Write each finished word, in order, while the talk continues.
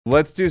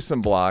Let's do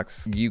some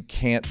blocks. You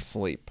can't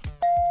sleep.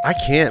 I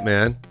can't,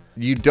 man.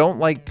 You don't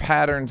like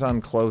patterns on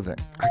clothing.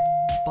 I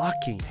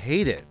fucking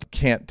hate it.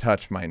 Can't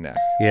touch my neck.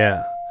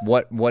 Yeah.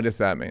 What does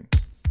that mean?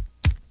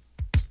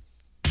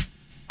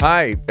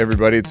 Hi,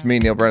 everybody. It's me,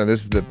 Neil Brennan.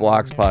 This is the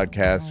Blocks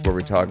podcast where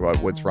we talk about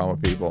what's wrong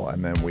with people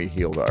and then we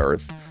heal the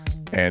earth.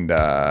 And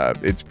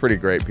it's pretty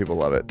great. People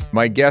love it.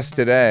 My guest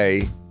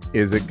today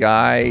is a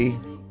guy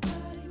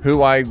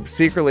who I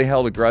secretly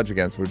held a grudge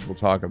against, which we'll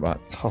talk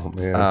about. Oh,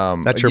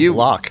 man. That's your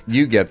block.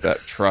 You get that.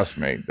 Trust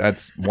me.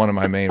 That's one of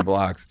my main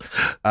blocks.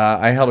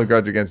 I held a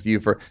grudge against you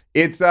for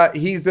it's.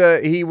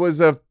 He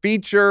was a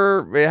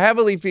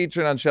heavily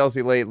featured on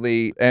Chelsea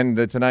Lately and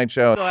The Tonight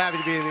Show. So happy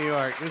to be in New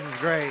York. This is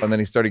great. And then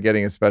he started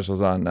getting his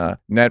specials on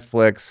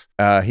Netflix.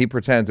 He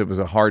pretends it was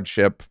a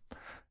hardship.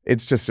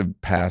 It's just a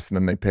pass, and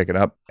then they pick it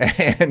up.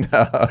 And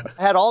I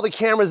had all the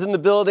cameras in the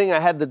building.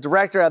 I had the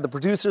director, I had the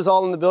producers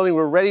all in the building.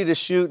 We were ready to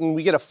shoot, and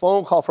we get a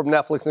phone call from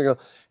Netflix,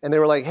 and they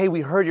were like, "Hey,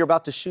 we heard you're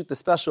about to shoot the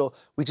special.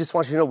 We just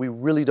want you to know we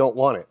really don't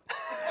want it."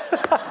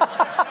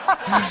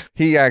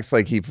 he acts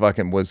like he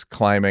fucking was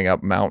climbing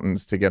up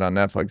mountains to get on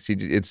Netflix.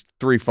 It's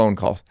 3 phone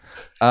calls.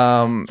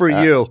 For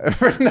you,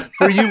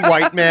 for you,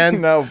 white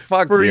man. No,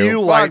 fuck for you,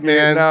 white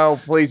man. No,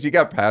 please, you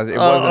got past it. It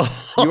wasn't.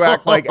 You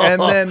act like,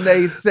 and then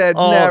they said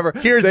never.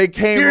 They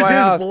came here's to my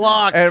house his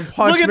block and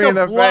punched me in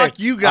the block face.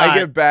 You got. I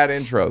get bad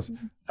intros.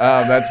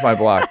 That's my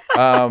block.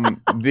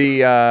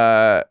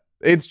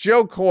 It's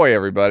Joe Coy,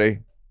 everybody.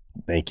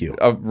 Thank you.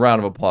 A round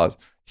of applause.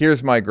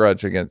 Here's my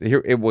grudge against.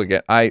 Here it will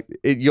get.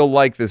 You'll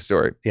like this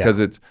story because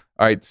it's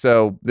all right.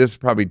 So this is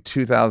probably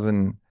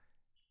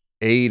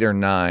 2008 or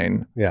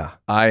 9. Yeah.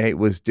 I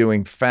was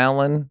doing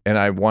Fallon and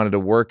I wanted to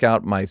work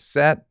out my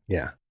set.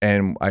 Yeah.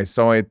 And I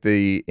saw at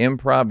the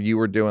Improv you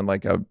were doing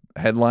like a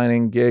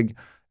headlining gig,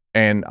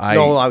 and I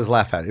was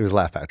Laugh Factory. It was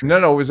Laugh Factory.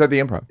 No, it was at the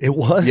Improv. It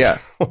was. Yeah.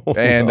 Oh,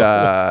 and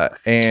no.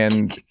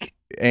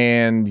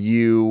 And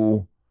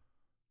you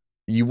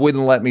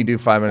wouldn't let me do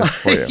 5 minutes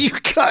for you. You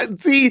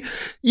can't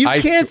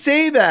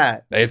say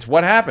that. It's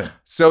what happened.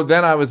 So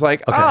then I was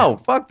like, oh,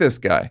 fuck this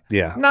guy.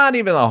 Yeah. Not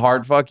even a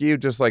hard fuck you,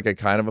 just like a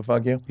kind of a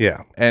fuck you.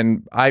 Yeah.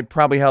 And I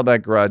probably held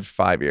that grudge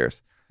 5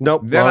 years.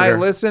 Nope. Then longer. I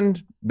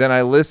listened.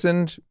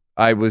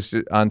 I was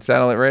on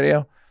satellite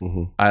radio.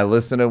 Mm-hmm. I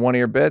listened to one of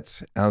your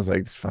bits. And I was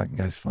like, this fucking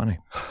guy's funny.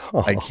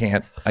 Oh. I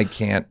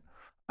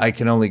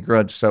can only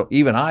grudge so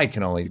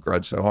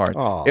hard.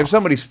 Oh. If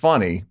somebody's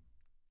funny,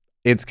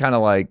 it's kind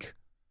of like,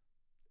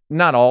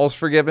 not all's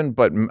forgiven,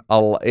 but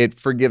it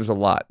forgives a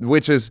lot,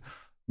 which is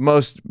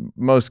most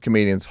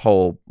comedians'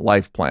 whole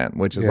life plan,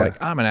 which is like,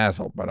 I'm an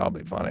asshole, but I'll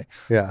be funny.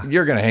 Yeah.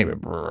 You're going to hate me.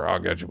 Brr, I'll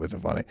get you with the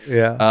funny.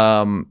 Yeah.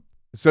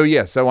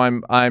 So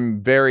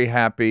I'm very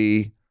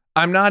happy.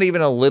 I'm not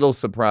even a little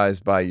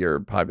surprised by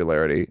your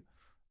popularity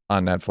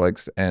on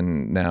Netflix,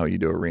 and now you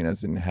do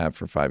arenas and have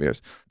for 5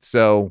 years.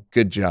 So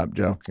good job,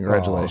 Joe.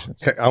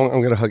 Congratulations. I'm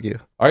going to hug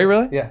you. Are you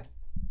really? Yeah.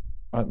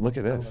 Look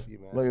at this. You,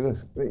 look at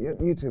this.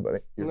 You too, buddy.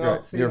 You're No,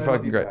 great. see, You're I fucking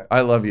love you great. back.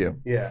 I love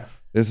you. Yeah.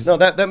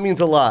 That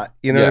means a lot.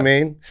 You know what I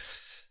mean?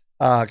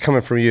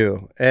 Coming from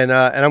you, and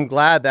I'm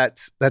glad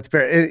that's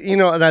fair.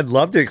 And I'd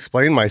love to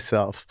explain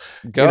myself.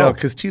 Go.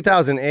 Because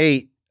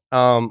 2008,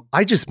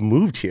 I just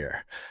moved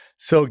here,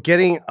 so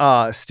getting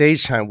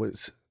stage time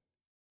was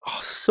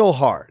so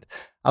hard.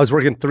 I was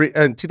working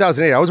in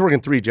 2008. I was working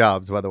 3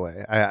 jobs, by the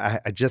way.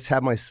 I just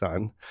had my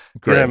son.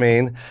 Great. You know what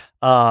I mean?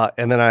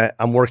 And then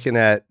I'm working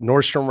at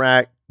Nordstrom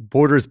Rack,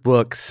 Borders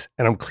Books,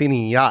 and I'm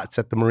cleaning yachts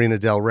at the Marina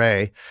Del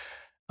Rey,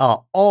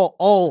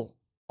 all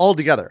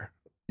together.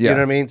 Yeah. You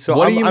know what I mean? So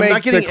what I'm do you not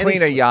make to getting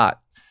clean a yacht?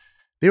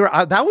 They were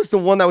that was the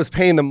one that was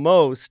paying the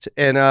most,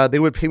 and they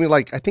would pay me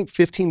like I think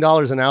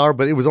 $15 an hour,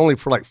 but it was only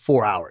for like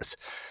 4 hours.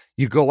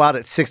 You go out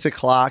at 6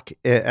 o'clock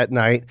at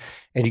night,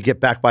 and you get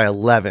back by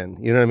 11.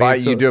 You know what I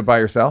mean? You do it by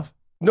yourself?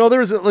 No, there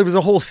was a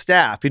whole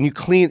staff, and you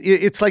clean.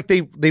 It's like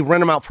they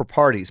rent them out for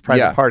parties,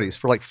 private parties,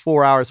 for like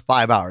 4 hours,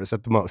 5 hours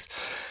at the most.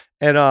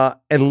 And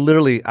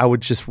literally, I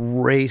would just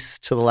race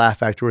to the Laugh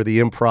Factory or the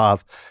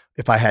Improv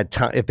if I had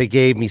time. If they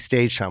gave me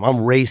stage time,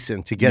 I'm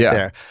racing to get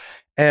there.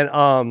 And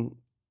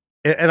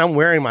I'm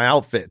wearing my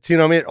outfits, you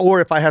know what I mean?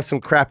 Or if I have some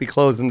crappy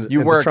clothes in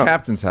you wear the trunk. A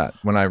captain's hat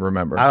when I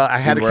remember. I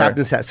had a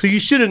captain's hat, so you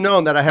should have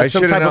known that I had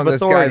some type of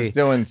authority. This guy's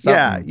doing something.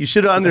 Yeah, you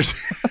should have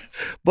understood.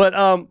 but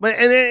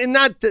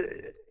not.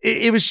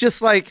 It was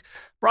just like,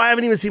 bro, I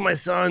haven't even seen my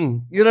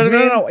son. You know what I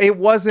mean? No, it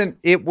wasn't.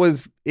 It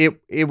was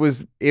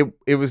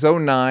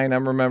 2009.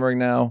 I'm remembering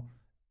now,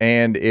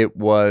 and it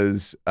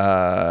was.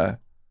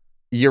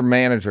 Your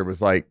manager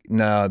was like,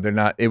 no, they're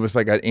not. It was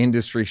like an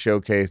industry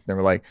showcase. And they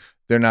were like,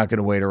 they're not going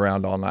to wait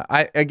around all night.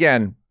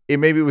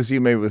 Maybe it was you,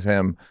 maybe it was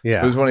him.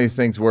 Yeah. It was one of these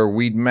things where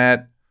we'd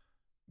met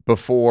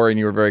before and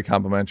you were very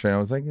complimentary. And I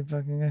was like, you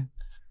fucking guy.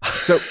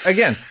 So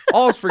again,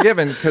 all is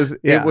forgiven because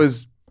it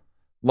was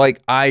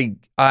like, I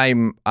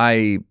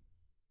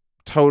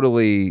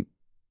totally,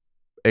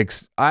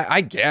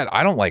 I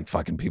don't like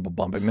fucking people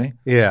bumping me.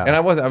 Yeah. And I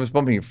was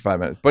bumping you for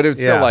 5 minutes, but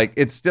it's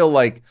still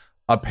like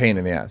a pain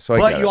in the ass. So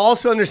but you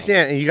also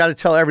understand, and you got to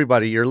tell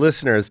everybody, your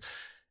listeners,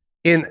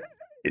 in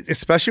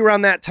especially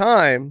around that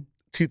time,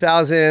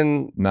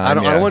 2009. I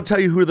don't want to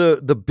tell you who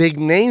the big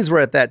names were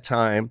at that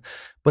time,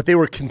 but they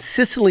were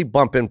consistently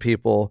bumping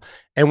people.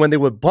 And when they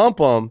would bump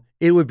them,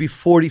 it would be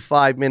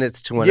 45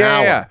 minutes to an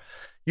hour. Yeah.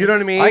 You know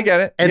what I mean? I get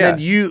it. And then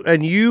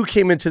you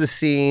came into the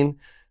scene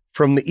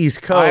from the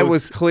East Coast. I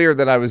was clear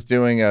that I was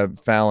doing a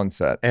Fallon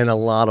set. And a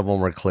lot of them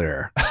were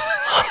clear.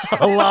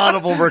 A lot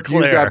of them were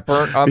clear. You got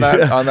burnt on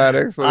that on that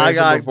explanation I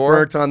got before?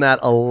 burnt on that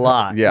a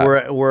lot. Yeah.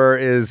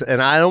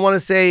 And I don't want to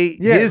say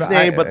his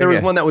name, but there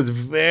was one that was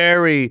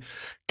very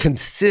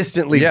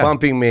consistently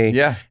bumping me.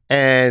 Yeah.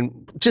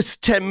 And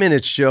just 10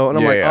 minutes, Joe. And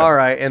I'm all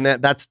right. And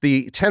that's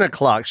the 10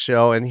 o'clock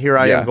show. And here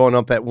I am going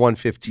up at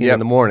 1:15 in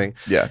the morning.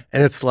 Yeah.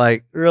 And it's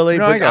like, really?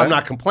 No, but I'm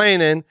not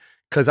complaining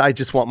because I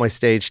just want my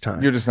stage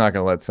time. You're just not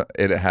going to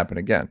let it happen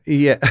again.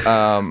 Yeah.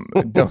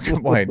 Don't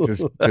complain.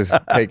 Just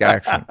take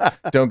action.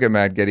 Don't get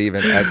mad. Get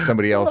even at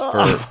somebody else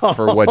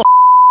for what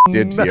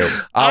did to you.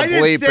 I'll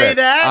bleep it.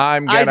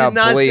 I'm going to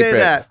bleep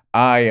it.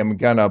 I am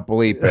gonna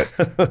bleep it.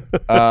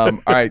 All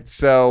right.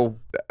 So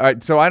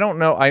I don't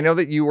know. I know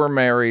that you were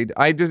married.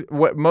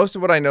 Most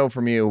of what I know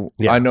from you,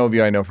 I know of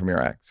you. I know from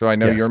your act. So I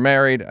know you're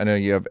married. I know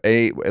you have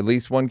at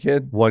least one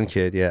kid. One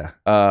kid, yeah.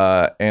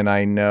 And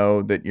I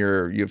know that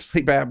you have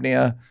sleep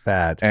apnea.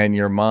 Bad. And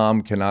your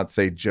mom cannot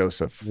say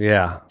Joseph.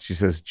 Yeah. She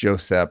says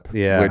Josep.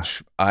 Yeah.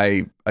 Which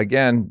I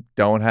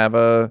don't have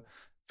a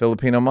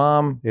Filipino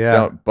mom.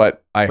 Yeah.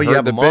 But I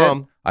heard the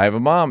mom. bit. I have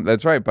a mom.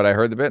 That's right. But I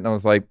heard the bit and I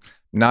was like,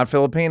 not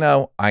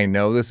Filipino. I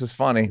know this is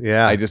funny.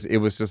 Yeah. It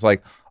was just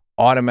like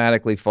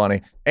automatically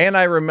funny. And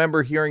I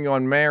remember hearing you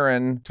on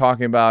Maron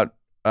talking about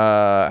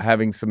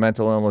having some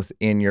mental illness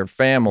in your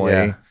family.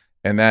 Yeah.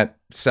 And that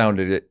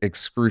sounded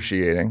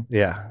excruciating.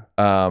 Yeah.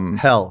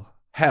 Hell.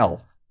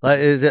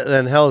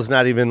 And hell is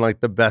not even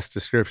like the best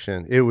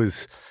description. It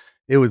was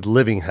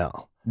living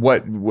hell.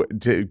 What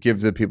to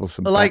give the people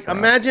some like background.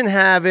 Imagine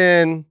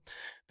having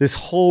this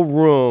whole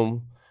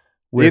room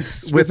with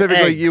specifically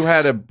with eggs. You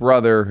had a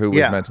brother who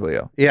was mentally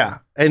ill. Yeah.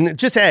 And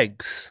just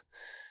eggs.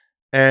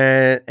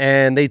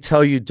 And they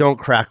tell you don't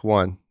crack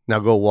one. Now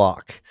go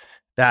walk.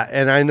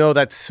 And I know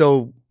that's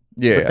so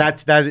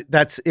but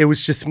that's it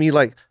was just me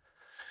like,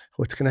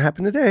 what's gonna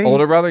happen today?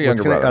 Older brother,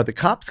 younger brother. Are the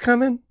cops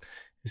coming?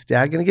 Is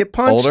dad gonna get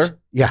punched? Older?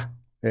 Yeah.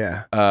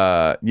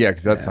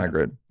 Because that's not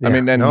good. I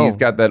mean, then he's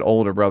got that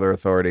older brother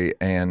authority,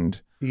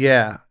 and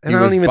and I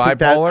don't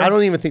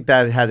even think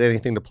that had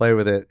anything to play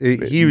with it.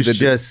 He was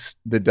just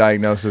the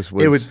diagnosis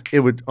was it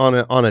would on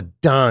a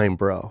dime,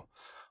 bro.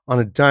 On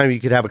a dime,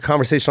 you could have a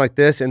conversation like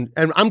this, and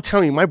I'm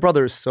telling you, my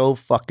brother is so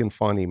fucking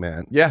funny,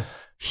 man. Yeah,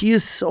 he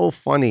is so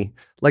funny.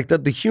 Like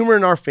the humor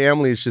in our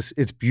family is just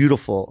it's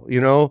beautiful, you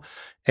know.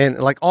 And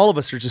like all of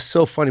us are just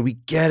so funny. We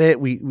get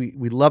it. We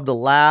love to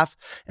laugh.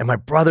 And my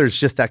brother is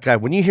just that guy.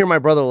 When you hear my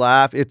brother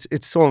laugh,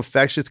 it's so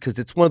infectious because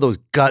it's one of those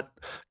gut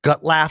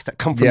laughs that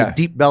come from the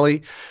deep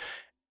belly.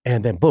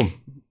 And then boom,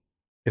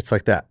 it's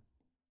like that.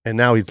 And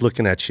now he's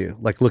looking at you,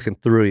 like looking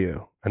through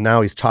you. And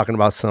now he's talking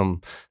about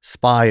some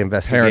spy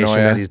investigation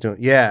that he's doing.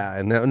 Yeah.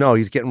 And no,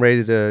 he's getting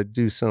ready to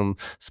do some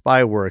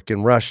spy work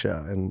in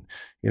Russia. And,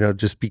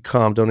 just be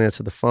calm. Don't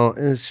answer the phone.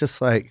 And it's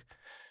just like,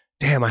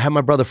 damn, I had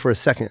my brother for a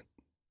second.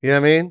 You know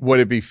what I mean?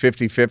 Would it be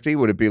 50-50?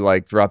 Would it be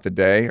like throughout the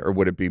day, or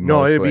would it be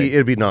mostly? No,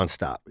 it'd be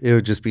nonstop. It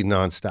would just be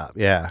nonstop.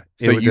 Yeah.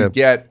 So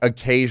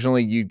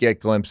occasionally you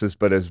get glimpses,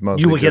 but it's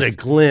mostly you would get a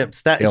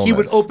glimpse that illness. He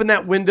would open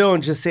that window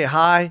and just say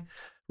hi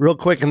real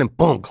quick, and then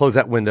boom, close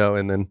that window,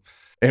 and then.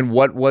 And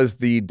what was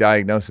the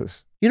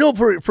diagnosis?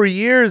 For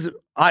years,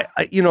 I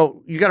you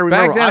got to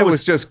remember back then it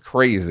was just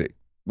crazy.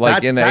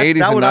 Like in the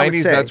 80s and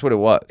 90s, that's what it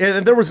was.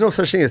 And there was no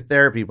such thing as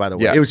therapy, by the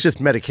way. Yeah. It was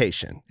just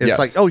medication. It's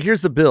like, oh,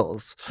 here's the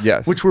bills.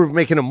 Yes. Which were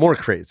making them more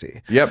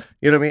crazy. Yep.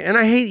 You know what I mean? And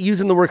I hate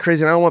using the word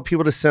crazy, and I don't want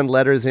people to send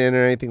letters in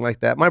or anything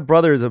like that. My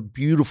brother is a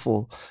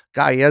beautiful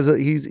guy.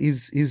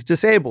 He's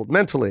disabled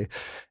mentally.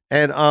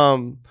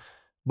 And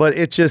but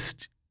it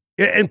just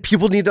and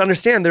people need to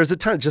understand there's a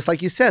time, just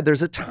like you said,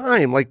 there's a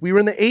time. Like we were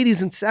in the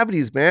 80s and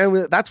 70s,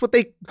 man. That's what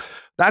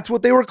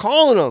they were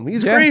calling him.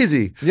 He's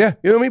crazy. Yeah.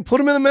 You know what I mean? Put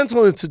him in the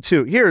mental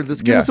institute. Here,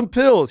 let's give him some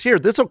pills. Here,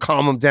 this will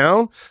calm him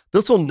down.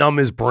 This will numb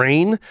his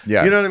brain.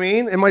 Yeah. You know what I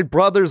mean? And my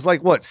brother's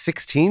like,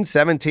 16,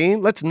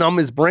 17? Let's numb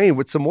his brain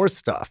with some more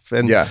stuff.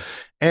 And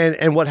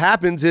and what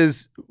happens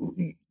is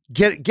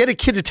get a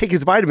kid to take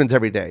his vitamins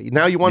every day.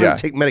 Now you want him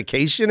to take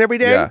medication every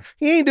day? Yeah.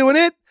 He ain't doing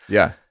it.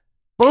 Yeah.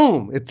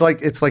 Boom. It's like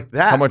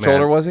that. How much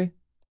older was he?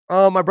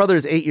 My brother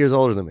is 8 years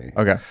older than me.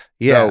 Okay.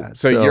 Yeah.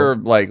 So you're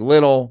like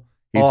little.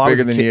 He's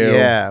bigger than you.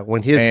 Yeah.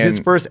 When his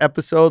first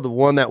episode, the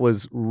one that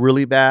was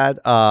really bad,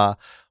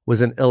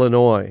 was in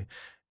Illinois.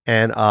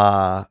 And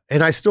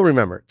I still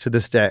remember it to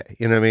this day.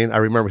 You know what I mean? I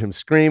remember him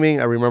screaming.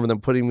 I remember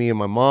them putting me in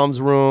my mom's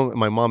room, in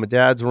my mom and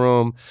dad's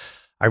room.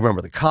 I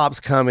remember the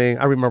cops coming.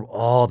 I remember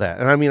all that.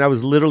 And I mean, I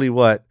was literally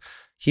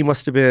he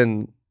must have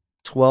been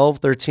 12,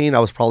 13. I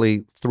was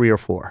probably 3 or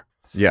 4.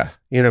 Yeah.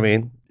 You know what I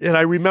mean? And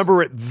I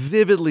remember it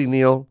vividly,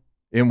 Neil.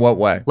 In what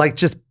way? Like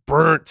just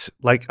burnt.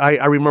 Like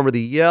I remember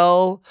the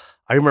yell.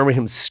 I remember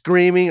him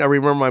screaming. I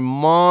remember my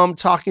mom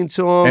talking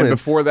to him. And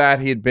before that,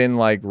 he had been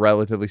like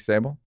relatively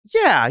stable?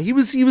 Yeah,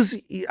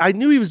 I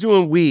knew he was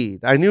doing weed.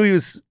 I knew he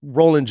was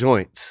rolling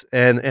joints.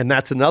 And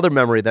that's another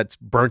memory that's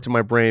burnt in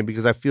my brain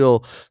because I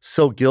feel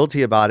so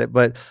guilty about it.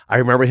 But I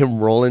remember him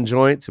rolling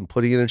joints and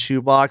putting it in a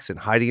shoebox and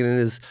hiding it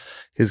in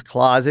his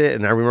closet.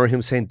 And I remember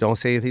him saying, don't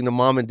say anything to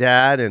mom and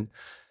dad. And,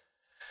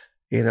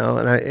 you know,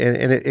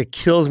 and it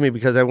kills me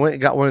because I went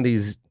and got one of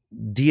these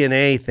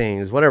DNA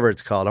things, whatever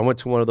it's called. I went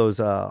to one of those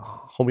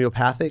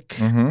homeopathic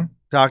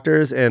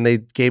doctors, and they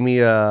gave me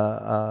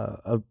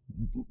a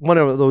one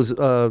of those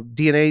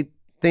DNA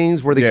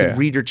things where they could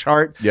read your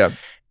chart. Yeah.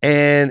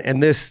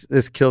 And this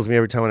kills me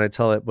every time when I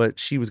tell it, but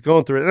she was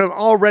going through it,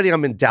 and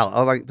I'm in doubt.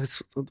 I'm like,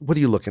 what are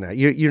you looking at?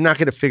 You're not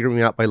going to figure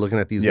me out by looking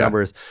at these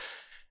numbers.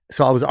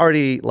 So I was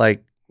already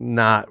like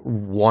not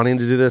wanting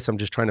to do this. I'm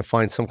just trying to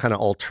find some kind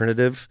of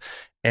alternative.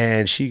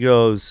 And she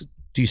goes,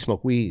 do you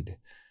smoke weed?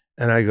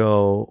 And I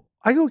go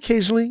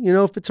occasionally, you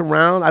know, if it's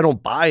around. I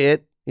don't buy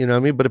it, you know what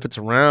I mean? But if it's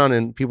around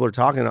and people are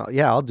talking,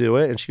 I'll do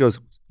it. And she goes,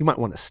 you might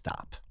want to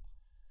stop.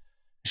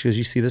 She goes,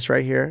 you see this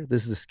right here?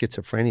 This is the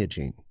schizophrenia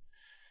gene.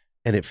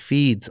 And it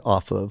feeds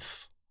off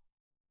of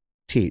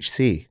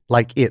THC.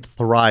 Like it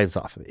thrives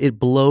off of it. It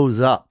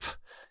blows up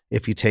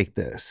if you take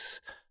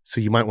this. So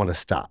you might want to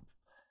stop.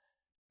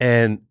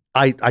 And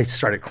I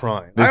started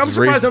crying. I'm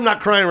surprised I'm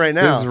not crying right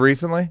now. This is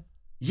recently?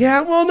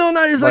 Yeah, well, no,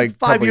 it was like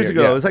 5 years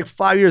ago. Yeah. It was like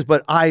 5 years,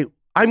 but I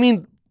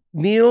mean,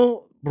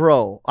 Neil,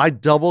 bro, I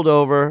doubled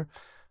over.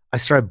 I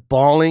started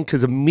bawling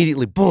because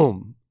immediately,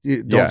 boom,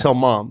 don't tell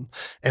mom.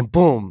 And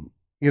boom,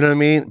 you know what I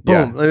mean?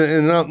 Boom. Yeah.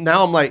 And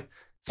now I'm like,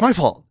 it's my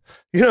fault.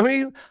 You know what I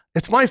mean?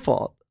 It's my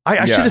fault.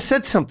 I should have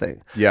said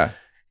something. Yeah.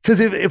 Because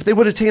if they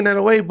would have taken that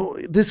away,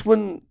 this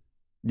wouldn't,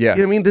 you know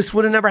what I mean? This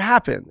would have never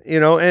happened, you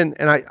know? And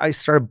I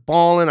started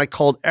bawling. I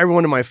called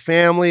everyone in my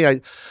family. I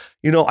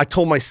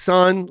told my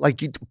son,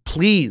 like,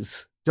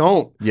 please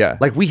don't. Yeah.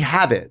 Like, we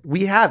have it.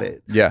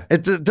 Yeah.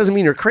 It doesn't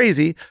mean you're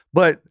crazy,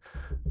 but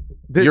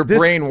your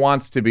brain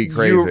wants to be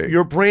crazy.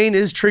 Your brain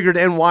is triggered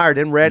and wired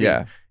and ready.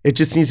 Yeah. It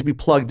just needs to be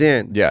plugged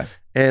in. Yeah.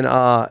 And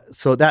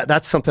so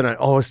that's something I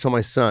always tell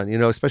my son, you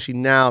know, especially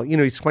now, you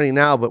know, he's 20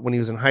 now, but when he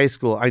was in high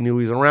school, I knew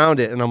he was around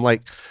it. And I'm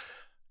like,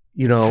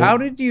 you know. How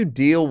did you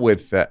deal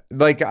with that?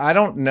 Like, I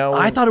don't know.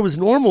 I thought it was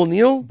normal,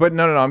 Neil. But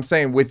no. I'm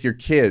saying with your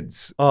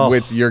kids,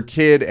 with your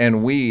kid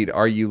and weed,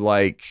 are you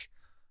like.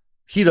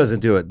 He doesn't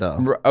do it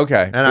though.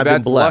 Okay. And I've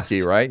been blessed.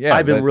 Lucky, right? Yeah.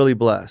 I've been really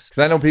blessed.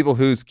 Because I know people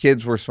whose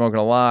kids were smoking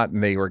a lot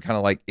and they were kind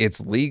of like, it's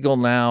legal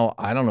now.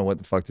 I don't know what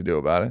the fuck to do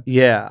about it.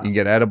 Yeah. You can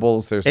get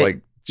edibles. There's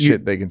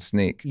shit they can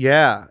sneak.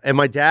 Yeah. And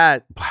my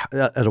dad,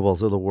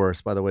 edibles are the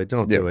worst, by the way.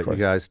 Don't do it, you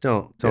guys.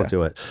 Don't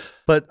do it.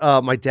 But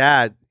my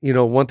dad, you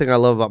know, one thing I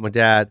love about my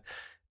dad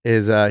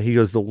is he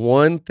goes, the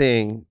one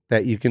thing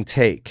that you can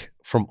take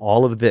from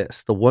all of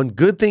this, the one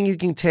good thing you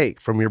can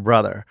take from your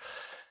brother.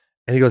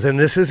 And he goes, and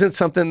this isn't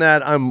something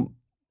that I'm,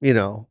 you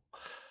know,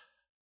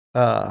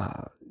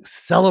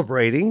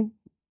 celebrating,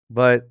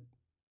 but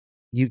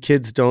you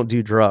kids don't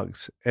do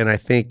drugs. And I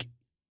think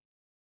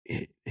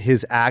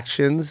his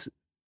actions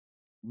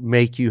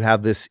make you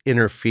have this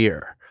inner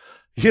fear.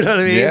 You know what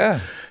I mean? Yeah.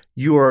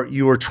 You are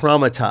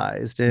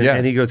traumatized.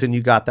 And he goes, and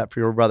you got that for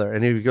your brother.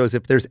 And he goes,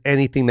 if there's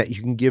anything that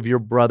you can give your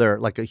brother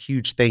like a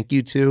huge thank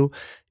you to,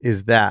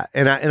 is that.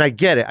 And I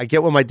get it. I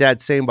get what my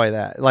dad's saying by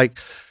that. Like,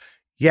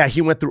 yeah,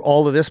 he went through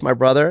all of this, my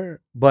brother,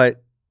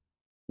 but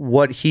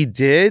what he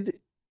did,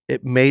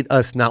 it made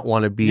us not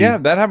want to be. Yeah,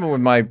 that happened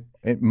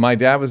with my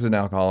dad was an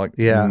alcoholic.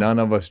 Yeah. None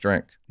of us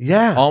drink.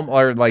 Yeah.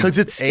 Or like 'cause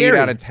it's 8 scary.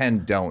 out of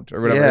 10 don't or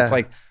whatever. Yeah. It's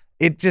like,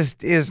 it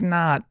just is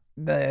not.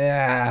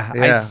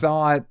 I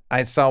saw it.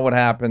 I saw what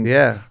happens.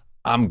 Yeah.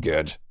 I'm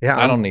good. Yeah.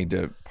 I don't need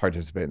to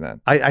participate in that.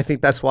 I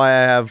think that's why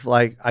I have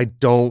I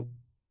don't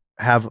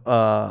have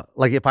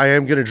like if I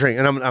am going to drink,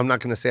 and I'm not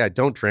going to say I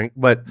don't drink,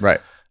 but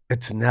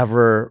it's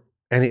never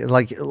any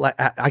like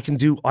I can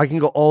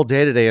go all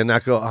day today and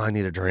not go, oh, I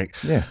need a drink.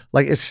 Yeah.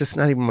 Like it's just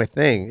not even my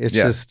thing. It's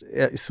just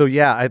so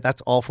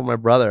that's all for my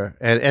brother.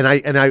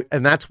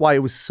 And that's why it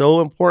was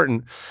so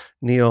important,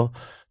 Neil,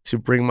 to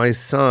bring my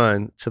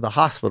son to the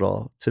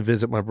hospital to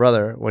visit my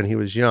brother when he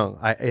was young.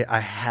 I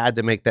had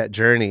to make that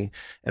journey,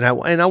 and I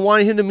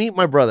wanted him to meet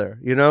my brother,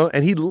 you know,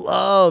 and he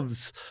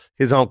loves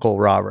his uncle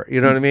Robert. You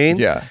know what I mean?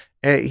 Yeah.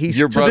 And he's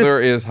your brother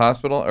is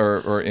hospital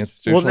or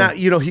institutional? Well, now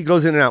you know he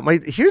goes in and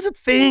out. Here's the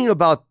thing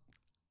about.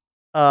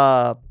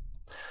 I'm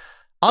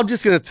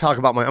just gonna talk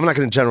about I'm not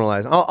gonna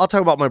generalize. I'll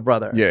talk about my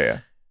brother. Yeah.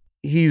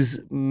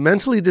 He's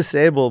mentally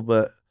disabled,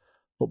 but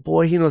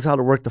boy, he knows how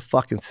to work the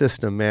fucking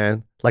system,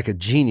 man, like a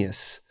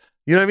genius.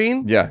 You know what I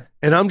mean? Yeah.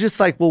 And I'm just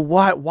like, well,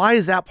 why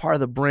is that part of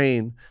the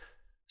brain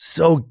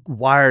so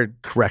wired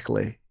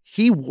correctly?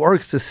 He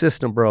works the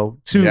system, bro,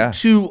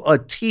 to a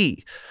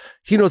T.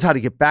 He knows how to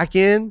get back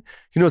in.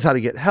 He knows how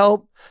to get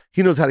help.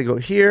 He knows how to go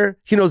here.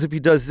 He knows if he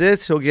does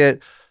this, he'll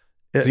get.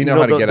 Does he know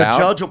how to get out? The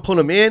judge will put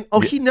him in.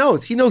 Oh, he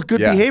knows. He knows good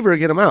behavior to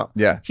get him out.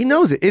 Yeah. He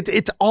knows it.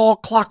 It's all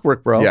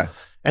clockwork, bro. Yeah.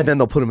 And then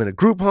they'll put him in a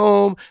group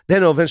home.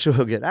 Then eventually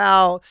he'll get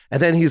out.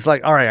 And then he's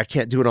like, all right, I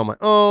can't do it on my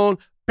own.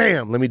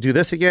 bam, let me do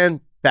this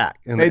again, back.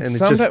 And It's it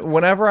just,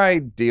 whenever I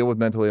deal with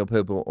mentally ill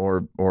people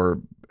or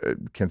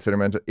consider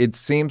mental, it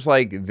seems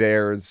like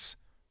there's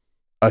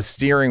a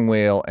steering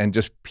wheel and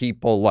just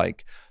people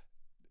like,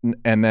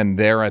 and then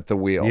they're at the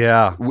wheel.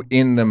 yeah,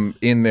 In their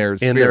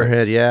spirits. in their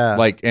head, yeah.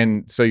 Like,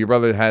 and so your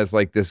brother has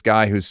like this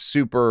guy who's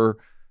super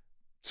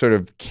sort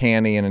of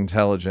canny and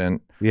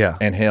intelligent. Yeah.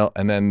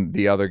 And then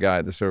the other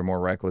guy, the sort of more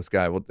reckless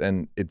guy,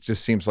 and it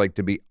just seems like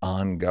to be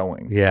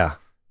ongoing. Yeah.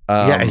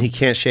 Yeah, and he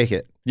can't shake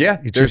it. Yeah,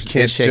 You just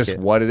can't shake it's just it.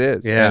 what it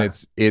is. Yeah.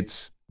 And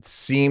it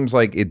seems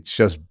like it's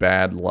just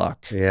bad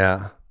luck.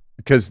 Yeah.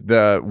 Because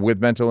with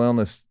mental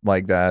illness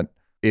like that,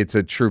 it's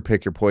a true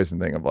pick your poison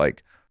thing of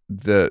like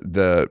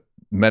the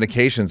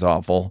medication's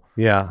awful,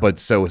 Yeah. but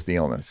so is the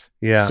illness.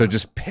 Yeah. So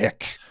just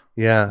pick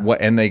Yeah. what,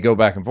 and they go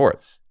back and forth.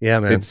 Yeah,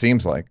 man. It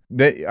seems like.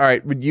 All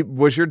right,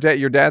 was your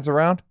dad's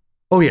around?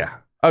 Oh, yeah.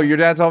 Oh, your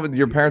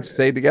parents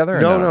stayed together?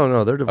 Or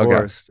No. They're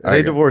divorced. Okay.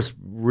 They divorced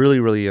really,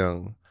 really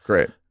young.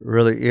 Great.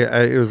 Really,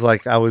 yeah, it was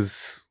like I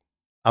was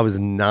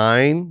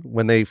 9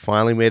 when they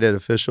finally made it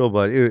official,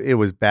 but it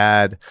was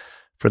bad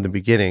from the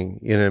beginning.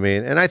 You know what I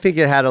mean? And I think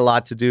it had a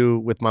lot to do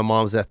with my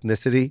mom's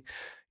ethnicity.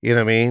 You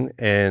know what I mean?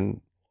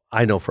 And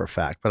I know for a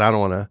fact, but I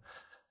don't want to.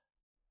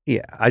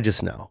 Yeah, I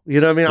just know.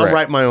 You know what I mean? Right. I'll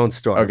write my own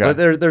story. Okay.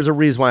 But there's a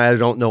reason why I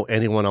don't know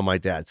anyone on my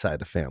dad's side of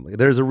the family.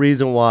 There's a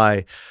reason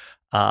why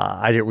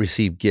I didn't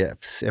receive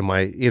gifts. And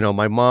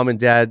my mom and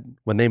dad,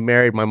 when they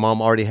married, my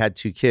mom already had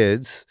 2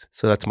 kids.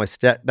 So that's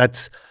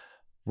that's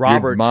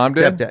Robert's mom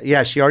did? stepdad.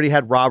 Yeah, she already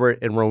had Robert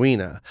and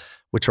Rowena,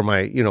 which are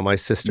my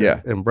sister Yeah.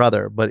 and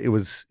brother. But it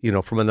was,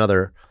 from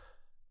another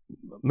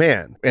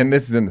man. And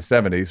this is in the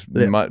 70s.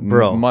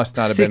 Bro. Must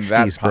not have been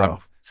that 60s, bro.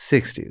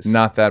 60s.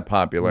 Not that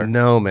popular.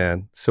 No,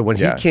 man. So when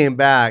Yeah. he came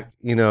back,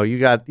 you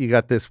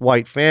got this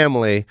white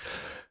family,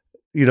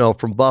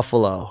 from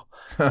Buffalo.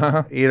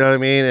 You know what I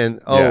mean?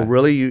 And Yeah.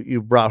 really?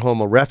 You brought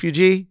home a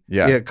refugee?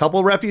 Yeah. A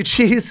couple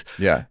refugees?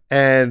 Yeah.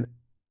 And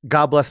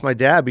God bless my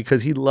dad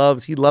because he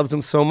loves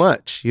him so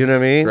much. You know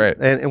what I mean? Great.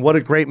 And what a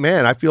great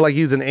man. I feel like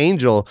he's an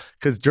angel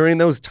because during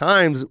those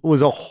times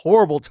was a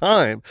horrible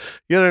time.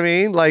 You know what I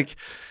mean? Like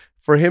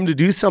for him to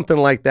do something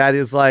like that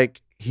is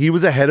like he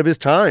was ahead of his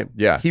time.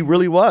 Yeah. He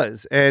really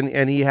was.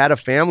 And he had a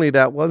family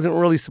that wasn't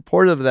really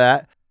supportive of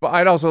that. But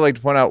I'd also like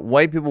to point out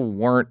white people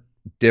weren't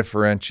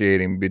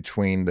differentiating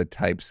between the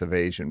types of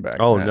Asian back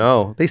Oh then.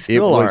 no. They It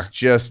still was are.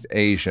 just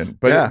Asian.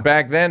 But Yeah.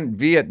 back then,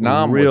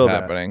 Vietnam Real was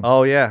bad. happening.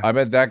 Oh yeah. I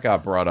bet that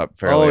got brought up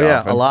fairly yeah,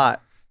 often. a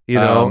lot.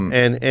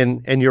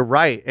 And you're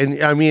right.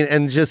 And I mean,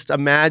 and just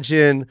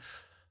imagine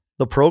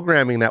the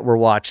programming that we're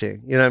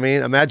watching. You know what I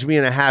mean? Imagine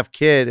being a half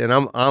kid and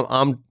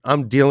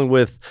I'm dealing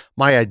with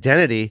my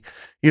identity,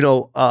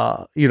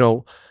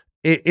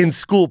 in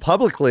school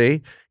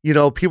publicly,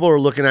 people are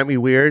looking at me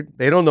weird.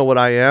 They don't know what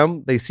I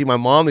am. They see my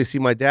mom, they see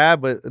my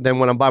dad, but then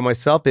when I'm by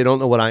myself, they don't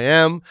know what I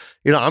am.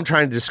 I'm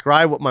trying to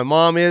describe what my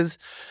mom is,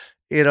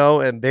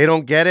 and they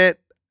don't get it.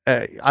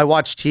 I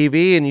watch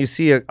TV and you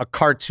see a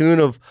cartoon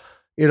of,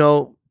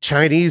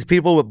 Chinese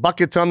people with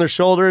buckets on their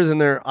shoulders and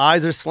their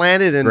eyes are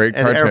slanted and Great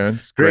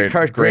cartoons.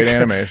 Great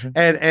animation.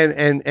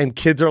 And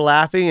kids are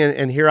laughing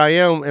and here I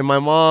am and my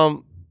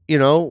mom,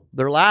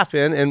 they're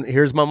laughing and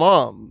here's my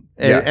mom.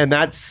 And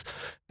that's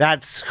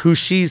who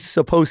she's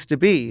supposed to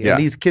be. Yeah. And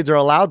these kids are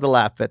allowed to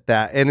laugh at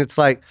that. And it's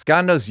like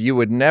God knows you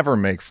would never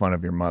make fun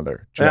of your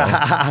mother, Joe.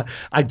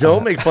 I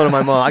don't make fun of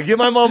my mom. I give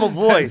my mom a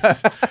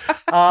voice.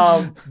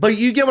 But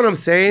you get what I'm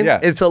saying? Yeah.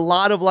 It's a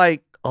lot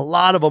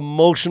of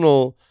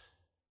emotional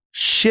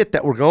shit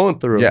that we're going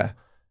through. Yeah.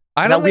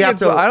 I don't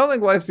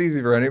think life's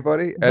easy for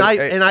anybody.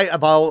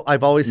 I've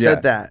always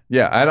said that.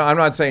 Yeah, I'm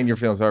not saying you're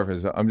feeling sorry for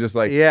yourself. I'm just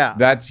like, Yeah.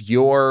 that's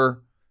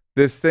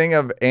this thing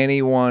of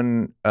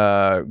anyone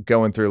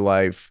going through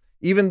life,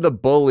 even the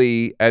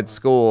bully at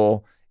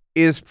school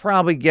is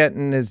probably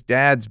getting his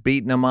dad's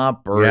beating him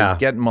up or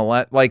getting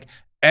molested. Like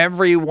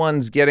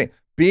everyone's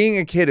being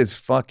a kid is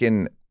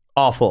fucking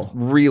Awful.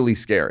 really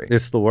scary.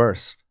 It's the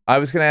worst. I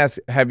was going to ask,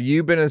 have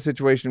you been in a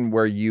situation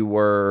where you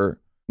were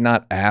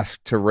not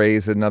asked to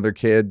raise another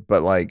kid,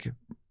 but like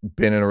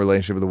been in a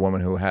relationship with a woman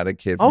who had a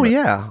kid? Oh,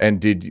 yeah.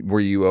 And were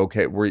you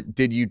okay?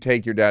 Did you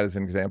take your dad as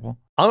an example?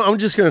 I'm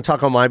just going to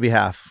talk on my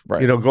behalf,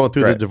 Right. Going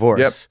through the Right.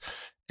 divorce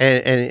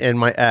and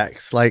my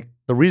ex. Like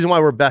the reason why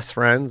we're best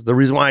friends, the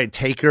reason why I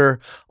take her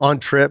on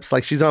trips,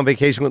 like she's on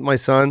vacation with my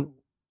son,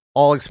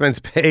 all expense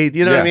paid,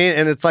 you know what I mean?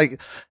 And it's like,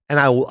 and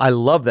I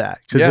love that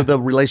because of the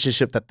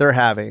relationship that they're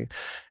having.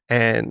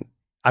 And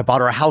I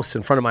bought her a house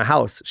in front of my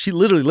house. She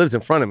literally lives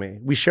in front of me.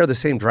 We share the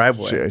same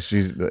driveway.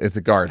 It's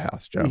a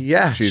guardhouse, Joe.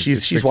 Yeah,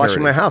 she's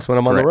watching my house when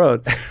I'm on the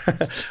road.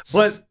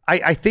 But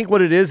I think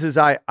what it is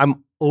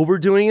I'm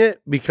overdoing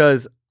it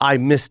because I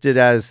missed it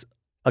as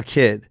a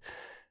kid.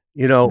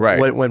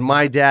 Right. When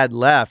my dad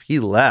left, he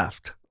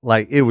left.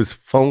 Like it was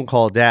phone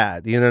call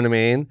dad. You know what I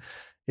mean?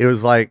 It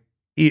was like,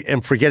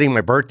 and forgetting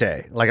my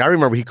birthday. Like I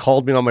remember he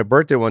called me on my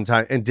birthday one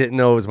time and didn't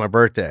know it was my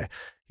birthday.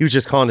 He was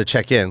just calling to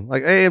check in.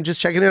 Like, hey, I'm just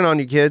checking in on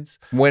you kids.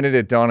 When did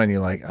it dawn on you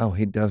like, oh,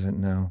 he doesn't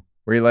know?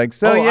 Were you like,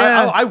 so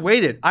I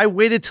waited. I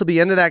waited till the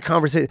end of that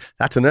conversation.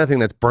 That's another thing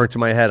that's burnt in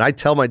my head. I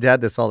tell my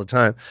dad this all the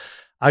time.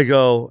 I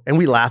go, and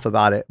we laugh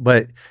about it,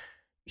 but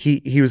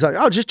he was like,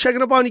 oh, just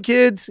checking up on you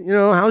kids. You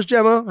know, how's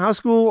Gemma? How's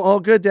school? All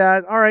good,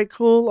 Dad. All right,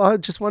 cool.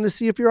 Just wanted to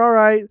see if you're all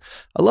right.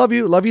 I love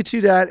you. Love you too,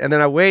 Dad. And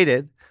then I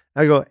waited.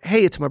 I go,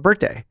 hey, it's my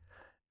birthday.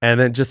 And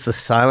then just the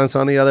silence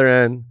on the other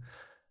end.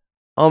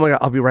 Oh my God,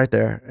 I'll be right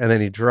there. And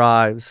then he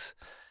drives,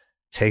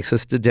 takes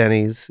us to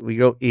Denny's. We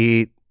go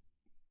eat,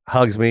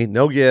 hugs me,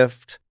 no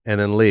gift, and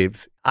then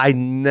leaves. I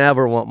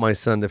never want my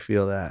son to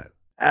feel that.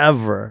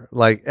 Ever.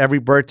 Like every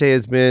birthday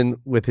has been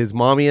with his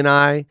mommy and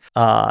I.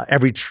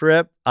 Every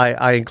trip,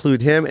 I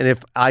include him. And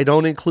if I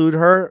don't include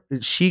her,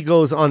 she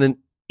goes on an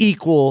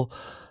equal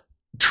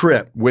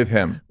trip. With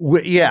him.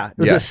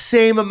 The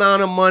same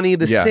amount of money,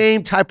 the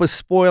same type of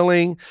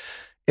spoiling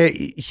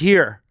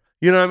here.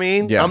 You know what I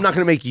mean? Yeah. I'm not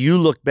going to make you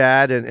look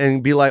bad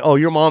and be like, oh,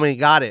 your mom ain't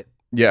got it.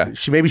 Yeah.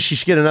 Maybe she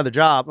should get another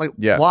job. Like,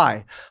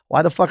 why?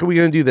 Why the fuck are we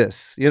going to do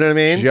this? You know what I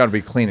mean? She ought to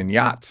be cleaning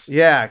yachts.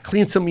 Yeah,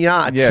 clean some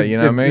yachts. Yeah, you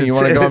know what I mean? You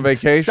want to go on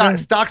vacation?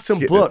 Stock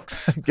some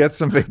books. Get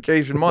some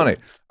vacation money.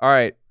 All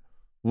right,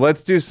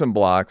 let's do some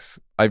blocks.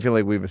 I feel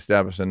like we've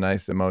established a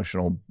nice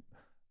emotional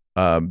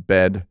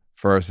bed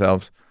for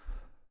ourselves.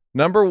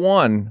 Number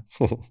one,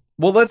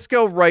 well, let's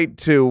go right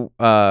to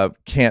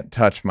can't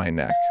touch my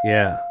neck.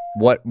 Yeah.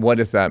 What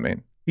does that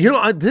mean? You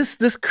know,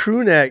 this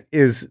crew neck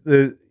is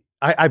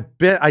I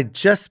bet I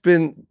just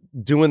been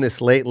doing this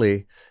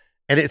lately,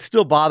 and it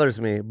still bothers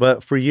me.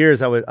 But for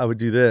years, I would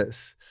do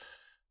this,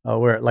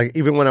 where like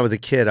even when I was a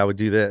kid, I would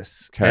do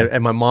this,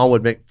 and my mom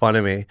would make fun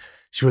of me.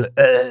 She would,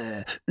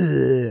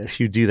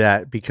 she'd do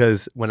that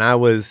because when I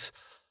was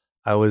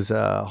hold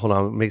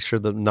on, make sure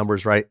the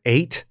number's right.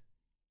 8,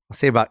 I'll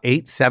say about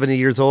 70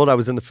 years old. I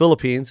was in the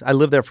Philippines. I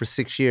lived there for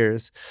 6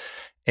 years,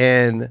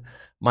 and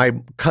my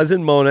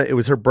cousin Mona, it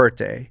was her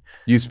birthday.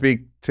 You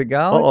speak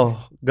Tagalog? Oh,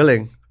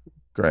 galing.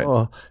 Great.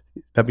 Oh,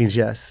 that means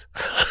yes.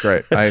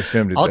 Great. I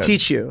assumed it I'll did.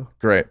 teach you.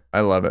 Great. I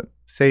love it.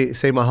 Say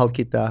mahal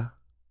kita.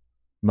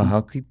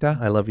 Mahal kita?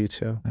 I love you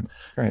too.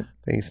 Great.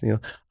 Thanks,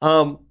 Neil.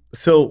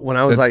 So when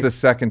I was That's the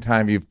second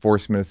time you've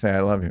forced me to say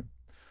I love you.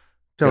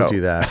 Don't do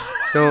that.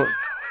 Don't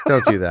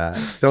do that.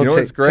 Don't. You know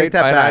what's great? Take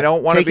that back. I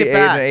don't want to be an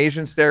back.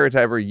 Asian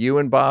stereotyper. You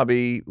and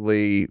Bobby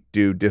Lee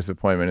do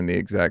disappointment in the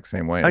exact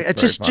same way.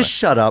 Just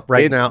shut up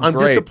now. I'm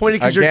disappointed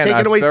because you're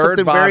taking away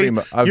something very.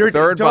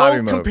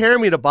 Don't compare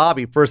me to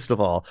Bobby. First of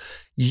all,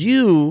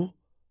 you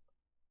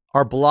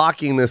are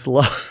blocking this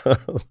love.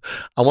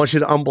 I want you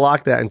to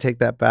unblock that and take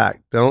that back.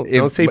 Don't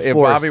say forced. If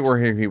Bobby were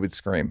here, he would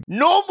scream,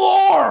 "No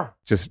more!"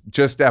 Just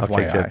FYI.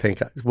 Okay, good. Thank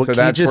God. Well, so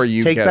that's where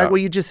you take get back up.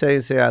 what you just say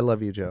and say, "I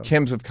love you, Joe."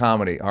 Kim's of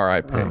comedy,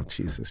 R.I.P. Oh,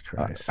 Jesus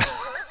Christ.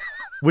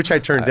 Which I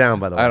turned down,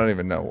 by the way. I don't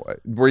even know.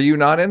 Were you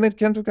not in the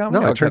Kim's of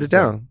comedy? No, I turned it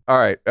down. All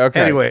right. Okay.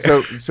 Anyway,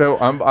 so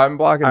I'm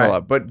blocking the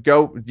love, but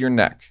go your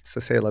neck. So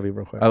say I love you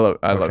real quick. I love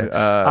you.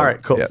 All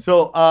right, cool. Yeah.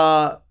 So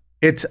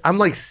I'm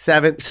like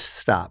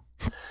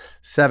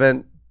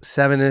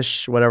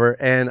 7-ish, whatever.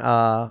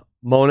 And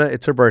Mona,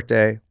 it's her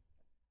birthday.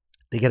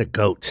 They get a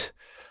goat.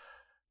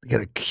 They get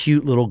a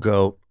cute little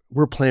goat.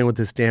 We're playing with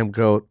this damn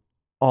goat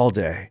all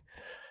day.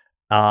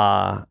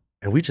 And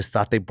we just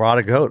thought they brought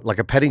a goat, like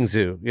a petting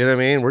zoo. You know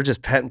what I mean? We're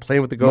just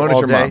playing with the goat Mona's all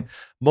your day. mom?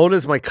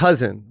 Mona's my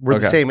cousin. We're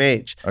the same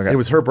age. Okay. And it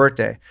was her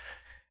birthday.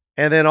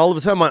 And then all of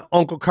a sudden, my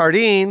Uncle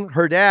Cardine,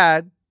 her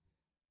dad,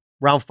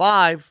 round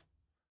 5,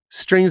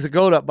 strings the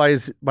goat up by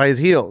his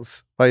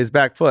heels, by his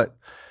back foot,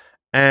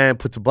 and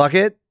puts a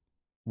bucket.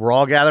 We're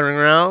all gathering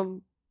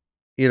around,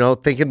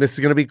 thinking this is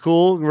going to be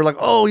cool. And we're like,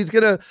 oh, he's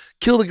going to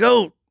kill the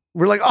goat.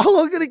 We're like,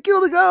 oh, I'm going to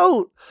kill the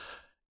goat.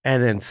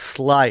 And then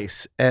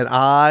slice. And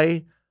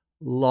I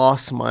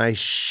lost my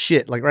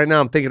shit. Like right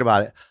now I'm thinking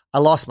about it. I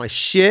lost my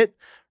shit,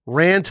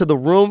 ran to the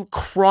room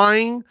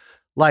crying,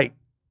 like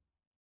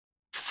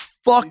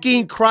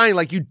fucking crying,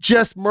 like you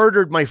just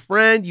murdered my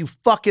friend, you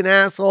fucking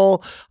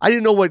asshole. I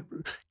didn't know what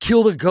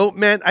kill the goat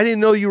meant. I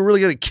didn't know you were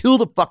really going to kill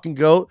the fucking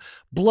goat.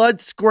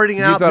 Blood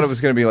squirting out. You thought it was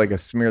going to be like a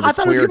smear the queer. I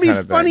thought it was going to be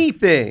a funny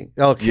thing.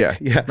 Okay.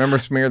 Yeah. Remember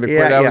smear the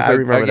queer? That was I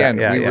remember again,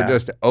 that. we were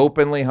just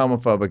openly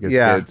homophobic as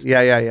kids.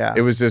 Yeah.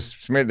 It was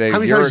just smeared. How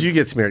many times did you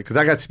get smeared? Because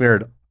I got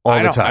smeared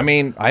all the time. I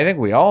mean, I think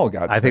we all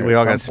got smeared. I think we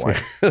all got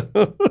smeared.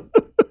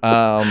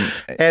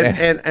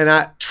 And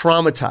I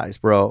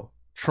traumatized, bro.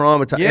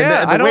 Traumatized.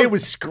 Yeah, and the way it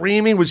was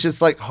screaming was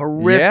just like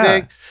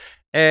horrific.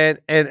 Yeah.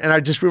 And I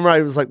just remember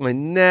it was like my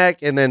neck,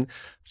 and then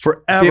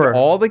forever. Did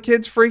all the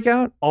kids freak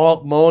out?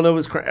 All Mona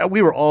was crying.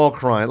 We were all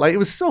crying. Like it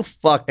was so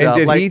fucked up.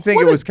 And did he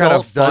think it was kind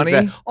of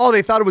funny? Oh,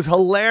 they thought it was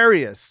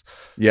hilarious.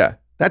 Yeah.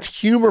 That's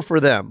humor for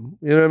them.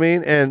 You know what I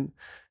mean? And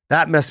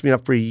that messed me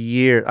up for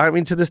years. I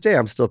mean, to this day,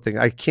 I'm still thinking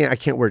I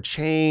can't wear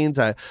chains.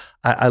 I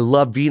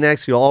love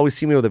V-necks. You'll always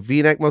see me with a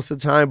V-neck most of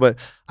the time, but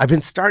I've been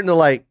starting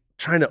to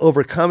trying to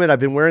overcome it. I've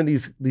been wearing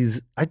these.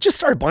 I just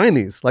started buying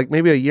these like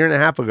maybe a year and a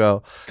half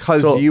ago.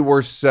 Because you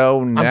were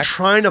so I'm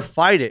trying to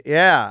fight it.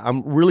 Yeah,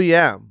 I really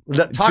am.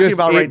 Talking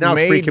about right now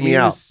is freaking me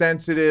out.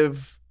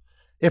 Sensitive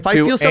If I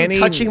feel something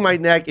touching my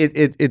neck,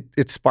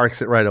 it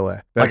sparks it right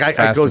away. That's like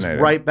it goes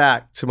right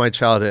back to my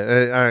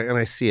childhood, and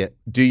I see it.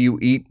 Do you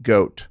eat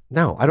goat?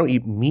 No, I don't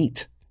eat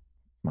meat.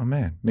 My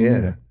man, me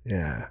neither.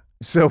 Yeah.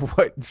 So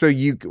what? So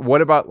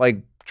what about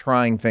like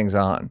trying things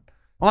on?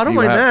 Oh, I don't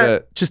mind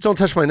that. Just don't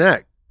touch my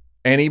neck.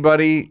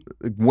 Anybody,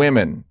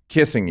 women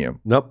kissing you?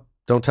 Nope.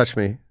 Don't touch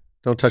me.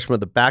 Don't touch me at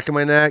the back of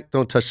my neck.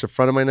 Don't touch the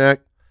front of my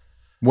neck.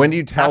 When do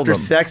you tell them?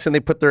 After sex and they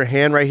put their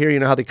hand right here, you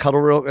know how they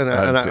cuddle real, and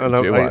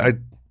I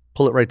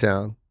pull it right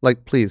down.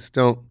 Like, please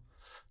don't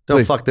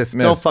fuck this.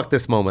 Miss. Don't fuck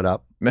this moment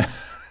up.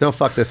 Don't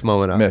fuck this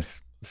moment up.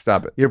 Miss,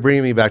 stop it. You're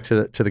bringing me back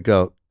to the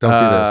goat. Don't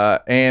do this.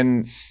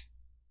 And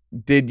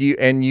did you?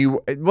 And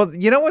you? Well,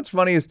 you know what's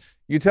funny is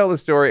you tell the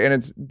story,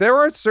 and there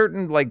are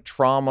certain like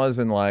traumas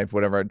in life,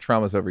 whatever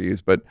trauma's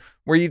overused, but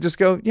where you just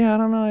go, yeah, I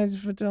don't know, I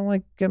just don't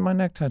like getting my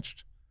neck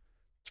touched.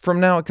 From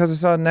now,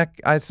 because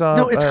I saw.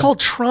 No, it's called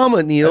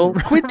trauma, Neil.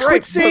 Quit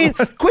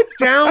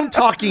down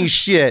talking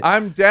shit.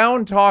 I'm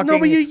down talking. No,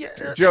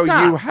 but Joe,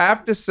 stop. You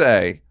have to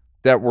say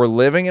that we're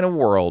living in a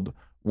world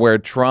where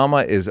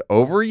trauma is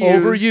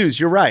overused.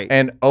 You're right.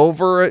 And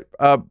over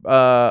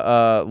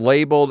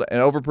labeled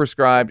and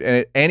overprescribed,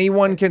 and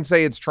anyone can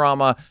say it's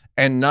trauma,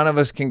 and none of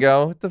us can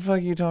go, what the fuck are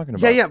you talking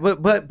about? Yeah,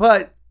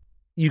 but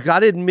you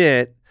got to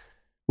admit,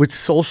 with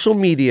social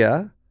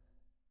media.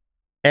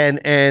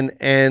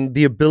 And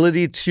the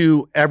ability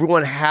to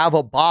everyone have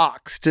a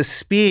box to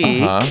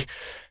speak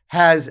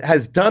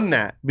has done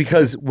that,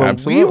 because when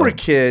we were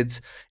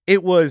kids,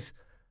 it was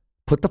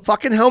put the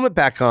fucking helmet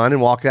back on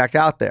and walk back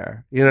out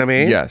there. You know what I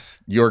mean? Yes,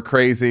 you're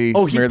crazy.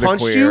 Oh, he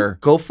punched you?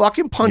 Go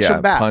fucking punch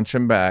him back. Punch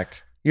him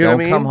back. You know Don't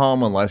what I mean? come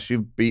home unless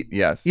you've beat.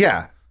 Yes.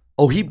 Yeah.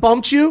 Oh, he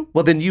bumped you?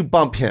 Well, then you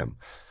bump him.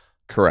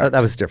 Correct.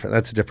 That was different.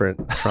 That's a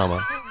different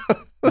trauma.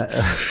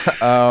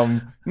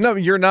 No,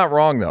 you're not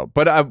wrong though.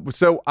 But I've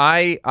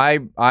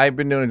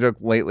been doing a joke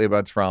lately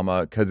about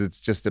trauma because it's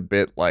just a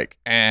bit like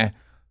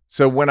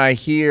So when I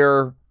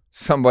hear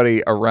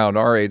somebody around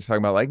our age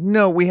talking about like,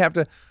 no, we have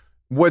to.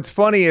 What's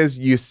funny is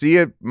you see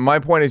it. My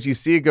point is you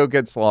see it go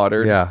get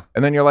slaughtered. Yeah.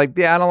 And then you're like,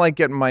 yeah, I don't like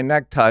getting my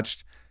neck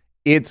touched.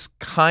 It's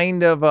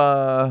kind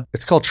of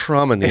It's called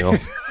trauma, Neil.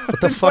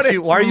 What the fuck?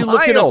 Why are you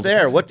looking up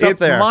there? What's up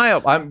there? It's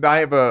mild. I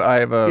have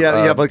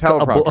a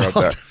teleprompter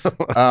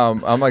up there.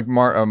 I'm like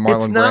Marlon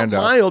Brando. It's not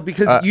mild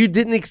because you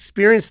didn't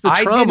experience the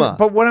trauma.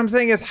 But what I'm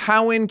saying is,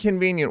 how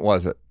inconvenient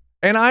was it?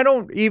 And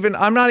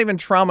I'm not even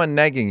trauma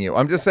negging you.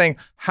 I'm just saying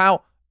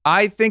how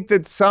I think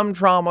that some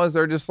traumas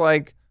are just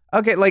like,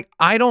 okay, like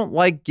I don't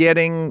like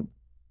getting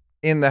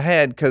in the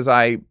head because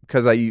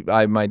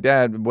my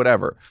dad,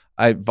 whatever,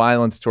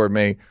 violence toward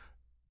me.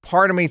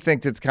 Part of me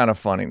thinks it's kind of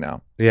funny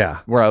now.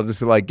 Yeah. Where I'll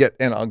just like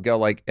I'll go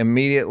like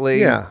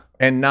immediately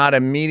and not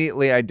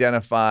immediately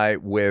identify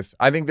with,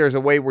 I think there's a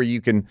way where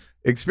you can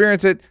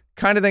experience it,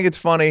 kind of think it's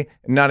funny,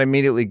 and not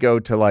immediately go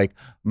to like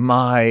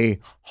my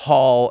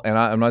hall. And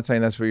I'm not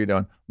saying that's what you're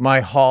doing. My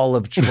hall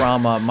of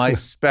trauma, my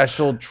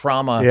special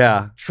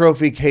trauma,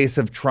 trophy case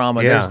of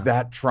trauma. Yeah. There's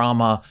that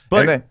trauma.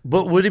 But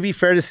would it be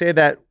fair to say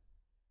that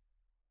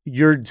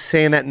you're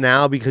saying that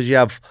now because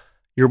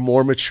you're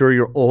more mature,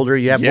 you're older,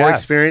 you have more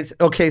experience?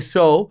 Okay,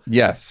 so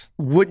yes,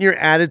 wouldn't your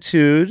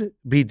attitude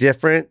be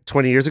different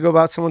 20 years ago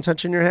about someone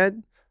touching your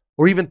head?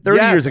 Or even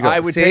 30 years ago? I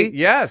would say,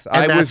 yes.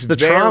 And I was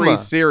very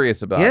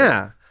serious about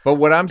it. But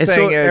what I'm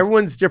saying is,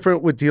 everyone's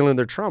different with dealing with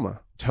their trauma.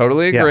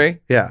 Totally agree.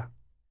 Yeah.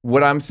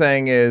 What I'm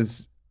saying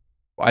is,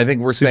 I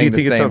think we're do saying you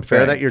think the same it's unfair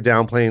thing. that you're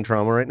downplaying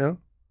trauma right now?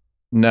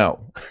 No.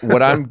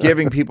 What I'm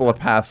giving people a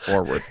path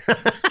forward.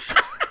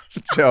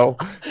 Joe,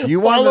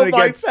 you want them to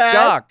get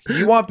stuck.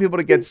 You want people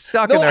to get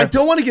stuck in there. No, I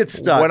don't want to get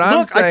stuck.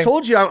 I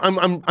told you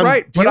I'm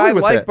right, dealing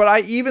with it.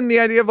 But even the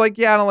idea of like,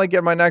 I don't like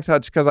getting my neck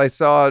touched because I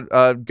saw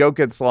a goat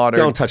get slaughtered.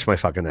 Don't touch my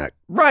fucking neck.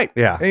 Right.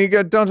 Yeah. And you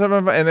go, don't touch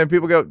my, and then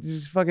people go,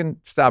 just fucking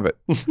stop it.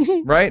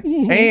 Right.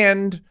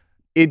 And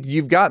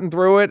you've gotten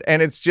through it,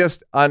 and it's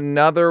just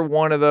another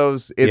one of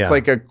those. It's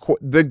like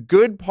the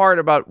good part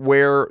about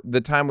where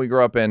the time we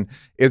grew up in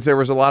is there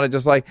was a lot of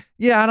just like,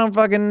 I don't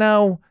fucking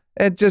know.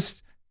 It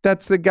just.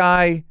 That's the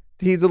guy.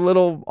 He's a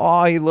little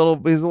he's a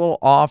little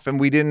off, and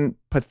we didn't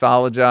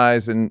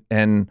pathologize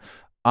and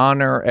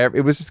honor.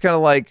 It was just kind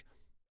of like,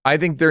 I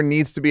think there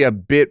needs to be a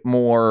bit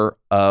more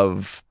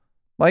of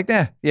like,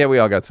 we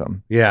all got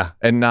something. Yeah.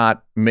 And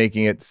not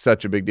making it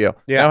such a big deal.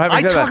 Yeah. Now,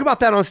 I talk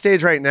about that on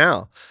stage right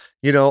now.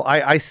 You know,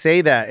 I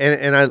say that,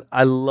 and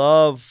I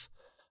love,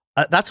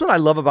 that's what I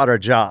love about our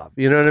job.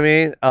 You know what I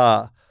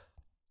mean?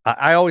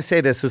 I always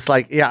say this. It's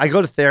like, I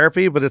go to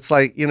therapy, but it's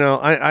like, you know,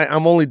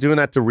 I'm only doing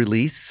that to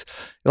release.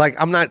 Like,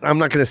 I'm not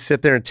going to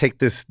sit there and take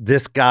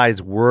this guy's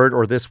word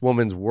or this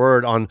woman's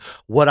word on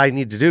what I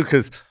need to do,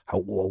 because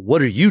what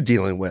are you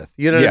dealing with?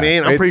 You know what I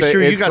mean? I'm pretty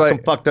sure you got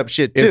some fucked up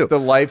shit too. It's the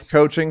life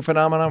coaching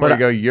phenomenon where you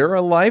go, you're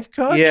a life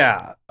coach?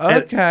 Yeah.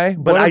 Okay.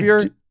 But I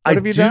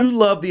do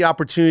love the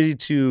opportunity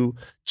to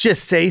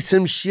just say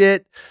some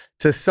shit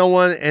to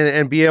someone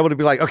and be able to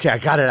be like, okay, I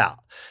got it out.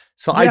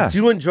 So I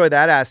do enjoy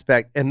that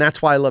aspect, and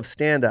that's why I love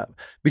stand-up,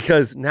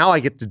 because now I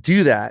get to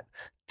do that,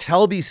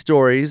 tell these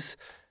stories,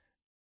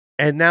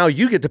 And now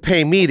you get to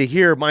pay me to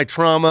hear my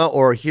trauma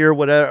or hear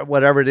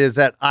whatever it is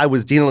that I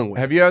was dealing with.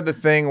 Have you had the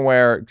thing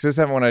where, because this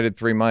happened when I did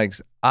 3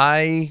 mics,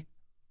 I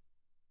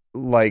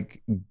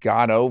like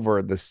got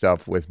over the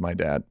stuff with my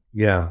dad.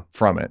 Yeah.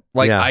 From it.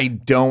 Like I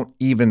don't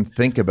even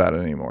think about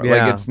it anymore.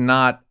 Yeah. Like it's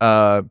not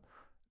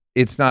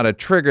a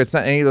trigger. It's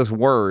not any of those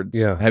words.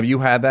 Yeah. Have you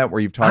had that where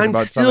you've talked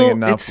about something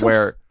enough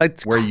where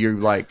you're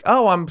like,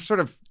 oh, I'm sort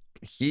of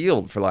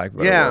healed, for lack of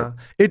a better word.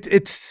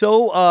 It's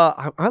so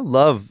I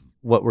love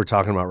what we're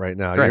talking about right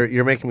now. Great.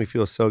 You're making me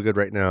feel so good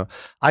right now.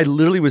 I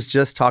literally was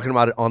just talking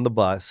about it on the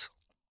bus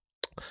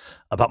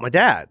about my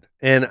dad.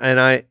 And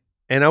I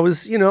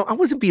was, I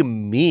wasn't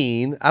being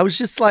mean. I was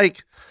just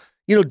like,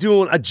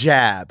 doing a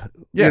jab.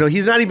 Yeah.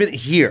 He's not even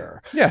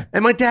here. Yeah.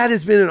 And my dad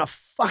has been a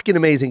fucking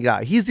amazing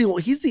guy. He's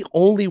the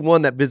only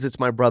one that visits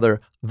my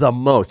brother the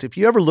most. If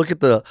you ever look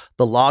at the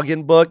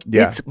login book,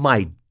 it's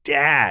my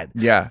dad.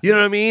 Yeah. You know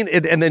what I mean?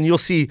 And then you'll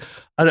see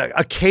an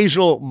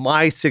occasional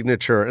my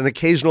signature, an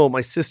occasional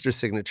my sister's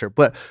signature.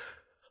 But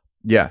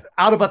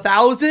out of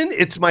 1,000,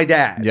 it's my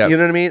dad. Yep. You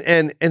know what I mean?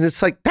 And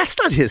it's like, that's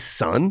not his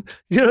son.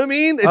 You know what I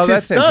mean? It's that's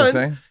his son.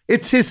 Interesting.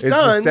 It's his son.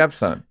 It's a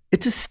stepson.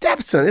 It's a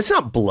stepson. It's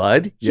not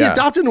blood. He Yeah.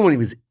 adopted him when he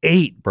was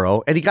 8,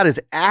 bro. And he got his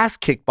ass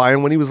kicked by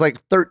him when he was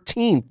like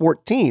 13,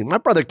 14. My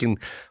brother can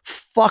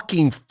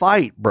fucking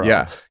fight, bro.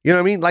 Yeah. You know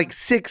what I mean? Like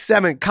 6,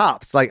 7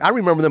 cops. Like I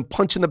remember them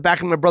punching the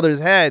back of my brother's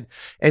head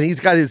and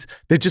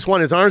they just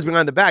want his arms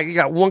behind the back. You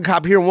got one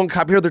cop here, one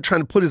cop here. They're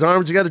trying to put his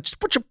arms together.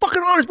 Just put your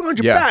fucking arms behind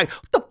your back.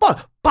 What the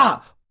fuck?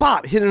 Bop,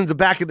 bop, hitting him in the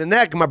back of the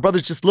neck. And my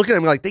brother's just looking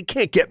at me like, they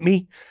can't get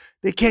me.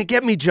 They can't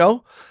get me,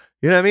 Joe.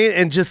 You know what I mean?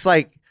 And just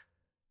like,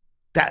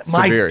 that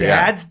Severe, my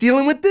dad's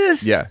dealing with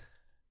this? Yeah.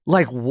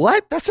 Like,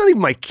 what? That's not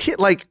even my kid.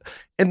 Like,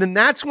 and then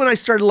that's when I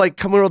started like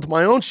coming up with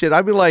my own shit.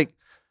 I'd be like,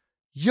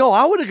 yo,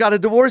 I would have got a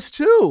divorce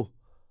too.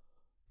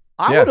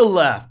 I would have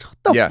left.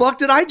 What the fuck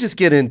did I just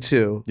get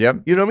into? Yep.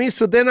 You know what I mean?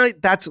 So then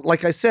that's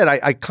like I said,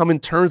 I come in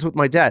terms with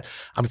my dad.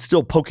 I'm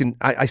still poking,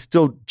 I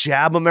still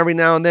jab him every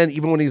now and then,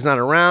 even when he's not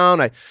around.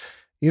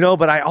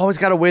 But I always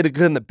got to weigh the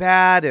good and the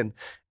bad.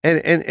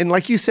 And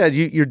like you said,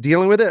 you're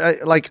dealing with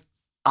it.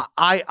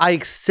 I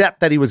accept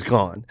that he was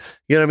gone.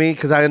 You know what I mean?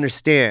 Because I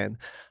understand.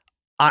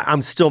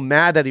 I'm still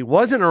mad that he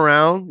wasn't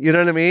around. You know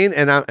what I mean?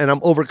 And I'm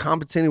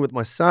overcompensating with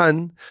my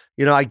son.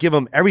 I give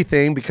him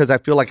everything because I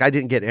feel like I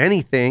didn't get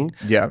anything.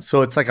 Yeah.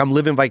 So it's like I'm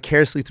living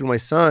vicariously through my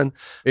son.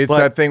 It's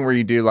that thing where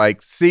you do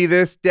like, see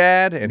this,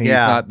 Dad? And he's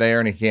not there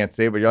and he can't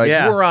see it. But you're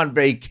like, we're on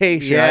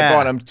vacation. I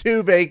bought him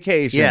 2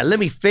 vacations. Yeah, let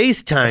me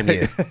FaceTime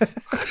you.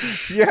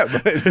 Yeah,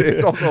 but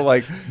it's also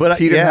like, but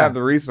he didn't have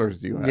the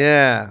resources you have.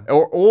 Yeah.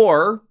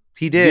 Or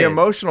he did. The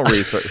emotional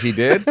resource. He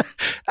did?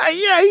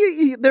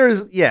 Okay. There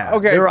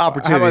were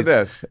opportunities. How about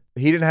this?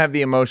 He didn't have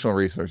the emotional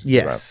resources.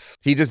 Yes.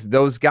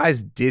 Those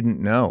guys didn't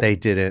know. They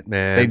didn't,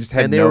 man. They just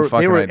had no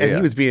fucking idea. And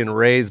he was being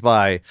raised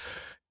by,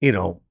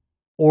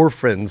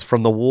 orphans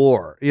from the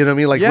war. You know what I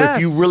mean? Like,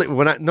 if you really,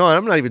 I'm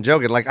not even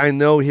joking. Like, I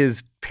know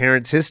his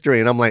parents' history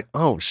and I'm like,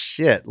 oh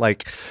shit.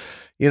 Like,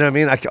 you know what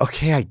I mean?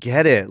 Okay, I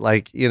get it.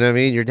 Like, you know what I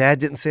mean? Your dad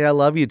didn't say I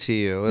love you to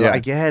you. Yeah. I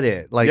get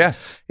it. Like,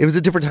 it was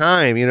a different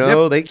time,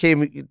 They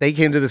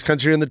came to this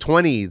country in the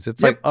 20s.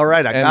 It's like, all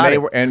right, I got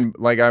it. And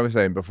like I was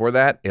saying before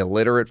that,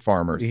 illiterate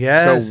farmers.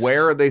 Yes. So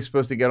where are they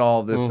supposed to get all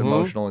of this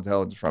emotional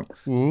intelligence from?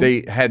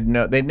 They'd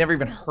never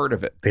even heard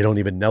of it. They don't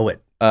even know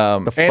it.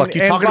 The fuck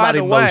you talking about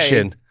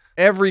emotion?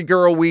 Every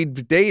girl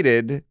we've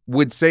dated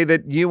would say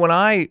that you and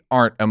I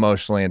aren't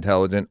emotionally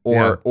intelligent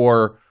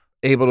or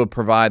able to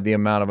provide the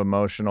amount of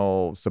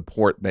emotional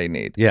support they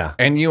need. Yeah.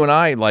 And you and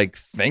I like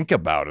think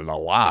about it a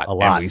lot.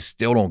 And we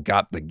still don't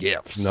got the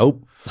gifts.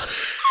 Nope.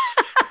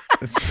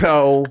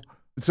 So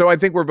I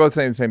think we're both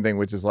saying the same thing,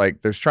 which is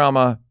like there's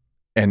trauma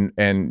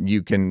and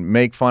you can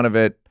make fun of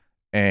it.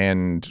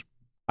 And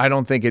I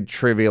don't think it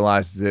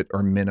trivializes it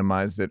or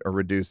minimizes it or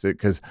reduces it,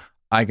 because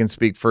I can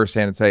speak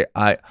firsthand and say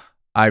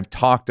I've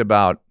talked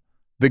about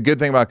the good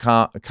thing about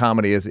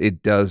comedy is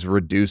it does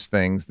reduce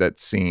things that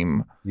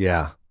seem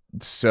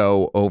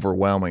so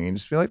overwhelming, and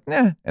just be like,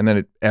 nah, and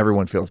then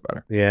everyone feels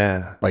better.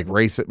 Yeah. Like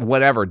race,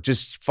 whatever,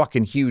 just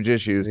fucking huge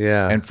issues.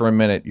 Yeah. And for a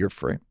minute, you're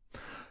free.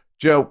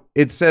 Joe,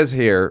 it says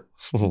here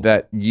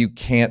that you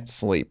can't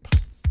sleep.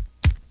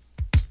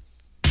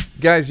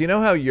 Guys, you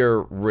know how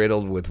you're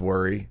riddled with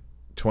worry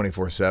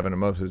 24/7, and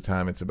most of the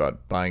time it's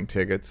about buying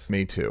tickets?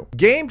 Me too.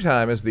 Game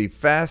Time is the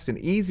fast and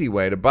easy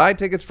way to buy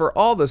tickets for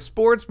all the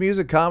sports,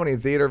 music, comedy,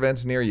 and theater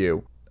events near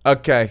you.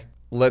 Okay.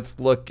 Let's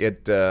look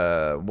at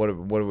what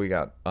do we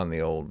got on the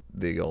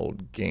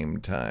old Game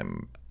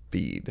Time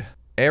feed.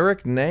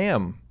 Eric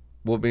Nam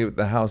will be with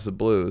the House of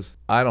Blues.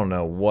 I don't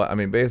know what, I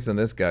mean, based on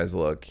this guy's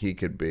look, he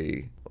could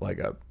be like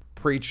a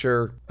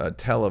preacher, a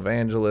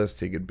televangelist.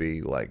 He could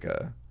be like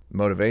a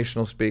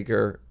motivational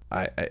speaker.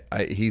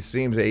 He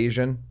seems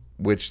Asian,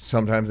 which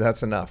sometimes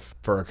that's enough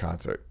for a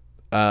concert.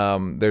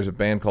 There's a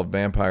band called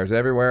Vampires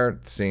Everywhere.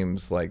 It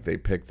seems like they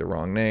picked the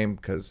wrong name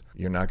because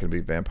you're not going to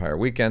be Vampire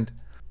Weekend.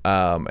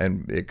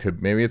 And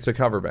maybe it's a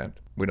cover band.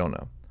 We don't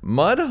know.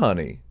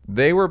 Mudhoney,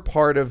 they were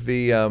part of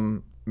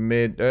the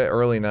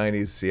early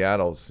 90s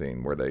Seattle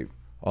scene where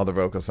all the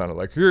vocals sounded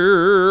like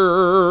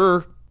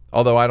here.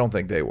 Although I don't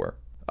think they were.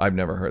 I've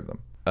never heard them.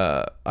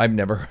 I've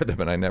never heard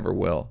them and I never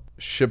will.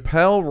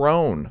 Chappelle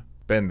Roan,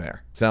 been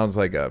there. Sounds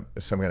like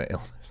some kind of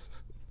illness.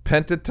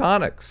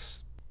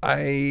 Pentatonix.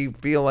 I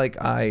feel like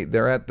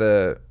they're at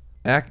the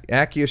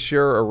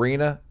Acrisure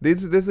Arena.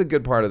 This is a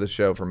good part of the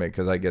show for me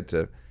because I get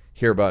to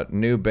hear about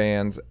new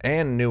bands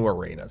and new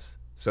arenas.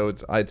 So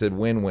it's a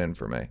win-win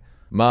for me.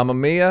 Mamma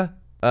Mia.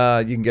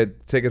 You can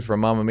get tickets for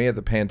Mamma Mia at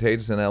the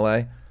Pantages in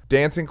LA.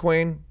 Dancing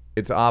Queen.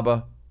 It's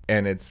ABBA.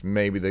 And it's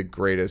maybe the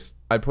greatest.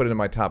 I'd put it in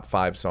my top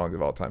 5 songs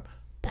of all time.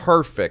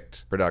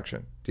 Perfect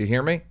production. Do you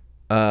hear me?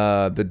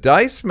 The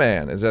Dice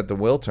Man is at the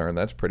Wiltern.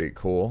 That's pretty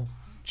cool.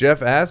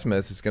 Jeff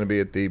Asmus is going to be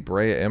at the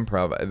Brea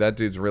Improv. That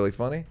dude's really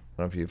funny. I don't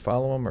know if you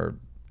follow him or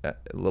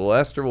Little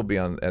Esther will be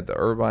at the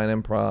Irvine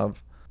Improv.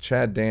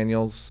 Chad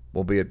Daniels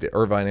will be at the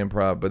Irvine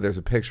Improv, but there's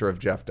a picture of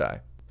Jeff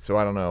Dye. So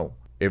I don't know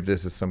if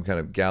this is some kind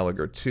of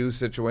Gallagher 2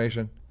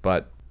 situation,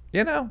 but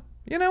you know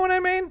what I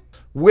mean?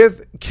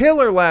 With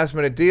killer last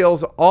minute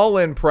deals,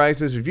 all-in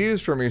prices,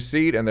 views from your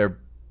seat, and their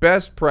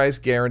best price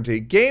guarantee,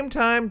 Game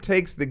Time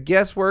takes the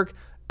guesswork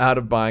out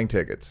of buying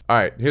tickets. All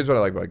right, here's what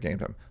I like about Game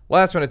Time.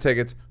 Last minute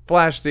tickets,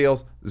 flash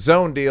deals,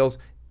 zone deals,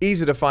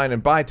 easy to find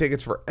and buy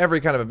tickets for every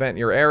kind of event in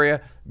your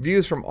area,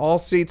 views from all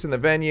seats in the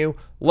venue,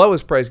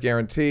 lowest price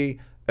guarantee,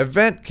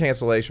 event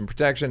cancellation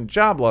protection,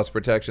 job loss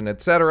protection,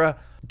 etc.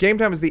 Game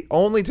Time is the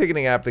only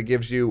ticketing app that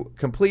gives you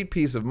complete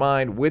peace of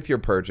mind with your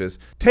purchase.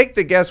 Take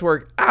the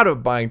guesswork out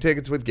of buying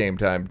tickets with Game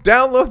Time.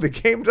 Download the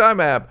Game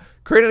Time app,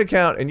 create an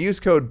account, and use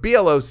code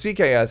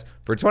BLOCKS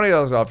for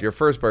 $20 off your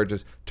first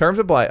purchase. Terms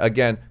apply.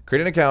 Again,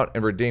 create an account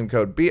and redeem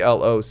code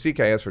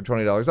BLOCKS for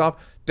 $20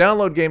 off.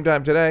 Download Game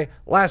Time today.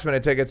 Last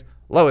minute tickets,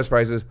 lowest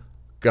prices,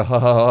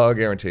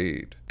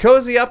 guaranteed.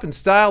 Cozy up in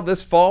style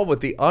this fall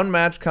with the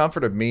unmatched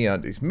comfort of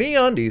MeUndies.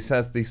 MeUndies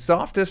has the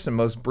softest and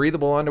most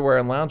breathable underwear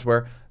and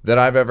loungewear that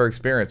I've ever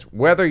experienced.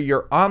 Whether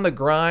you're on the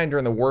grind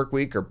during the work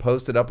week or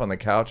posted up on the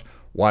couch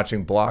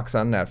watching blocks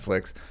on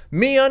Netflix,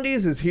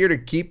 MeUndies is here to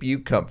keep you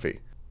comfy.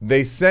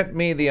 They sent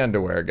me the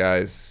underwear,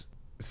 guys.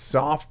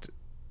 Soft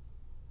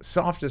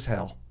as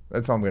hell.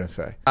 That's all I'm gonna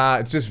say.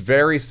 It's just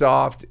very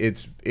soft.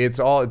 It's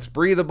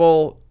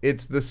breathable.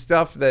 It's the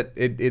stuff that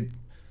it's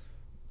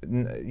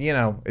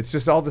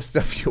just all the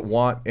stuff you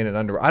want in an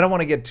underwear. I don't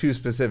want to get too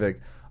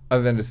specific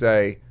other than to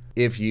say,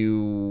 if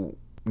you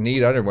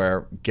need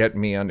underwear, get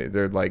MeUndies.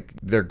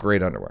 They're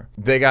great underwear.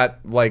 They got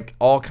like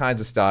all kinds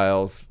of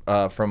styles,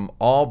 from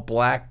all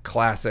black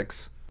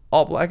classics,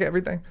 all black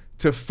everything,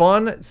 to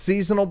fun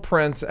seasonal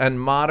prints and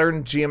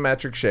modern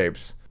geometric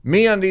shapes.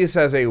 MeUndies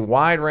has a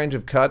wide range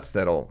of cuts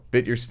that'll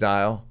fit your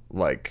style,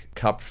 like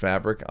cupped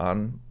fabric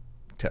on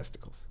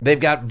testicles. They've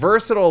got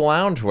versatile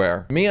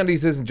loungewear.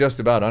 MeUndies isn't just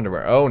about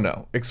underwear. Oh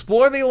no.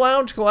 Explore the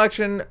lounge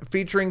collection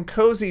featuring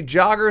cozy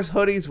joggers,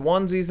 hoodies,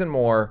 onesies, and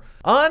more.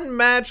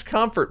 Unmatched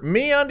comfort.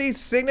 MeUndies'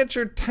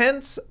 signature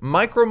tense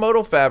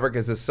micromodal fabric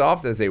is as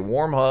soft as a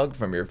warm hug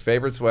from your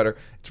favorite sweater.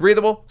 It's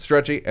breathable,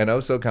 stretchy, and oh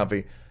so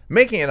comfy,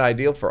 making it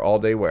ideal for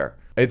all-day wear.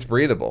 It's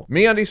breathable.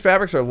 MeUndies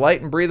fabrics are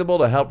light and breathable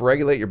to help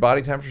regulate your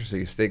body temperature so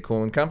you stay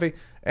cool and comfy,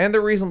 and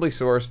they're reasonably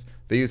sourced.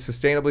 They use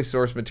sustainably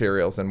sourced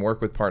materials and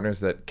work with partners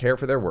that care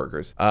for their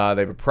workers. They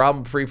have a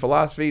problem-free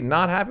philosophy.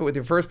 Not happy with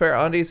your first pair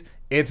of undies?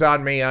 It's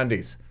on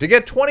MeUndies. To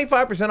get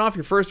 25% off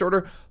your first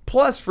order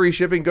plus free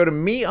shipping, go to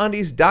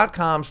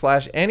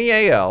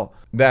MeUndies.com/NEAL.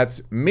 That's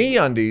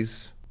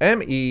MeUndies,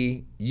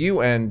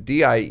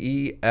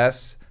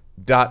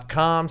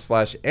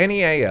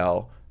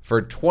 MEUNDIES.com/NEAL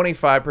for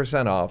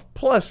 25% off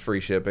plus free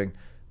shipping.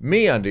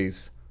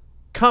 MeUndies,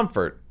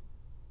 comfort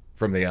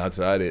from the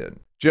outside in.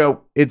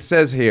 Joe, it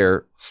says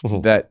here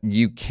that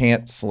you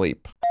can't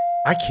sleep.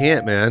 I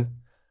can't, man.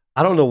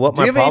 I don't know what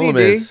my problem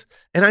is.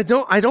 And I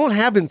don't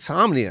have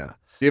insomnia.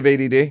 Do you have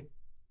ADD?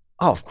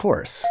 Oh, of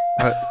course.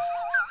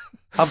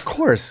 Of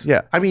course.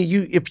 Yeah. I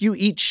mean, if you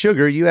eat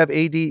sugar, you have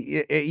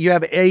you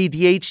have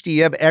ADHD,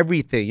 you have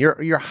everything.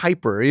 You're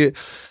hyper.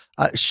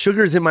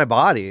 Sugar's in my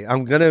body.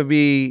 I'm going to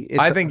be...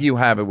 I think you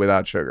have it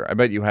without sugar. I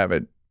bet you have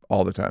it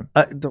all the time.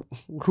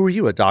 Who are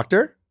you, a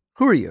doctor?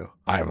 Who are you?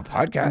 I have a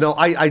podcast. No,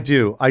 I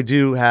do. I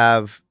do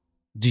have...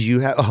 Do you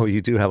have... Oh,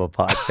 you do have a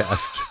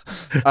podcast.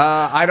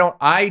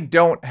 I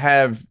don't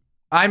have...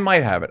 I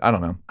might have it. I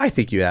don't know. I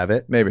think you have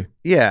it. Maybe.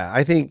 Yeah,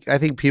 I think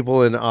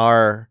people in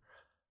our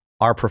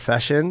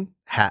profession,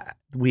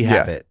 we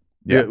have it.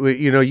 Yeah.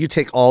 You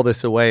take all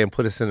this away and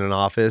put us in an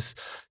office,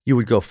 you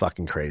would go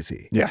fucking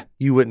crazy. Yeah.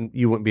 You wouldn't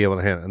be able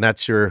to handle it. And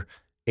that's your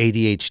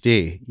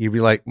ADHD. You'd be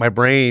like, my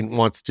brain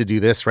wants to do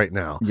this right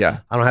now. Yeah.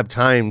 I don't have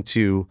time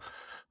to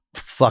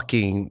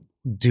fucking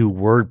do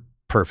word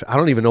perfect. I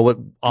don't even know what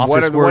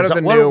office words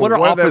are. What are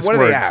office words?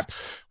 The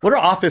apps? What are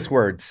office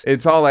words?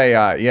 It's all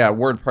a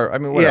word perfect. I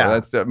mean, whatever. Yeah.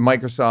 That's the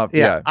Microsoft.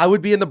 Yeah. I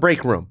would be in the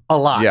break room a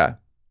lot. Yeah.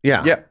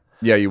 Yeah,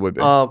 you would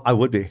be. I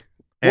would be.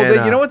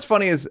 Well, you know what's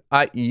funny is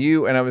I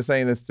was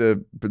saying this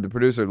to the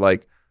producer,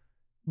 like,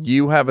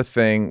 you have a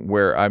thing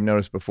where I've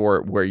noticed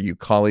before where you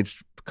call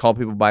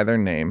people by their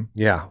name.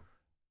 Yeah.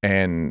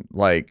 and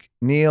like,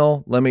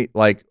 Neil, let me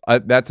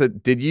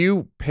did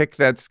you pick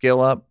that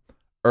skill up,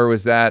 or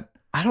was that,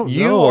 I don't know.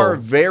 You are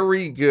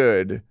very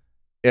good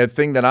at a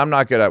thing that I'm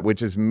not good at,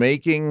 which is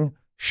making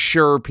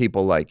sure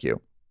people like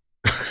you.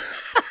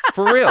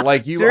 For real.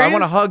 Like I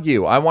want to hug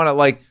you. I want to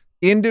like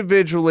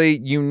individually,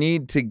 you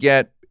need to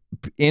get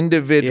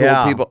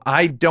individual people.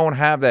 I don't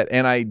have that.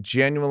 And I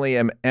genuinely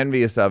am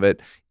envious of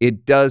it.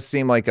 It does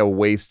seem like a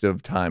waste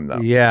of time though.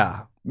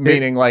 Yeah.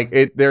 Meaning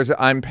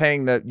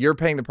you're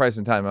paying the price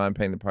in time and I'm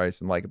paying the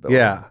price in likability.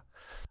 Yeah.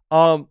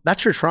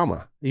 That's your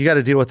trauma. You got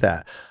to deal with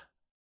that.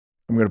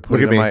 I'm going to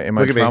put it in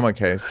my trauma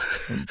case.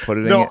 And put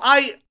it in. No,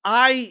 I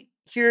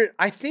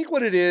think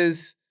what it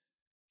is,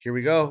 here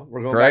we go.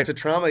 We're going back to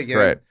trauma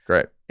again.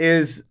 Great.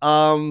 Is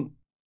I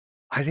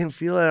didn't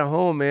feel it at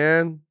home,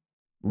 man.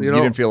 You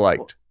didn't feel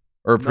liked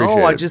or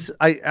appreciated.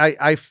 No,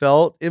 I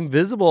felt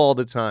invisible all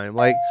the time.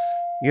 Like,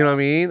 you know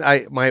what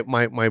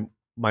I mean?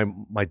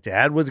 My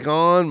dad was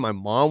gone. My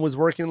mom was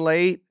working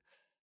late.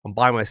 I'm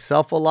by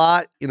myself a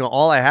lot. You know,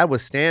 all I had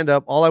was stand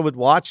up. All I would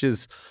watch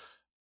is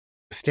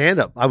stand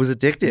up. I was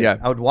addicted. Yeah.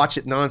 I would watch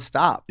it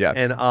nonstop. Yeah.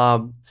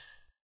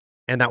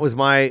 And that was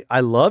I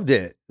loved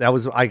it.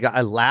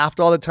 I laughed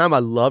all the time. I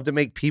love to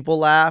make people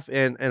laugh.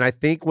 And I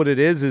think what it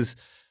is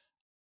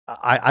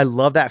I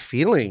love that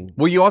feeling.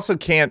 Well, you also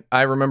can't,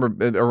 I remember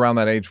around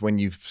that age when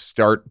you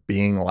start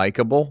being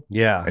likable.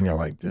 Yeah. And you're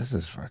like, this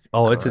is fucking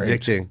it's great.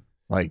 addicting.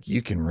 Like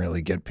you can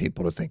really get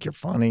people to think you're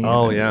funny.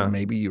 And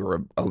maybe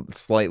you're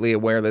slightly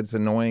aware that's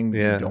annoying. But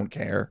you don't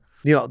care.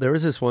 You know, there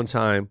was this one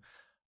time,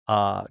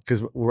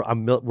 because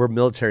we're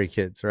military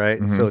kids, right?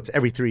 Mm-hmm. So it's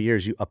every 3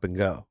 years you up and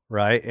go,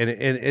 right? And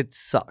it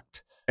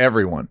sucked.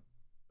 Everyone.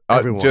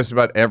 Just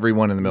about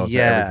everyone in the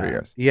military every 3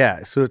 years.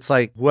 Yeah. So it's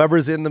like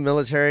whoever's in the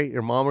military,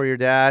 your mom or your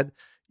dad,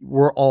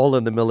 we're all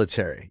in the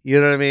military. You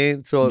know what I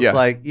mean? So it's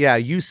like,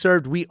 you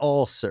served, we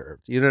all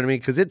served. You know what I mean?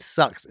 Because it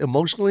sucks.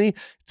 Emotionally,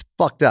 it's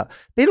fucked up.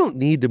 They don't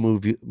need to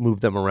move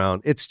them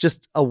around. It's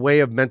just a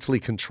way of mentally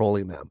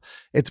controlling them.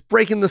 It's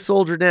breaking the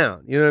soldier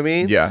down. You know what I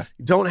mean? Yeah.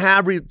 Don't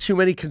have too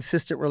many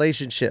consistent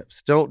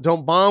relationships.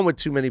 Don't bond with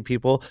too many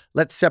people.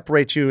 Let's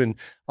separate you and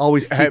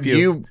always keep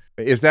you.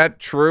 Is that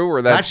true,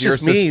 or that's your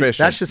just me.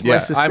 suspicion? That's just my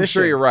suspicion. I'm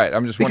sure you're right.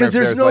 I'm just wondering because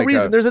there's no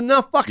reason. There's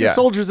enough fucking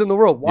soldiers in the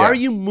world. Why are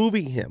you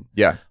moving him?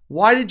 Yeah.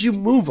 Why did you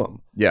move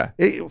him? Yeah.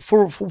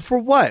 For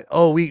what?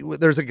 Oh,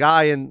 there's a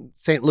guy in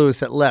St. Louis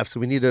that left, so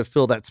we need to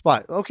fill that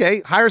spot.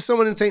 Okay, hire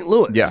someone in St.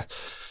 Louis. Yeah.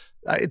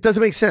 It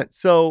doesn't make sense.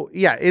 So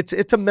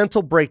it's a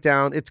mental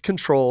breakdown. It's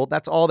control.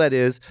 That's all that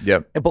is.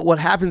 Yep. But what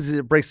happens is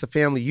it breaks the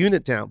family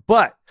unit down.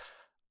 But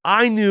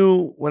I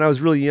knew when I was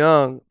really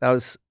young, that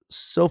was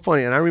so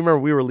funny. And I remember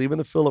we were leaving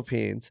the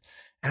Philippines.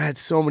 And I had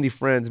so many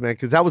friends, man,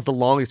 because that was the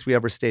longest we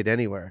ever stayed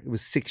anywhere. It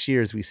was 6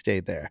 years we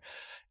stayed there.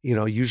 You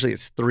know, usually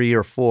it's 3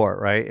 or 4,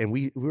 right? And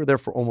we were there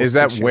for almost 6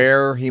 years. Is that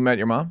where he met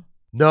your mom?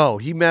 No,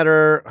 he met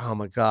her. Oh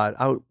my God,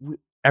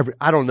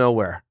 I don't know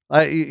where.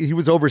 He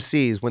was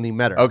overseas when he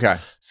met her. Okay,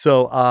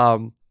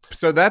 so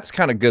that's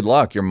kind of good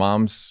luck. Your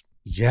mom's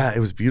it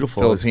was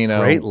beautiful. Filipino, it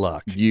was great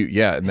luck.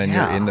 And then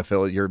you're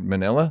in you're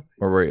Manila,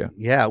 or were you?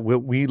 Yeah,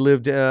 we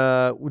lived.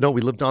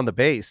 We lived on the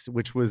base,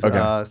 which was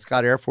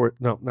Scott Air Force.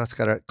 No, not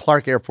Scott.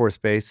 Clark Air Force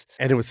Base,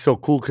 and it was so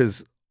cool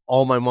because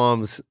all my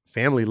mom's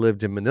family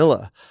lived in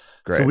Manila.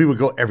 Great. So we would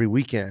go every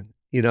weekend,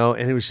 you know,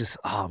 and it was just,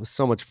 it was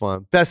so much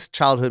fun. Best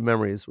childhood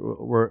memories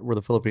were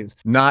the Philippines.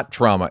 Not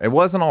trauma. It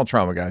wasn't all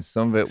trauma, guys.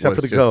 Some of it was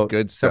just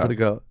good stuff. Except for the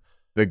goat.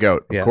 The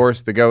goat. Of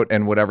course, the goat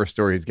and whatever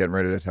story he's getting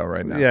ready to tell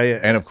right now.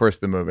 Yeah. And of course,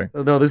 the movie.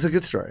 No, this is a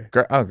good story.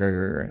 Great. Oh,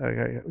 great.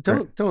 Okay.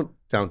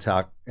 Don't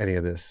talk any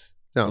of this.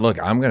 Don't.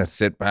 Look, I'm going to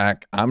sit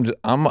back. I'm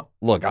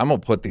going to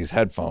put these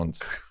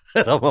headphones.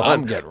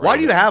 I'm getting ready. Why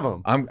do you have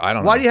them? I don't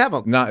know. Why do you have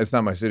them? No, it's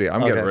not my studio.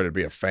 I'm getting ready to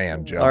be a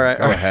fan, Joe. All right.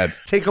 Go ahead.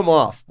 Take them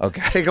off.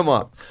 Okay. Take them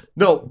off.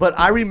 No, but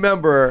I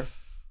remember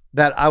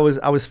that I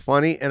was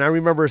funny, and I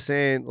remember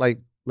saying like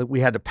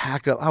we had to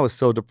pack up. I was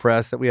so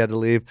depressed that we had to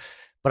leave,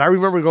 but I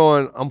remember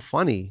going, "I'm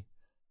funny.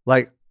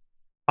 Like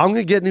I'm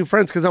gonna get new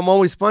friends because I'm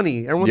always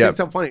funny. Everyone thinks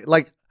I'm funny.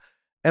 Like,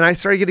 and I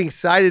started getting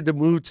excited to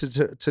move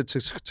to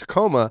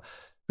Tacoma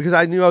because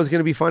I knew I was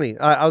gonna be funny.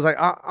 I was like,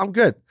 I'm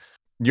good.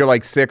 You're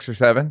like 6 or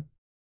 7.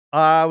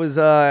 I was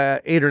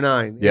 8 or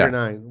 9,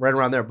 right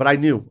around there. But I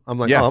knew I'm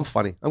like, I'm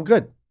funny. I'm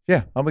good.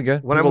 Yeah, I'll be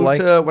good. When I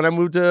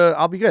moved to,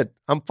 I'll be good.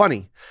 I'm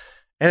funny,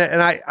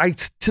 and I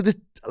to this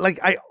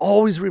I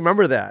always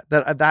remember that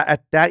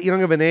at that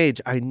young of an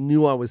age, I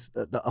knew I was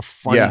a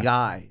funny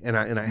guy, and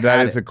I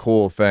that is a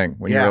cool thing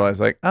when you realize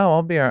like, oh,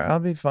 I'll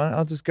be fun.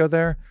 I'll just go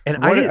there.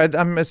 And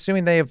I'm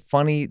assuming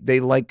they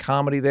like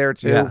comedy there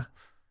too.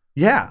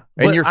 Yeah.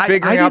 And you're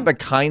figuring out the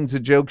kinds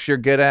of jokes you're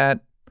good at.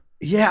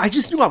 Yeah, I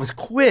just knew I was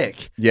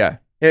quick. Yeah.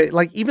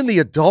 Like even the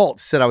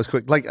adults said I was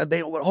quick. Like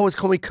they would always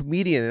call me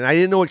comedian, and I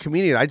didn't know what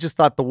comedian. I just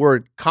thought the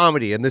word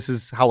comedy, and this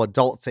is how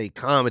adults say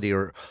comedy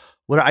or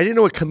what. I didn't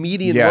know what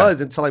comedian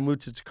was until I moved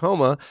to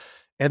Tacoma,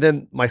 and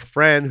then my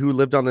friend who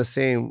lived on the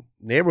same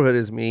neighborhood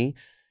as me,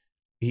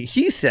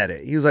 he said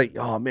it. He was like,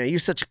 "Oh man, you're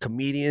such a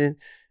comedian,"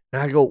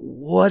 and I go,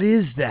 "What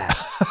is that?"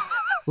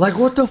 Like,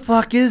 what the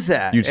fuck is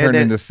that? You turned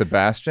into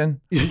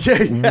Sebastian?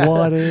 Yeah.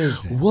 What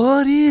is it?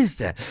 What is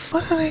that?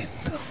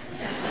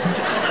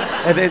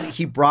 And then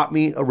he brought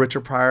me a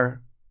Richard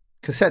Pryor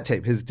cassette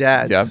tape, his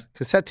dad's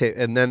cassette tape.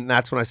 And then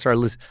that's when I started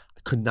listening.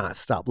 I could not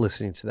stop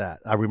listening to that.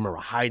 I remember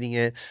hiding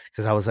it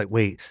because I was like,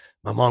 wait,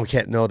 my mom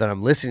can't know that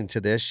I'm listening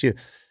to this.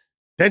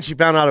 Then she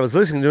found out I was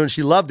listening to it and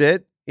she loved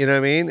it. You know what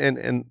I mean?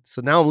 And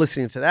so now I'm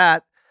listening to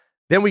that.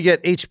 Then we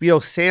get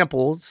HBO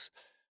samples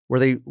where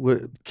they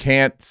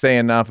can't say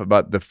enough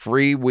about the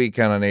free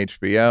weekend on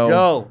HBO.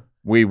 Yo.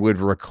 We would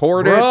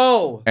record it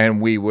and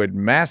we would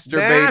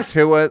masturbate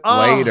to it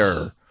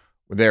later.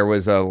 There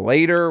was a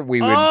later.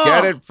 We would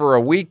get it for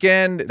a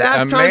weekend.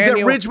 Fast Times at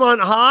Ridgemont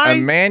High.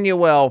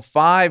 Emmanuel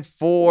 5,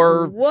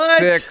 4,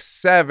 6,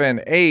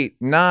 7, 8,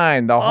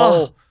 9. The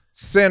whole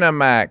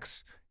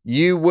Cinemax.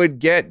 You'd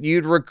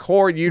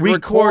record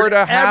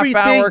a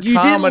half-hour comedy. You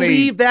didn't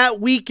leave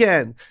that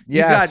weekend.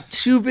 You got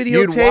 2 videotapes.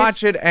 You'd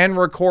watch it and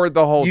record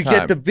the whole time. You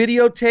get the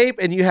videotape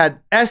and you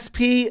had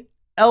SP,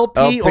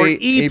 LP, or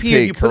EP.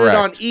 And you put it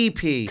on EP.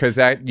 Because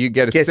you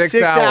get 6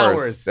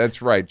 hours.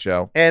 That's right,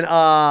 Joe.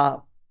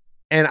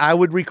 And I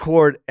would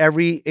record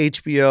every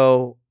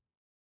HBO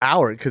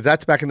hour because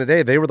that's back in the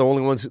day. They were the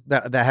only ones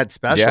that had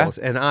specials.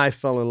 Yeah. And I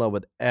fell in love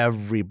with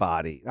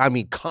everybody. I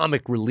mean,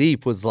 Comic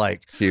Relief was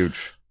like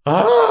huge.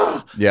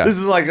 Yeah. This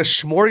is like a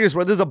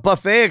smorgasbord. This is a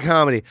buffet of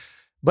comedy.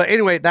 But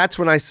anyway, that's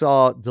when I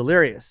saw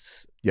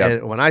Delirious. Yeah.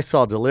 And when I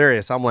saw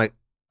Delirious, I'm like,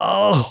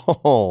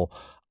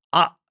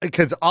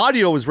 because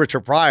audio was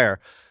Richard Pryor.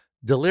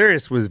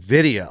 Delirious was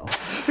video.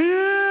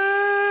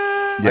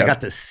 I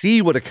got to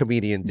see what a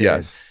comedian did.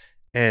 Yes.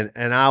 And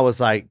I was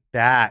like,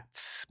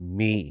 that's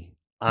me.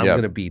 I'm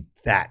going to be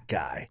that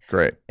guy.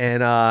 Great.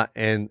 And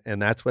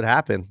that's what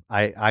happened.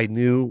 I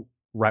knew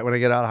right when I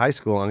get out of high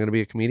school, I'm going to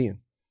be a comedian.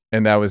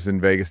 And that was in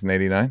Vegas in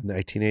 89?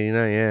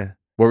 1989, yeah.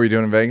 What were you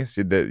doing in Vegas?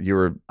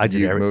 You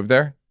moved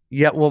there?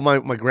 Yeah, well,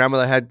 my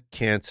grandmother had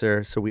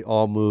cancer, so we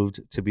all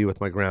moved to be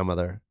with my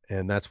grandmother,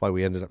 and that's why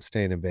we ended up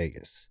staying in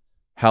Vegas.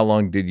 How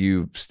long did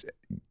you...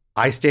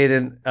 I stayed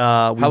in...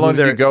 How long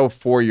did you go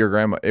for your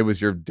grandma? It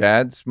was your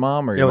dad's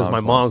mom or your mom's mom? It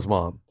was my mom's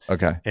mom.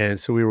 Okay. And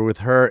so we were with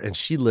her, and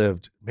she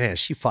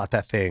fought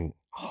that thing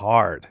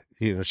hard.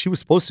 You know, she was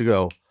supposed to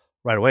go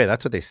right away.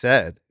 That's what they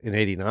said in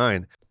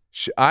 89.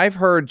 I've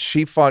heard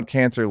she fought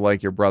cancer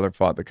like your brother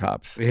fought the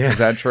cops. Yeah. Is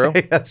that true?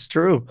 That's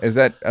true. Is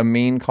that a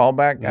mean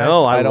callback, guys?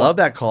 No, I love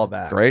that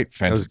callback. Great.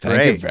 Thank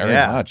you very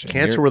much.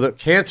 Cancer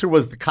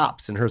was the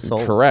cops in her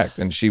soul. Correct.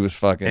 And she was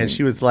fucking... And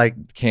she was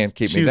like... Can't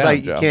keep me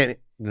down, Joe.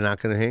 You're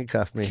not going to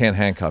handcuff me. Can't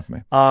handcuff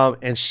me.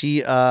 And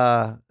she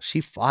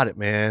fought it,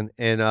 man.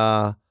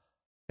 And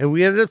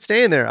we ended up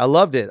staying there. I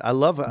loved it.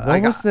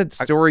 What was that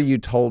story you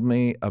told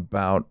me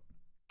about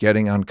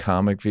getting on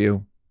Comic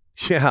View?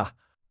 Yeah.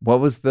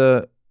 What was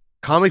the...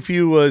 Comic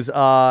View was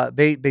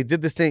they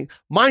did this thing.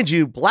 Mind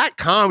you, black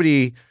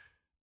comedy,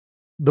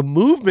 the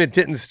movement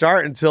didn't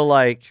start until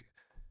like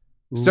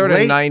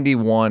started in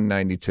 91,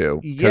 92.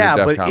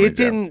 Yeah, but it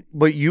didn't.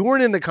 But you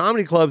weren't in the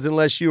comedy clubs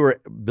unless you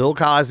were Bill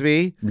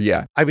Cosby.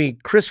 Yeah. I mean,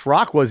 Chris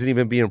Rock wasn't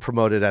even being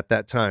promoted at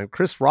that time.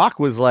 Chris Rock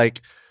was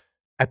like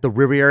at the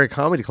Riviera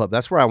Comedy Club.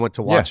 That's where I went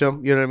to watch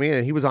him. You know what I mean?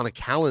 And he was on a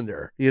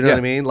calendar. You know what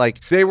I mean?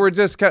 Like they were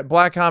just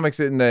black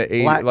comics in the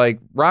 80s. Like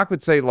Rock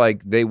would say,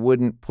 like they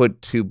wouldn't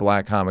put 2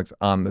 black comics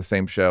on the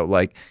same show,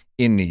 like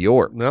in New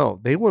York. No,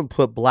 they wouldn't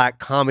put black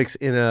comics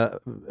in a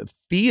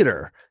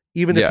theater,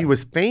 even if he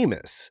was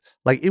famous.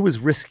 Like it was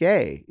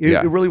risque.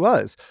 It really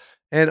was.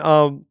 And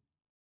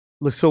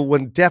so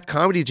when Def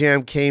Comedy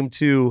Jam came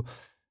to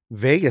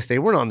Vegas, they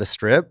weren't on the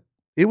Strip.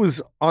 It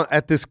was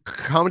at this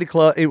comedy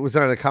club. It was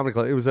not a comedy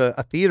club. It was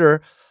a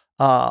theater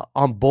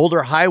on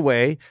Boulder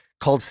Highway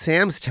called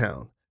Sam's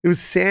Town. It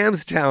was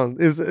Sam's Town.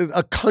 It was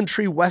a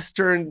country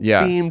western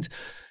themed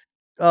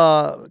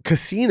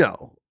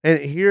casino. And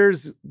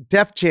here's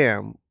Def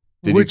Jam.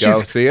 Did you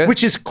go see it?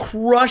 Which is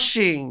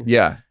crushing.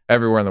 Yeah.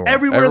 Everywhere in the world.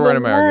 Everywhere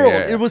in the world.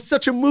 Yeah. It was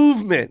such a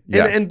movement.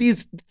 Yeah. And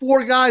these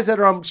 4 guys that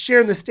I'm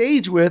sharing the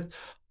stage with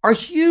are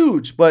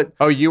huge. But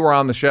you were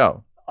on the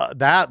show.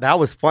 That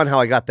was fun how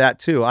I got that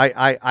too.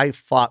 I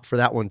fought for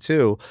that one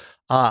too.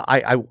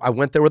 I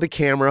went there with a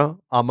camera.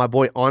 My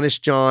boy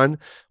Honest John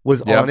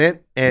was on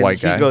it, and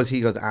he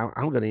goes,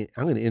 I'm gonna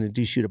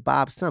introduce you to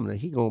Bob Sumner.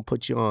 He gonna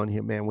put you on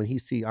here, man. When he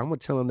see, I'm gonna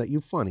tell him that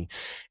you funny.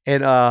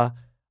 And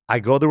I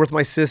go there with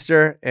my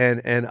sister,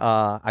 and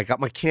I got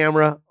my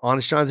camera.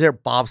 Honest John's there.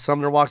 Bob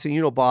Sumner walks in.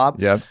 You know Bob.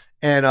 Yep.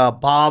 And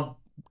Bob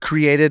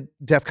created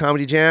Def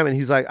Comedy Jam, and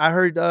he's like, I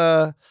heard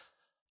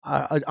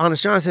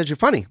Honest John said you're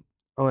funny.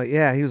 I'm like,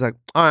 yeah. He was like,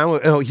 all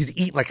right, he's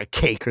eating like a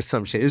cake or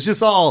some shit. It's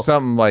just all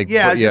something like,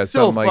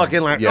 so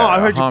fucking like,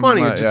 I heard you're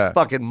funny. Just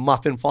fucking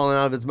muffin falling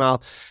out of his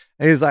mouth.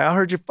 And he's like, I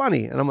heard you're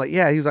funny. And I'm like,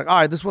 yeah. He's like, all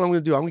right, this is what I'm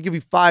going to do. I'm going to give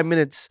you 5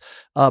 minutes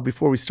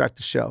before we start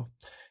the show.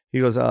 He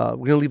goes, we're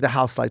gonna leave the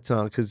house lights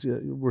on because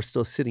we're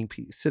still sitting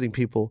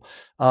people,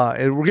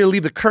 and we're gonna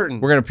leave the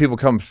curtain. We're gonna people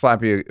come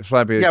slap you across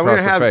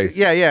the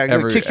face. I'm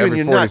gonna kick you in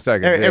your 40 nuts.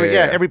 seconds.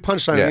 Every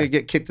punchline, I'm gonna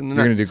get kicked in the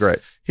nuts. You're gonna do great.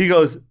 He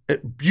goes,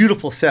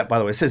 beautiful set, by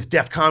the way. It says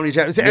Def Comedy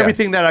Jam. It's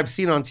everything that I've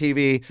seen on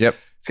TV. Yep.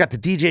 It's got the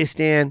DJ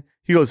stand.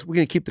 He goes, we're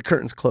gonna keep the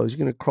curtains closed. You're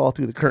gonna crawl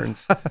through the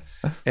curtains.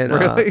 And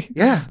really?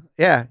 Yeah.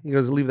 He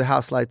goes, leave the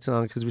house lights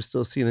on because we're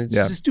still seeing it.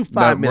 Yeah. Just do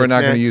 5 minutes. We're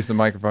not man. gonna use the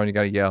microphone. You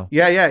gotta yell.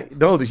 Yeah.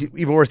 No,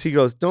 even worse. He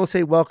goes, don't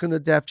say welcome to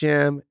Def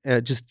Jam.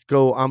 Just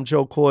go, I'm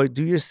Joe Coy.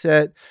 Do your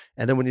set,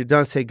 and then when you're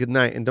done, say good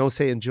night. And don't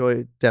say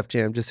enjoy Def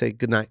Jam. Just say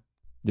good night.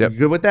 Yep. You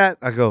good with that?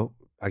 I go,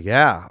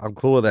 yeah, I'm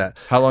cool with that.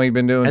 How long you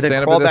been doing stand-up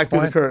And then crawl at this back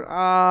point? through the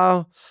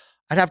curtain.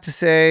 I'd have to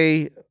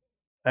say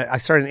I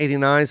started in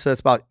 89, so that's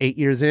about 8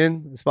 years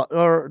in. It's about,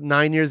 or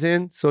 9 years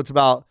in. So it's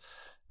about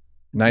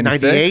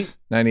 96?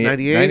 98?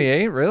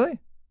 98, really?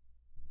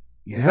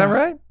 Yeah, Is that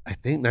right? I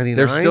think 99.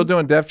 They're still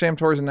doing Def Jam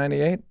tours in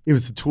 98? It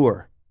was the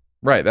tour.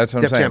 Right, that's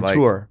what Def I'm saying. Jam Like,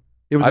 tour.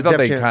 It was I a thought Def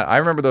they Jam. I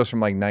remember those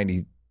from like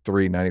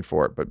 93,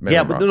 94, but maybe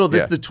Yeah, I'm but wrong. no,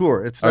 this is the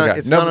tour. It's not. Okay.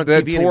 It's No, not on the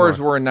TV tours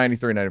anymore. were in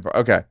 93, 94.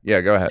 Okay,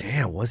 yeah, go ahead.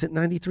 Damn, was it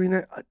 93?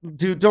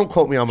 Dude, don't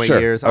quote me on my Sure.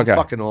 years. I'm Okay.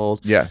 fucking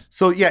old. Yeah,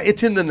 So yeah,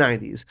 it's in the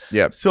 90s.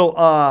 yep.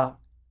 So,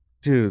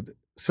 dude,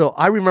 so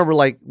I remember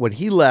like when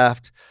he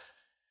left,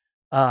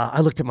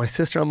 I looked at my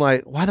sister. I'm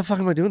like, why the fuck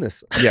am I doing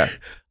this? Yeah.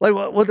 Like,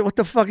 what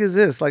the fuck is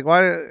this? Like,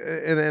 why?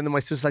 And then my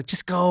sister's like,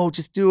 just go,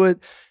 just do it.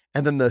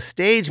 And then the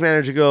stage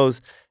manager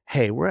goes,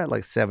 hey, we're at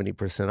like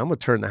 70%. I'm going to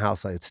turn the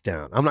house lights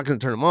down. I'm not going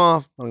to turn them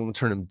off. I'm going to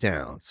turn them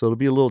down. So it'll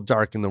be a little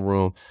dark in the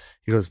room.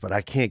 He goes, but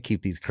I can't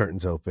keep these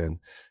curtains open.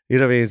 You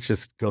know what I mean? It's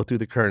just go through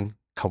the curtain,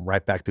 come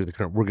right back through the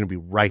curtain. We're going to be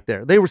right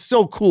there. They were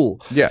so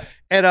cool. Yeah.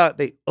 And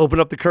they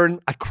open up the curtain.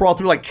 I crawl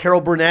through like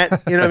Carol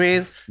Burnett. You know what I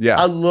mean? Yeah.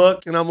 I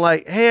look and I'm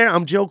like, hey,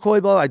 I'm Joe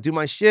Coybo. I do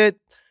my shit.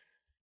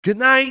 Good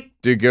night.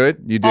 Do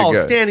good? You did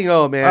good. Standing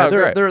O, man.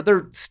 Oh,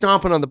 they're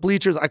stomping on the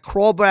bleachers. I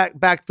crawl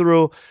back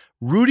through.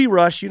 Rudy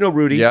Rush, you know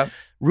Rudy. Yeah.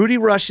 Rudy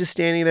Rush is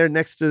standing there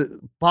next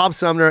to Bob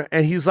Sumner,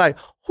 and he's like,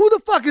 who the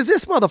fuck is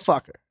this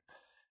motherfucker?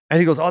 And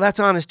he goes, oh, that's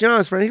Honest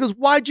John's friend. He goes,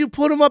 why'd you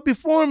put him up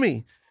before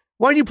me?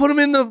 Why didn't you put him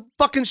in the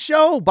fucking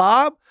show,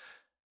 Bob?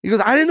 He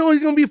goes, I didn't know he was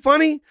going to be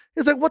funny.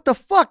 He's like, what the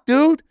fuck,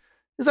 dude?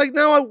 He's like,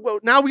 now we're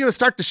going to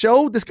start the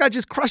show? This guy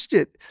just crushed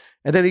it.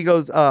 And then he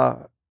goes,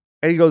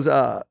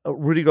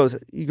 Rudy goes,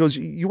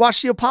 you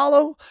watch the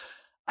Apollo?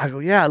 I go,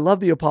 yeah, I love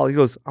the Apollo. He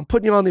goes, I'm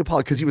putting you on the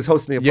Apollo because he was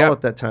hosting the Apollo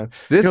at that time.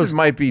 This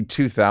might be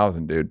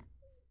 2000, dude.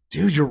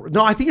 Dude,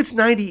 I think it's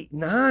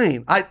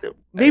 99.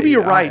 Maybe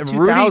you're right. 2000.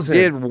 Rudy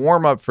did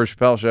warm up for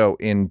Chappelle Show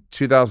in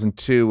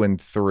 2002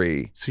 and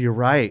 3. So you're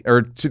right.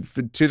 Or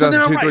 2002, so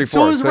 3, 4.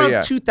 So it was around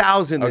yeah.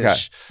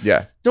 2000-ish. Okay.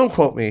 Yeah. Don't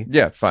quote me.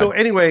 Yeah, fine. So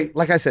anyway,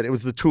 like I said, it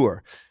was the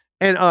tour.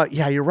 And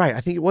yeah, you're right.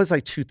 I think it was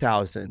like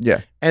 2000.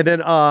 Yeah. And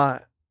then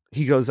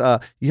he goes,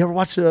 you ever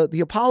watch the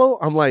Apollo?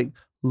 I'm like,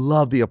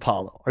 love the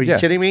Apollo. Are you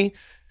kidding me?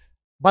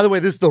 By the way,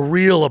 this is the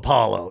real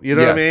Apollo. You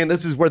know what I mean?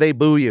 This is where they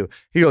boo you.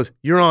 He goes,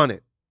 you're on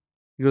it.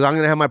 He goes, I'm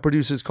going to have my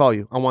producers call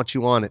you. I want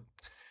you on it.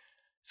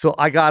 So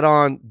I got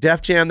on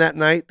Def Jam that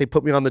night. They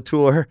put me on the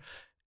tour,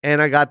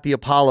 and I got the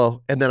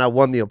Apollo, and then I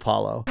won the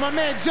Apollo. My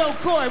man Joe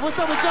Coy. What's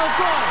up with Joe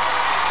Coy?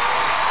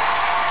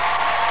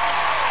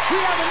 We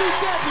have a new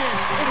champion.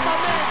 It's my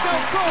man Joe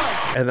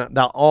Coy. And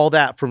now all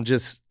that from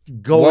just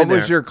going What there.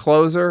 was your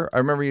closer? I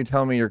remember you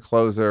telling me your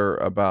closer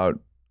about,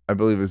 I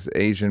believe it was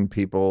Asian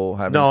people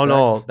having sex.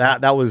 No,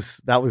 that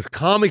was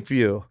Comic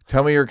View.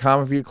 Tell me your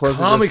Comic View closer.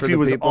 Comic just for View the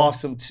was people.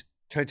 awesome.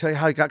 Can I tell you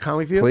how I got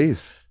Comic View?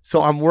 Please.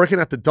 So I'm working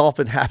at the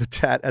Dolphin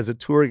Habitat as a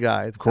tour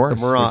guide. Of course. At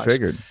the Mirage. We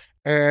figured.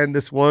 And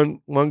this one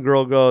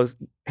girl goes,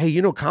 hey,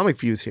 you know Comic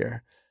View's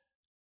here.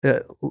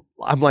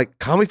 I'm like,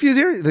 Comic View's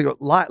here? They go,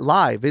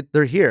 live.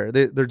 They're here.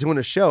 They're doing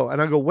a show.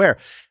 And I go, where?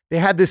 They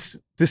had this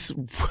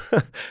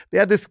they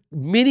had this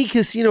mini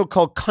casino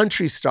called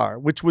Country Star,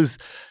 which was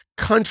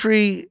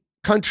country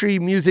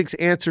music's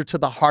answer to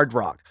the Hard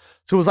Rock.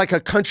 So it was like a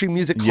country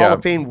music Hall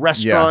of Fame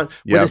restaurant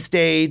with a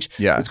stage.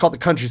 Yeah. It's called the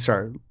Country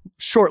Star.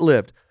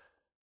 Short-lived.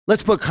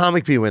 Let's put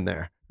Comic View in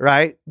there,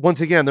 right?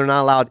 Once again, they're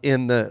not allowed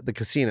in the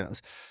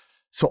casinos.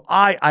 So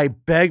I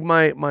begged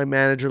my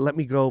manager, let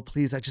me go,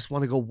 please. I just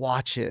want to go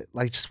watch it.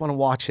 Like, I just want to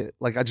watch it.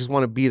 Like, I just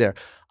want to be there.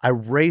 I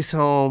race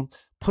home,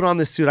 put on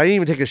this suit. I didn't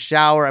even take a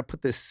shower. I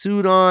put this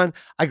suit on.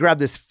 I grabbed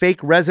this fake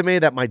resume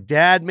that my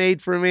dad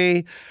made for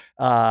me,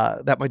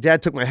 that my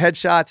dad took my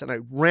headshots, and I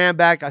ran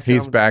back. I said,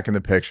 He's back in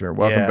the picture.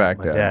 Welcome back,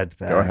 my Dad. dad's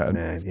back, Go ahead.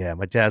 man. Yeah,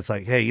 my dad's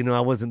like, hey, you know,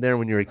 I wasn't there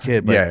when you were a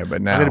kid, but,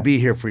 but now I'm going to be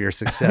here for your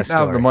success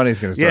now story. the money's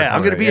going to start Yeah,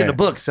 I'm going to coming be in the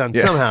book, son,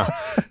 somehow.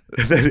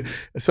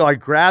 So I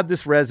grabbed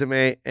this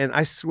resume, and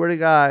I swear to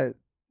God,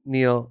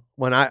 Neil,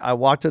 when I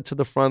walked up to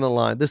the front of the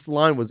line, this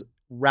line was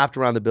wrapped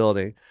around the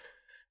building,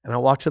 and I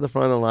walked to the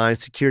front of the line,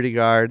 security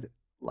guard,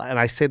 and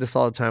I say this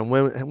all the time,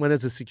 when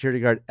has a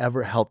security guard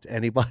ever helped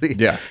anybody?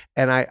 Yeah.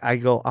 And I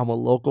go, I'm a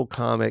local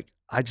comic.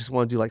 I just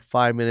want to do like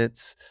 5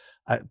 minutes.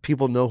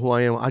 People know who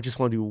I am. I just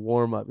want to do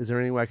warm up. Is there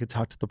any way I could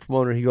talk to the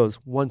promoter? He goes,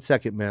 1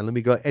 second, man. Let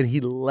me go. And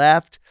he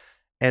left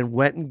and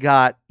went and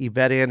got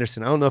Yvette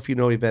Anderson. I don't know if you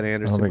know Yvette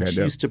Anderson, think but I she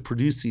do. used to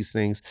produce these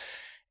things.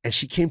 And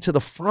she came to the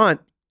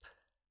front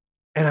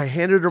and I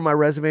handed her my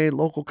resume,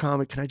 local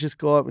comic. Can I just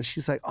go up? And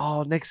she's like,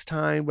 oh, next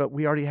time, but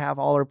we already have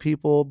all our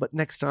people, but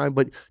next time,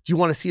 but do you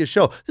want to see a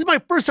show? This is my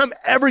first time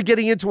ever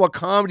getting into a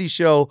comedy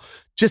show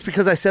just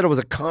because I said it was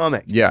a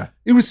comic. Yeah.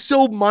 It was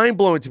so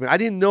mind-blowing to me. I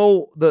didn't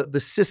know the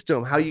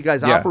system, how you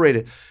guys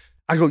operated.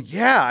 I go,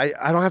 yeah,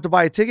 I don't have to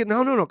buy a ticket.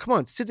 No, come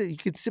on, sit. You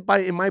can sit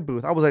in my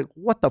booth. I was like,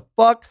 what the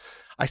fuck?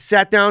 I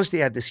sat down. They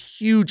had this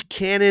huge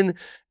Canon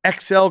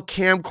XL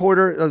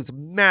camcorder. It was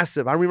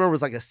massive. I remember it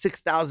was like a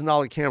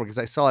 $6,000 camera because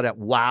I saw it at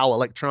Wow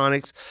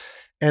Electronics.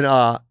 And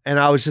I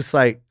was just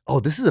like, oh,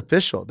 this is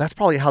official. That's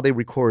probably how they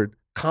record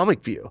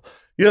Comic View.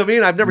 You know what I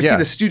mean? I've never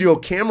seen a studio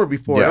camera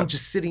before. Yeah. And I'm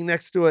just sitting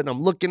next to it and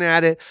I'm looking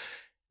at it.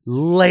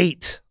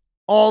 Late.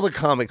 All the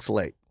comics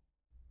late.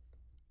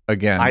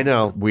 Again, I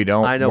know. We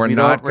don't. I know. We're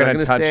not We're not going to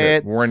gonna touch say it.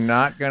 it. We're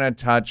not going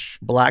to touch.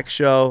 Black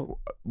show.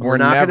 We're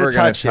not never gonna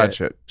going to touch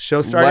it.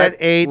 Show started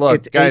at 8. Look,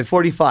 It's guys,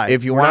 8:45.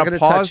 If you We're not want to gonna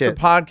pause touch the it.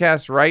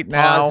 podcast right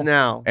Pause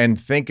now. and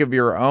think of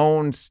your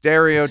own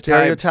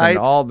stereotypes and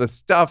all the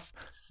stuff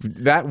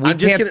that we I'm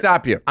just can't gonna-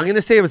 stop you. I'm going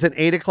to say it was an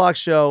 8 o'clock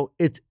show.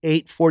 It's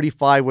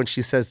 8:45 when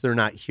she says they're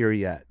not here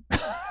yet.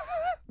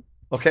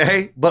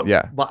 Okay? But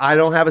I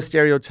don't have a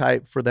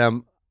stereotype for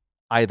them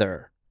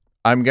either.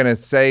 I'm going to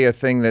say a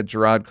thing that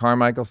Gerard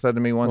Carmichael said to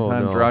me one Oh,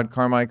 time. no. Gerard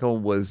Carmichael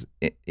was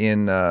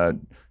in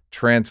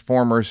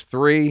Transformers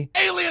 3.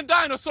 Alien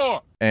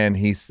dinosaur. And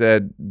he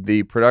said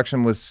the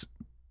production was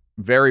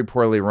very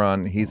poorly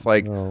run. He's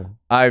like, No.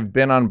 I've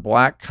been on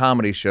black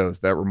comedy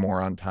shows that were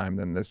more on time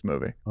than this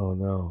movie. Oh,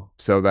 no.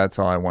 So that's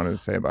all I wanted to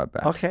say about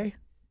that. Okay.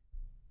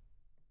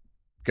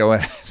 Go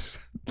ahead.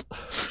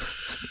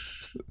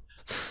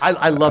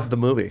 I love the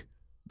movie.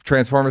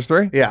 Transformers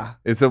 3? Yeah.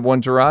 Is it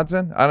one Gerard's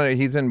in? I don't know.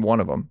 He's in one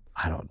of them.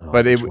 I don't know.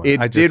 But which one.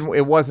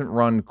 it wasn't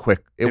run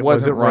quick. It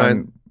wasn't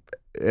run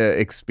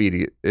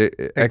expeditiously.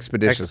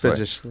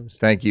 Expeditiously.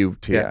 Thank you,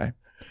 T.I. Yeah.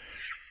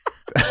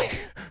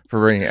 for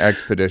bringing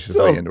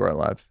expeditiously into our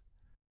lives.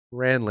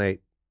 Ran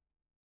late.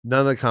 None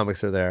of the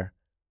comics are there.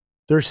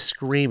 They're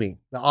screaming.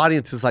 The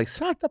audience is like,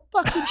 start the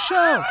fucking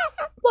show.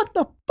 What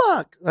the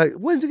fuck? Like,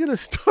 when's it going to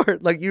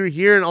start? Like, you're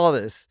hearing all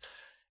this.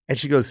 And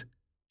she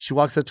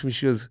walks up to me.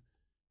 She goes,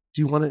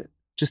 do you want to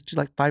just do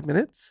like 5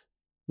 minutes?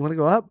 You want to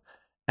go up?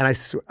 And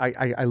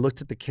I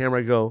looked at the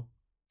camera. I go,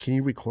 can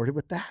you record it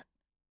with that?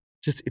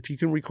 Just if you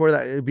can record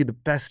that, it'd be the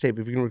best tape.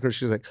 If you can record,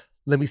 she was like,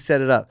 let me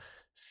set it up.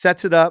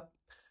 Sets it up,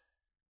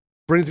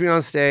 brings me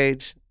on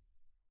stage,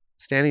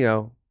 standing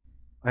O.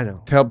 I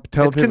know. Tell the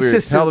people you're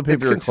a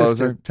closer.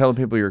 consistent. Tell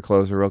the people you're a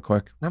closer real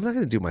quick. I'm not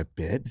going to do my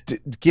bit. Give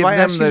Do I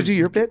them ask you to do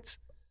your bits?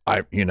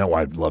 I'd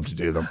love to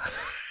do them.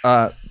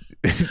 I'm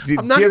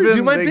not going to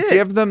do my bit.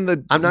 Give them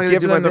the. I'm not gonna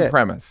give do them my the bit.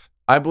 premise.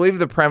 I believe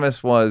the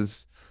premise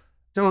was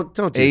Don't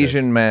do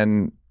Asian this.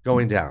 men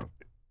Going down.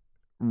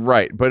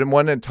 Right, but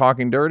wasn't it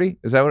Talking Dirty?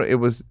 Is that what it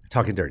was?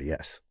 Talking dirty,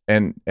 yes.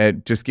 And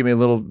just give me a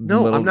little.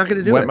 No, I'm not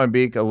gonna do wet it. my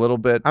beak a little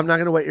bit. I'm not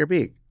going to wet your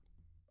beak.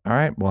 All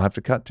right, we'll have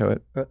to cut to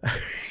it.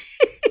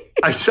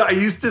 I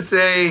used to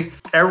say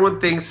everyone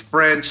thinks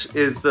French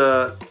is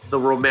the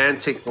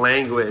romantic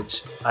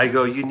language. I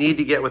go, you need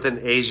to get with an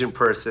Asian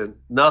person.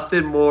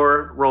 Nothing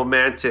more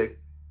romantic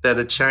than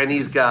a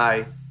Chinese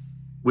guy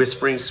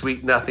whispering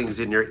sweet nothings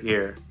in your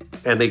ear.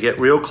 And they get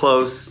real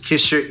close,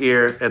 kiss your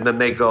ear, and then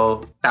they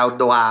go, "Dao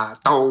dua,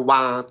 dong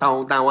wa,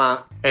 dong dao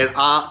wa," and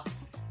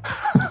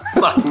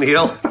fuck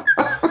Neil.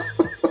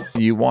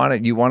 You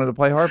wanted to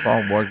play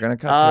hardball. We're gonna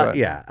cut to it.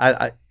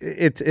 Yeah,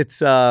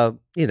 it's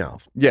you know,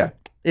 Yeah,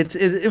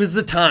 it was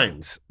the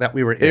times that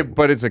we were in.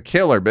 but it's a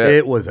killer bit.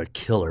 It was a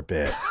killer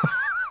bit.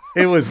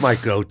 It was my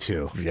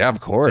go-to. Yeah, of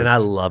course. And I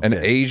loved an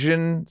it.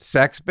 Asian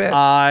sex bit.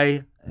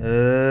 I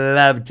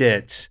loved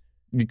it.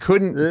 You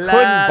couldn't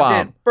Loved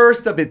bomb. it.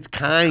 First of its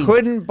kind.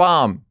 Couldn't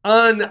bomb.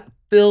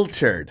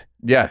 Unfiltered.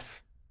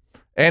 Yes.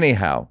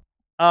 Anyhow,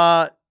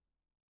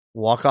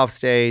 Walk off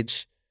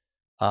stage.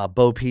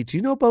 Bo P. Do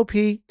you know Bo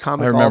P?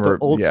 Comic I remember,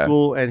 old yeah.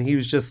 school, and he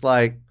was just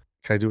like,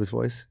 "Can I do his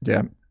voice?"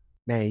 yeah.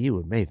 Man, you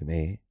amazing,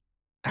 man.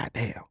 God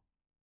damn.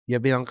 You ever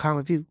been on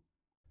Comic View?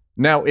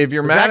 Now, if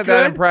you're Was mad that at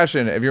that good?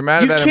 impression, if you're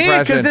mad You at that can't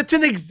impression, because it's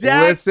an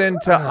exact. listen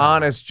to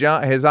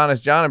his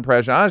Honest John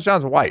impression. Honest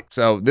John's white,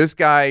 so this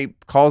guy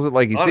calls it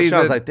like he sees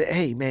Sounds it. like,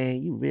 "Hey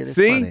man, you really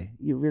See? funny.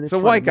 You really it's a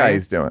funny, white guy man."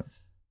 he's doing.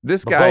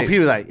 This But guy. Bo P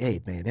was like,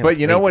 "Hey man." that But was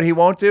you know great." what he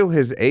won't do?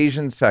 His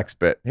Asian sex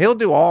bit. He'll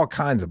do all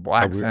kinds of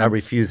black I sense.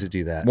 refuse to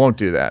do that. Won't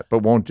do that, but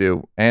won't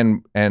do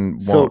and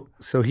won't.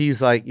 So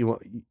he's like, I'm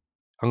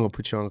gonna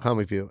put you on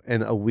Comic View,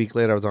 and a week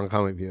later I was on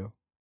Comic View,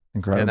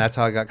 Incredible. and that's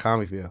how I got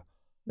Comic View.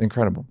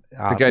 Incredible.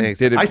 Ah, The guy thanks.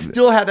 did it. I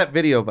still have that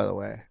video, by the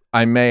way.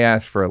 I may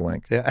ask for a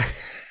link. Yeah.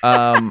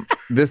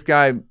 This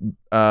guy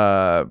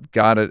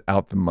got it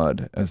out the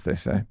mud, as they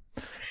say.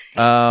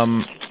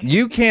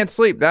 You can't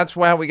sleep. That's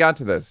why we got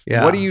to this.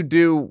 Yeah. What do you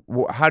do?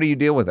 How do you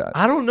deal with that?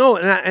 I don't know,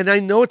 and I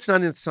know it's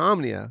not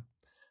insomnia.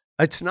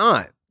 It's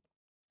not.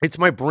 It's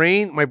my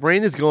brain. My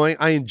brain is going.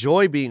 I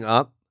enjoy being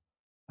up.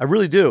 I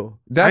really do.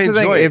 That's I the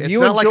thing. enjoy it. If It's you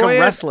not like enjoy I'm it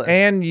restless.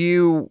 and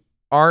you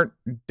aren't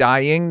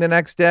dying the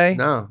next day,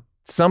 No,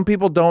 some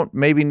people don't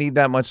maybe need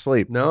that much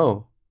sleep.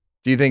 no.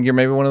 Do you think you're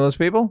maybe one of those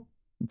people?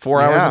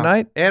 4 hours a Yeah.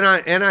 night?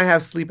 And I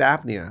have sleep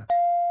apnea.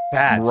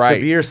 Bad, Right.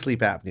 severe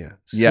sleep apnea.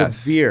 Yes.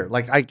 Severe.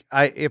 Like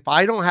I if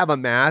I don't have a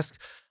mask,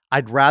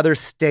 I'd rather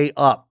stay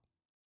up.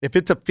 If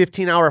it's a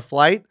 15-hour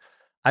flight,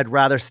 I'd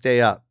rather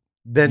stay up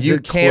than You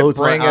to can't close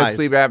bring my a eyes.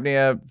 sleep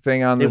apnea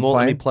thing on They the won't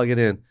let me plane? plug it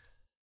in.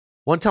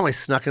 One time I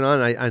snuck it on,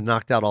 I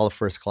knocked out all of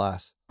first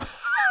class. I'm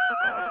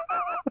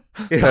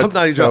That's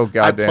not even so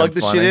joking. I goddamn plugged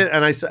the funny. shit in,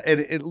 and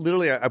it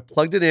literally, I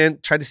plugged it in,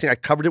 tried to sing. I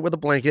covered it with a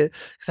blanket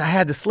because I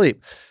had to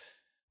sleep.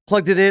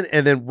 Plugged it in,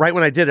 and then right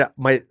when I did it,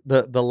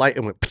 the light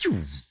it went, pew!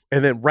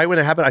 And then right when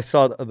it happened, I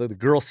saw the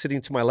girl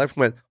sitting to my left.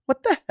 Went,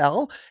 what the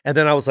hell? And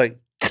then I was like,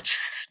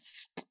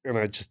 and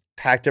I just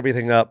packed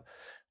everything up.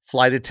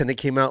 Flight attendant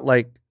came out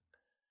like,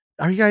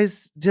 "Are you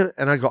guys?"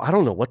 And I go, "I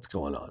don't know what's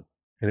going on."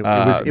 And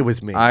it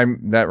was me.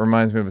 That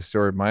reminds me of a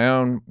story of my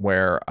own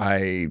where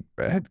I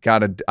have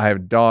a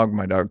dog,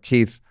 my dog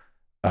Keith,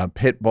 a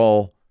pit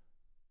bull,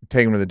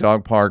 taken him to the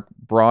dog park,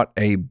 brought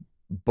a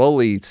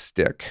bully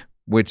stick,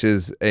 which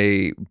is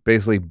a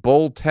basically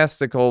bull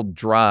testicle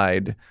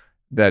dried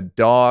that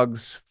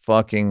dogs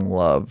fucking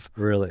love.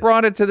 Really?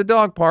 Brought it to the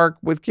dog park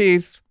with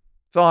Keith,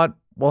 thought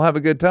we'll have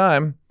a good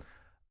time.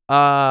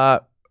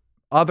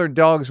 Other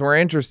dogs were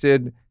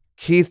interested.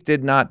 Keith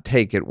did not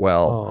take it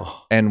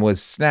well and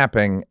was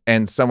snapping.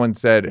 And someone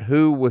said,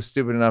 who was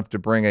stupid enough to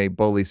bring a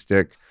bully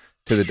stick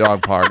to the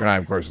dog park? And I,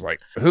 of course, was like,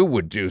 who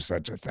would do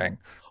such a thing?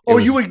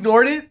 You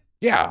ignored it?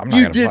 Yeah, I'm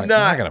You not did I'm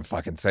not. not gonna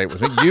fucking say it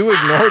was me. You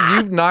ignored.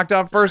 You knocked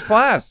out first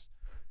class.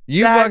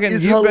 That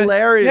is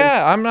hilarious.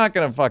 Yeah, I'm not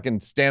gonna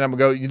fucking stand up and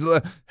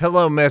go,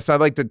 hello, miss. I'd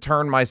like to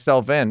turn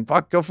myself in.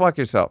 Go fuck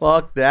yourself.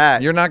 Fuck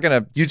that. You're not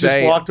gonna. You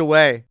say, just walked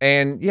away.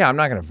 And yeah, I'm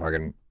not gonna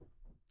fucking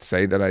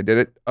say that I did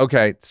it.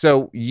 Okay,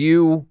 so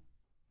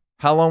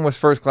how long was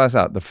first class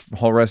out? The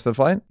whole rest of the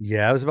flight?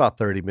 Yeah, it was about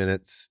 30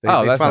 minutes.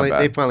 That's not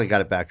bad. They finally got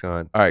it back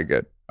on. All right,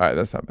 good. All right,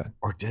 that's not bad.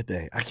 Or did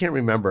they? I can't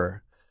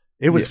remember.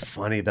 It was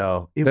funny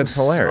though. That's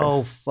hilarious.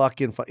 So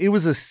fucking fun. It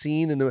was a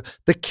scene in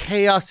the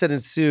chaos that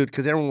ensued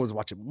because everyone was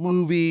watching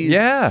movies.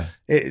 Yeah.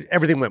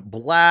 Everything went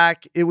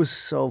black. It was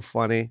so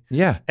funny.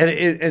 Yeah. And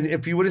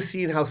if you would have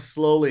seen how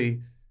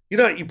slowly,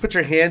 you put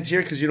your hands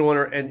here because you don't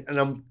want to,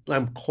 and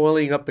I'm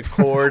coiling up the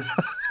cord.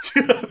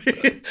 You know what I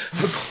mean?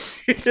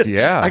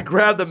 Yeah. I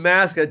grabbed the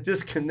mask. I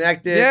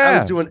disconnected. Yeah. I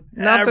was doing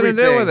nothing everything.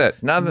 to do with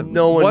it. Nothing.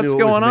 No one What's knew it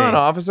was going on, me.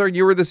 officer?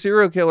 You were the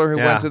serial killer who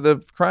went to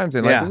the crime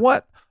scene. Like,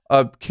 what?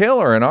 A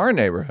killer in our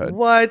neighborhood?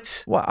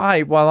 What? Well,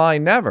 I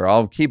never.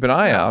 I'll keep an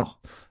eye out.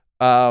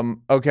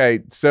 Okay,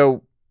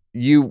 so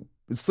you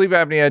sleep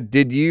apnea.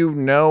 Did you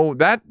know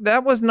that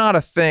was not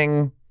a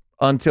thing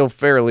until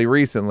fairly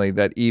recently?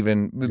 That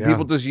even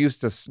people just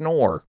used to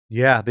snore.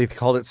 Yeah, they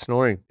called it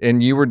snoring.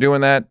 And you were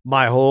doing that?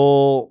 My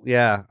whole,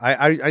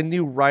 I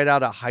knew right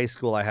out of high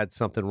school I had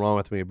something wrong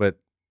with me, but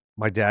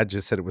my dad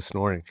just said it was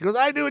snoring. He goes,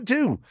 I do it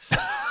too.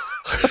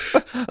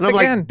 And I'm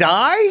like,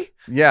 die?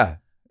 Yeah.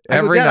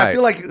 Every night. I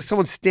feel like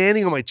someone's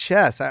standing on my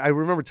chest. I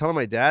remember telling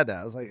my dad that.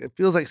 I was like, it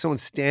feels like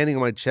someone's standing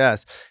on my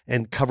chest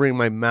and covering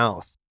my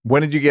mouth.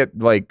 When did you get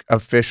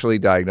officially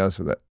diagnosed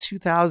with it?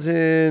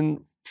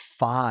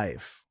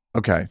 2005.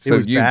 Okay. So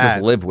you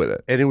just live with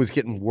it. And it was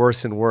getting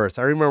worse and worse.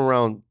 I remember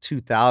around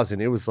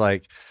 2000, it was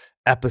like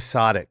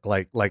episodic,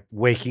 like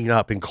waking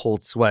up in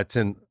cold sweats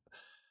and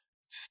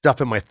stuff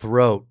in my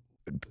throat.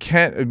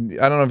 Kent,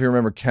 I don't know if you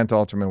remember, Kent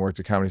Alterman worked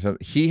at Comedy Central.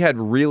 He had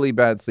really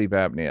bad sleep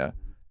apnea,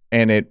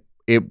 and it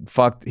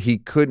fucked.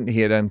 He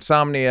had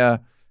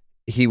insomnia.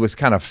 He was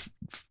kind of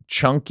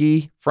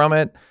chunky from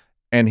it,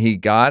 and he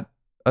got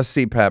a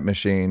CPAP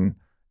machine,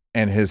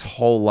 and his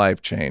whole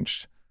life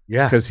changed.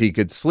 Yeah, because he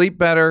could sleep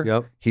better.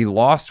 Yep. He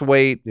lost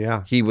weight.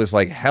 Yeah, he was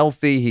like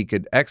healthy. He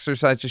could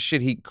exercise. Just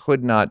shit he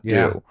could not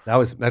do.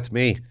 That's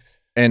me.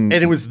 And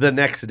it was the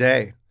next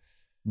day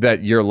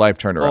that your life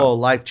turned around. Oh,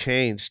 life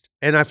changed.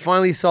 And I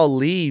finally saw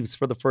leaves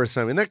for the first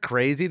time. Isn't that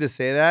crazy to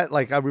say that?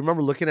 Like, I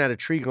remember looking at a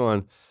tree going,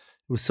 it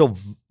was so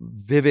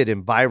vivid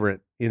and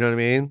vibrant. You know what I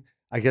mean?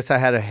 I guess I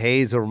had a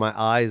haze over my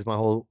eyes my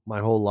whole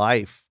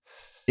life.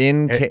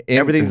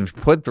 Everything.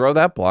 Throw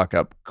that block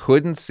up.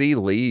 Couldn't see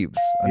leaves.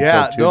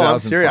 Yeah, until no, I'm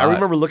serious. I 2005.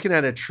 remember looking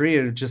at a tree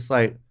and just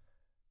like,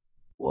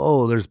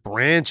 whoa, there's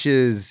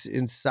branches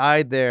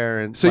inside there.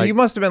 And so you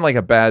must have been like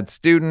a bad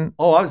student.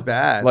 Oh, I was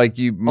bad. Like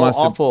you must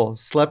have awful.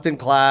 Slept in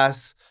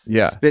class.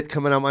 Yeah. Spit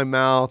coming out my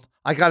mouth.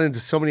 I got into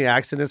so many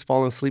accidents,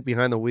 falling asleep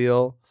behind the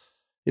wheel.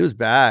 It was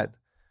bad.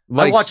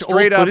 Like I watched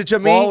straight old up footage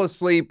of me. fall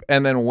asleep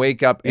and then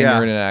wake up and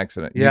you're in an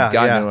accident. Yeah, You've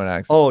gotten into an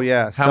accident. Oh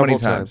yeah. How many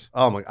several times?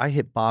 Oh my! I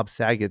hit Bob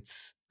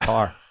Saget's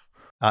car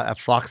at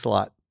Fox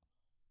Lot.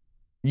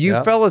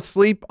 You fell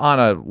asleep on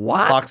a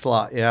lot? Fox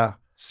Lot, yeah.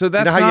 So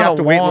that's how not you have a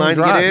to wait in long line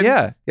drive. to get in?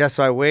 Yeah. Yeah,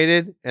 so I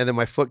waited and then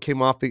my foot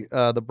came off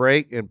the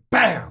brake and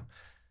bam.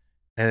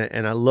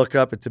 And I look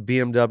up, it's a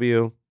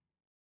BMW.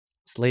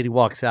 This lady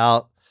walks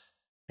out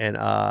and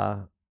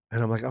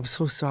And I'm like, I'm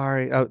so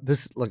sorry.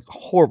 This is like a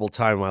horrible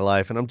time in my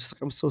life. And I'm just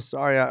like, I'm so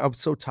sorry. I'm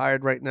so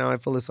tired right now. I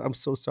feel this. I'm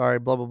so sorry,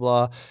 blah, blah,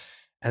 blah.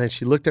 And then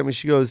she looked at me.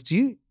 She goes,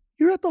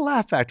 you're at the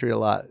Laugh Factory a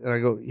lot? And I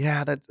go,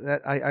 yeah,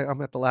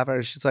 I'm at the Laugh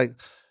Factory. She's like,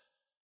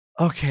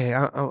 okay,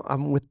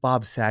 I'm with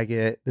Bob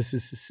Saget. This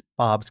is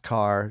Bob's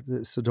car.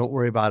 So don't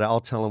worry about it.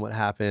 I'll tell him what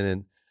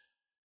happened.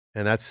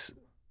 And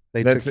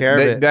they took care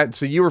of it.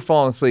 So you were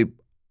falling asleep.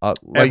 Like,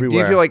 Everywhere. do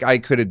you feel like I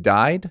could have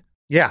died?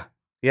 Yeah.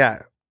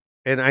 Yeah.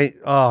 And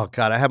oh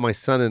God, I had my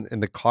son in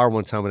the car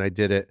one time when I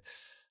did it.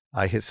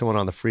 I hit someone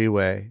on the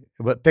freeway,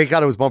 but thank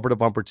God it was bumper to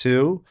bumper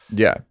too.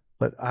 Yeah.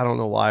 But I don't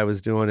know why I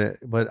was doing it.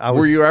 But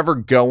Were you ever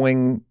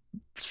going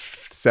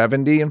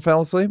 70 and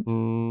fell asleep?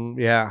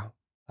 Yeah.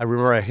 I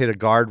remember I hit a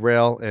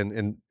guardrail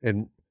and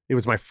it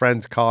was my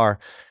friend's car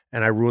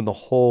and I ruined the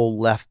whole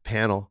left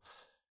panel.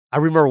 I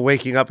remember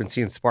waking up and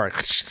seeing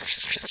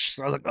sparks.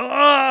 I was like,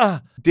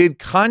 ah! Did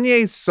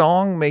Kanye's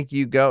song make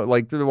you go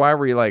like through the wire?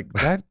 Were you like,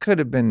 that could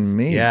have been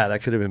me? Yeah,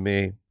 that could have been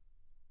me.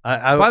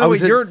 By the way,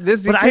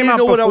 this came out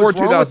before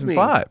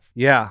 2005.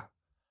 Yeah.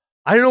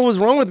 I didn't know what was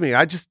wrong with me.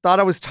 I just thought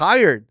I was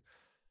tired.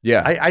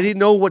 Yeah. I didn't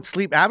know what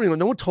sleep apnea was.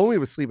 No one told me it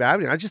was sleep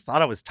apnea. I just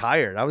thought I was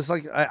tired. I was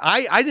like,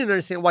 I didn't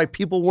understand why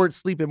people weren't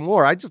sleeping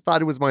more. I just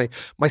thought it was my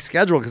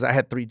schedule because I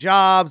had 3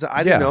 jobs.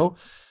 I didn't know.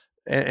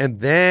 And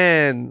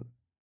then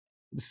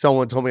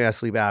someone told me I had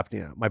sleep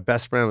apnea. My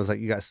best friend was like,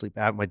 you got sleep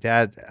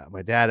apnea.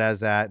 My dad has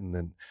that. And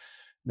then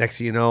next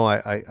thing you know,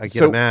 I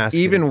get a mask.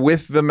 Even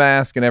with the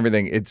mask and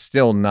everything, it's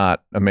still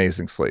not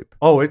amazing sleep.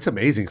 Oh, it's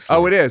amazing sleep.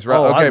 Oh, it is, right?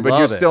 Okay, but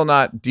you're still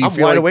not. Do you I'm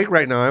feel wide awake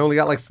right now. I only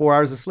got like 4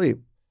 hours of sleep.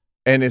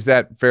 And is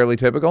that fairly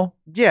typical?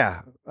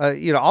 Yeah.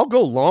 I'll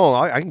go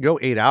long. I can go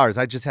 8 hours.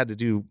 I just had to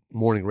do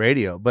morning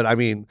radio. But I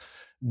mean,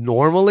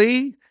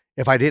 normally,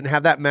 if I didn't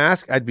have that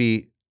mask, I'd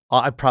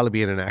probably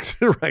be in an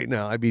accident right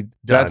now. I'd be done.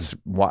 That's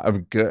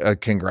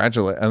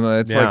congratulate. And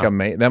it's like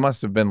amazing. That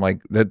must have been like,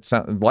 that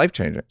sound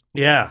life-changing.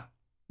 Yeah.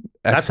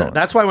 Excellent.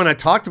 That's why when I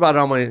talked about it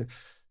on my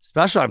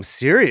special, I'm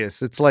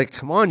serious. It's like,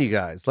 come on, you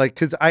guys. Like,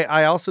 because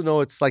I also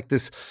know it's like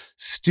this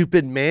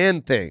stupid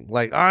man thing.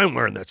 Like, I'm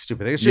wearing that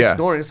stupid thing. It's just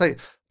snoring. It's like,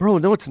 bro,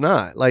 no, it's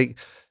not. Like,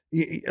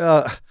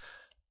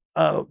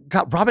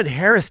 Robin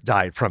Harris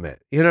died from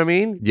it. You know what I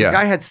mean? Yeah. The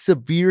guy had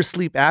severe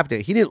sleep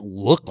apnea. He didn't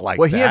look like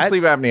that. Well, he had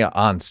sleep apnea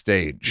on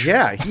stage.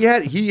 Yeah, he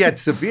had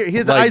severe.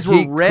 His eyes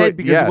were red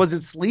because he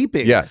wasn't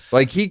sleeping. Yeah,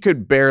 like he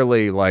could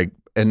barely like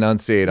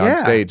enunciate on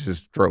stage.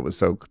 His throat was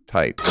so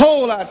tight.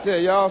 Cold out there,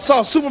 y'all.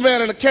 Saw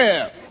Superman in a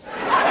cab.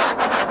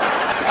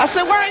 I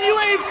said, why you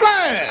ain't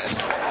flying?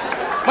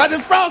 My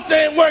defrost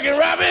ain't working,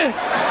 Robin.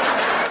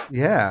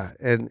 Yeah,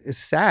 and it's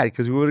sad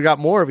because we would have got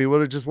more if he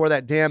would have just wore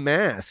that damn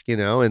mask,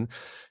 and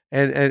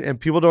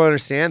people don't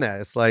understand that.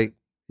 It's like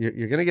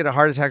you're gonna get a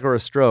heart attack or a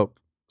stroke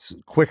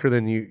quicker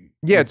than you.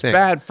 Yeah, it's think.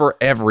 Bad for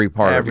every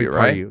part of you,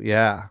 right?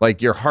 Yeah,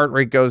 like your heart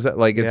rate goes up.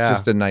 Like it's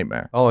just a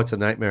nightmare. Oh, it's a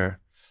nightmare.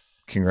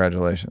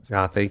 Congratulations.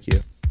 Yeah, thank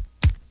you,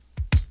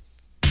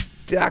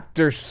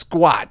 Dr.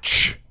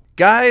 Squatch.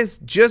 Guys,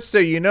 just so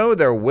you know,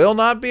 there will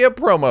not be a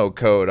promo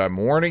code. I'm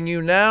warning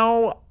you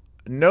now.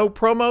 No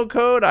promo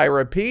code. I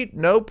repeat,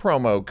 no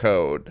promo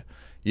code.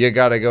 You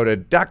got to go to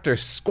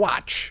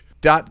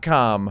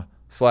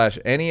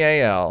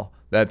drsquatch.com/NEAL.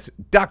 That's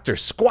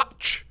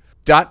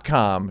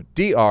drsquatch.com,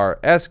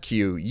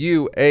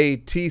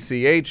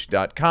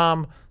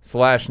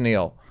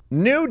 DRSQUATCH.com/Neil.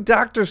 New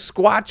Dr.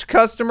 Squatch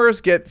customers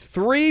get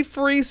 3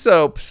 free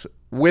soaps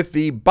with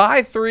the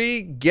buy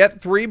 3,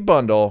 get 3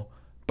 bundle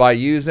by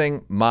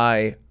using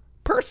my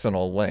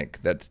personal link.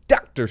 That's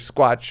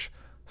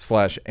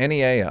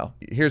drsquatch.com/NEAL.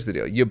 Here's the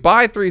deal. You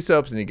buy 3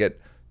 soaps and you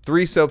get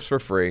 3 soaps for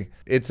free.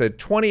 It's a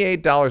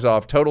 $28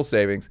 off total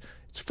savings.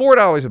 It's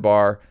 $4 a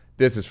bar.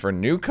 This is for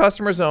new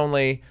customers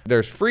only.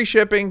 There's free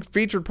shipping.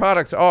 Featured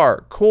products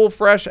are Cool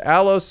Fresh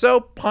Aloe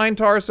Soap, Pine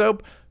Tar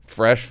Soap,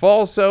 Fresh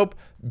Fall Soap,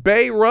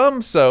 Bay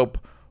Rum Soap,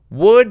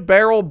 Wood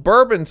Barrel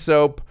Bourbon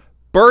Soap,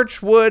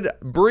 Birchwood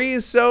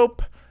Breeze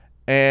Soap,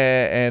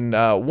 and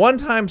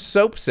One-Time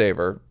Soap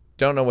Saver.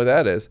 Don't know what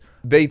that is.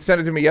 They sent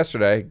it to me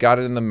yesterday, got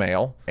it in the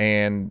mail,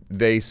 and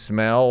they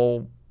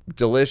smell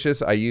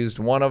delicious. I used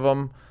one of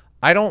them.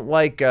 I don't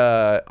like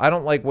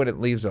when it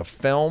leaves a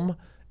film,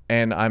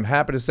 and I'm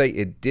happy to say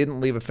it didn't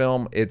leave a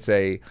film. It's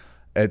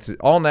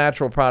all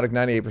natural product,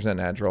 98%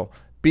 natural,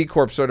 B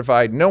Corp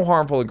certified, no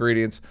harmful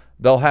ingredients.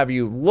 They'll have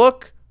you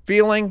look,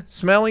 feeling,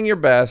 smelling your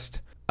best.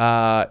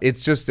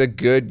 It's just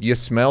you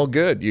smell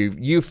good.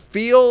 You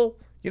feel,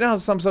 how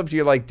some soaps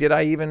you're like, did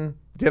I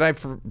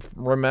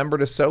remember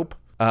to soap?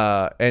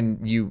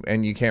 And you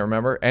can't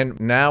remember. And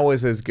now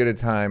is as good a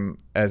time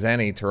as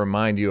any to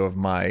remind you of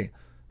my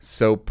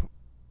soap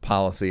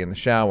policy in the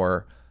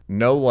shower.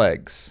 No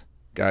legs.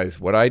 Guys,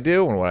 what I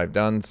do and what I've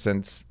done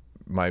since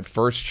my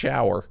first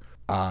shower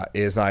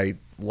is I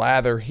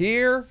lather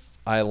here,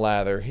 I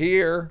lather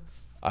here,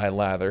 I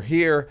lather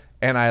here,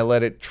 and I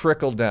let it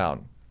trickle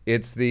down.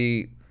 It's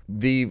the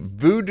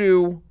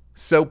voodoo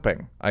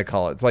soaping, I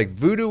call it. It's like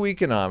voodoo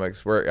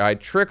economics where I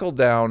trickle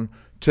down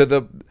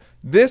to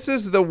this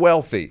is the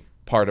wealthy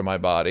part of my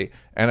body,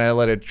 and I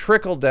let it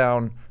trickle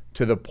down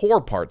to the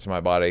poor parts of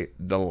my body,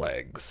 the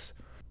legs.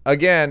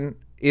 Again,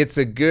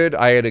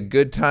 I had a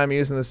good time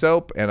using the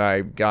soap, and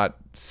I got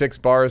 6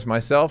 bars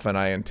myself, and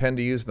I intend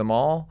to use them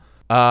all.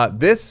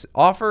 This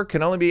offer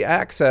can only be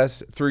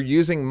accessed through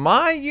using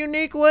my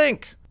unique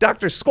link,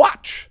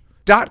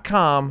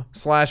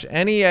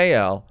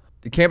 drsquatch.com/NEAL.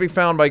 It can't be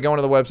found by going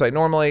to the website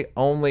normally,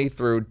 only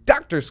through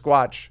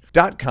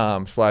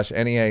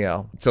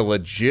drsquatch.com/NEAL. It's a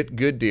legit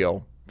good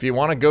deal. If you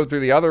want to go through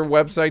the other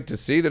website to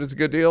see that it's a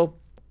good deal,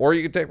 or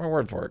you can take my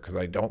word for it, because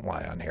I don't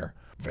lie on here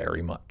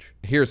very much.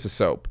 Here's the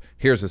soap.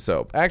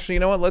 Actually,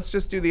 you know what? Let's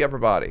just do the upper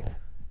body.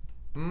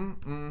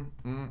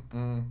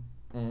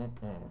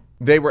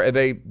 They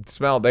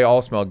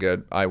all smell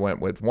good. I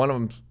went with one of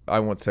them. I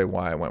won't say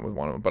why I went with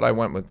one of them, but I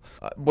went with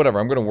whatever.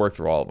 I'm going to work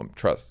through all of them.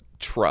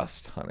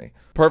 Trust, honey.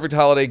 Perfect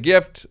holiday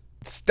gift,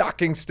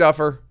 stocking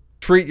stuffer,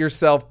 treat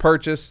yourself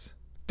purchase,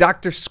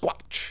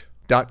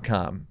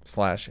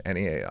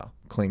 drsquatch.com/NEAL.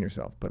 Clean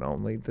yourself, but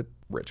only the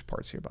rich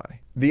parts of your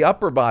body. The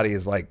upper body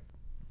is like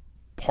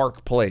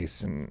Park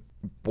Place and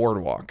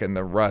Boardwalk, and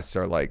the rest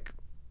are like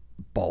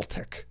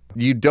Baltic.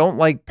 You don't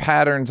like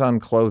patterns on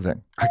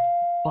clothing. I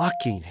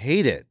fucking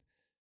hate it.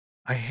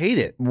 I hate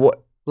it.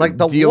 What? Like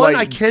the one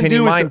I can do is... Can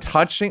you mind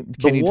touching?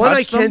 Can you touch them? The one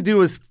I can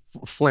do is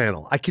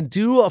flannel. I can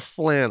do a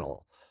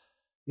flannel.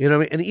 You know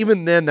what I mean? And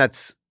even then,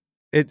 it's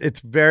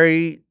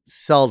very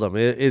seldom.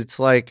 It's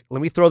like,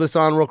 let me throw this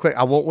on real quick.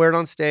 I won't wear it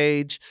on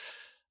stage.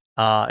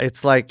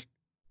 It's like,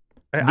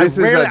 I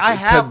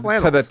have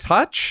flannels. To the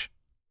touch?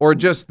 Or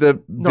just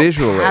the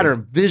visual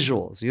pattern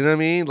visuals? You know what I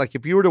mean? Like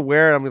if you were to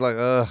wear it, I'd be like,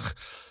 ugh.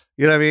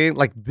 You know what I mean?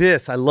 Like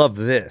this, I love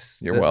this.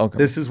 You're welcome.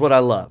 This is what I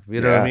love.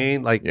 You know what I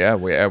mean? Like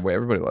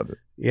everybody loved it.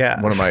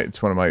 Yeah,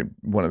 it's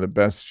one of the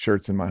best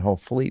shirts in my whole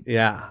fleet.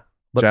 Yeah,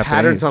 but Japanese.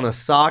 Patterns on a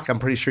sock. I'm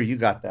pretty sure you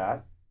got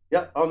that.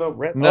 Yep. Oh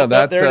no,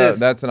 that's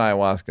an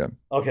ayahuasca.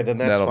 Okay, then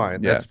that's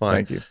fine. Yeah, that's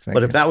fine. Thank you.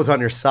 But if that was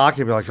on your sock,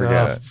 you'd be like,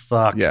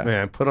 fuck,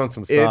 man, put on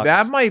some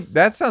socks.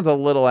 That sounds a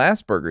little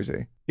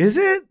Asperger's-y. Is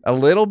it? A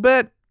little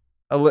bit.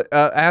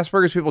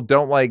 Asperger's people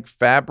don't like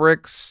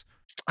fabrics.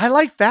 I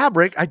like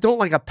fabric. I don't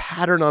like a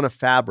pattern on a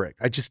fabric.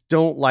 I just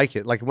don't like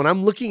it. Like when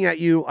I'm looking at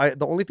you,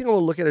 the only thing I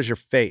want to look at is your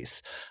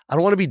face. I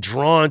don't want to be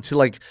drawn to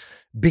like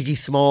Biggie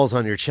Smalls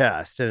on your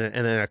chest and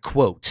then a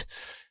quote.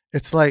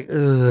 It's like,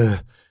 ugh.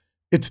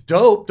 It's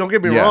dope. Don't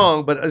get me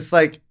wrong, but it's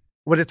like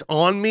when it's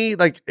on me,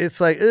 like it's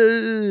like,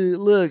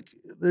 look,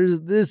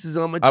 this is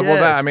on my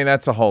chest.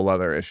 That's a whole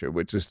other issue,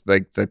 which is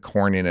like the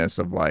corniness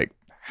of like,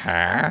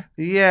 huh?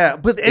 Yeah,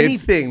 but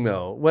anything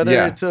though,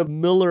 whether it's a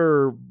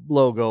Miller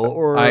logo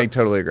or I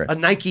totally agree. A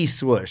Nike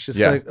swoosh. It's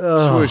like,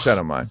 ugh. Swoosh, I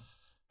don't mind.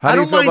 I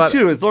don't mind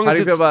too, as long as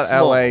it's small. How do you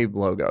feel about LA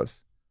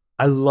logos?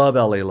 I love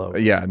LA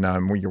logos. Yeah, no,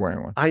 you're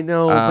wearing one. I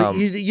know, but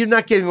you're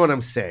not getting what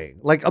I'm saying.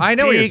 Like I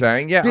know what you're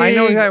saying. Yeah, I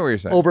know exactly what you're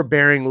saying.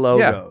 Overbearing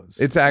logos.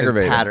 Yeah, it's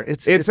aggravating. Pattern.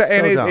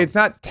 It's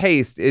not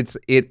taste.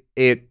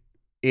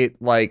 It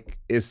like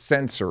is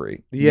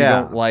sensory. Yeah. You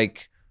don't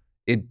like.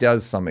 It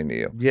does something to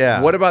you.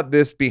 Yeah. What about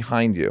this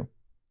behind you?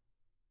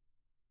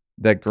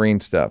 That green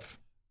stuff.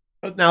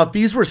 Now, if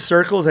these were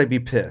circles, I'd be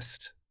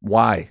pissed.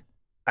 Why?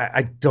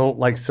 I don't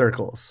like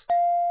circles.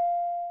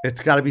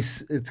 It's got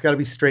to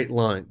be straight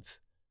lines.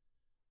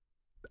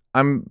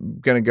 I'm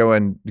gonna go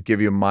and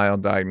give you a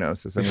mild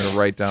diagnosis. I'm gonna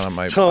write down on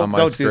my don't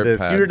script do this.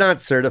 pad. You're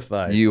not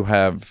certified. You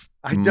have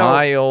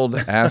mild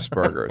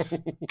Asperger's.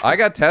 I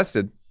got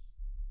tested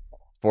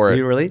for it. Do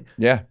you really?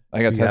 Yeah,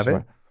 I got tested for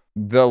it.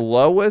 The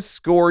lowest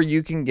score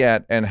you can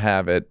get and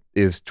have it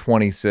is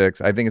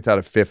 26. I think it's out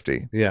of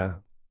 50. Yeah.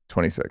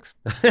 26.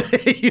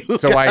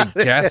 So I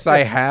guess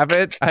I have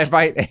it. I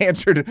might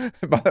answered.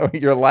 By the way,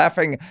 you're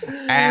laughing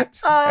at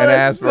an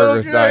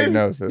Asperger's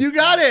diagnosis. You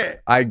got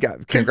it. I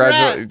got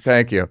congratulations.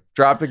 Thank you.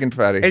 Drop the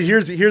confetti. And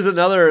here's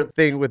another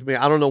thing with me.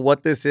 I don't know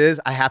what this is.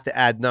 I have to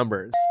add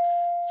numbers.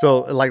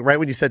 So like right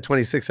when you said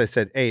 26, I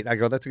said 8. I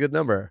go, that's a good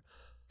number.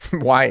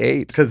 Why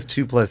 8? Because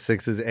 2 +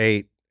 6 is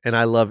 8. And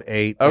I love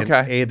 8. Okay.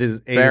 And 8 is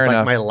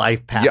like my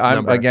life path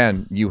number.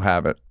 Again, you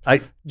have it.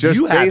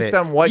 Just based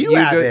on what you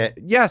do. It.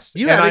 Yes.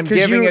 You have I'm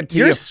giving it to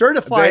you. You're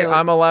certified.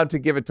 I'm allowed to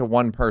give it to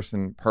one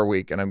person per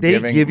week. And they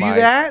give you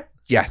that?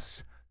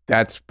 Yes.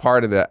 That's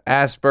part of the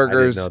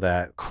Asperger's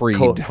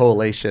creed.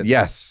 Collation.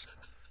 Yes.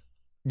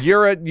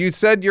 You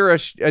said you're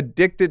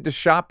addicted to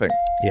shopping.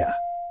 Yeah.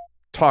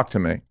 Talk to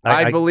me.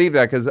 I believe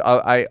that because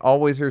I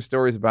always hear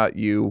stories about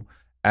you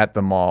at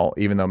the mall,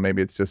 even though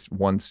maybe it's just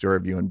one story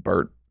of you and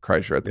Bert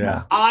Kreischer at the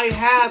mall. I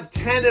have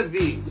 10 of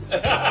these.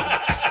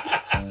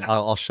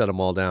 I'll shut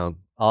them all down.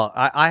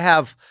 I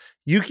have.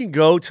 You can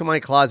go to my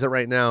closet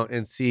right now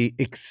and see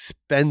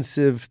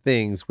expensive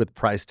things with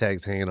price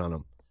tags hanging on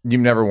them.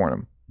 You've never worn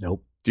them?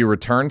 Nope. Do you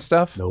return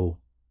stuff? No.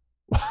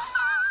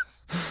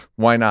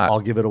 Why not? I'll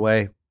give it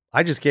away.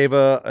 I just gave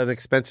an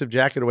expensive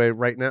jacket away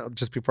right now,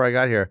 just before I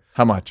got here.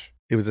 How much?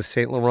 It was a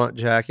Saint Laurent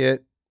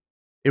jacket.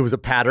 It was a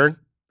pattern,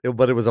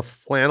 but it was a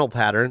flannel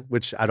pattern,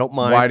 which I don't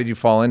mind. Why did you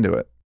fall into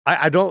it?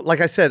 I don't,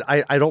 like I said,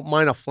 I don't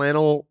mind a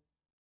flannel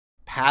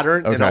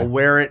pattern, and I'll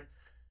wear it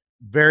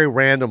very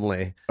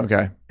randomly.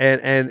 Okay.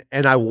 And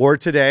I wore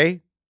it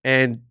today,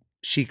 and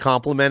she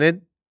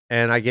complimented,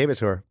 and I gave it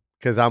to her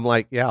because I'm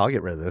like, yeah, I'll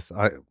get rid of this.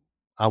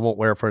 I won't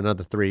wear it for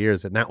another 3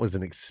 years. And that was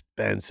an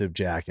expensive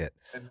jacket.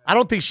 I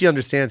don't think she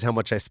understands how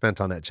much I spent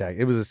on that jacket.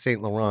 It was a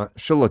Saint Laurent.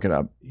 She'll look it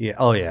up. Yeah.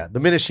 Oh yeah. The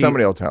minute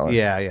Somebody will tell her.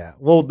 Yeah, yeah.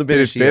 Well, the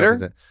minute it fit her?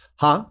 opens it.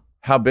 Huh?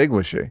 How big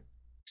was she?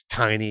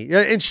 Tiny.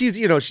 Yeah, and she's,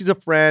 she's a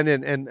friend,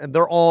 and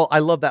they're all. I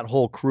love that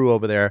whole crew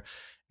over there.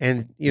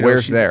 And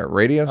where's there?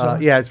 Radio?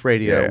 Yeah, it's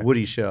radio. Yeah.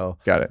 Woody show.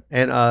 Got it.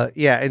 And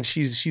and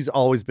she's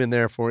always been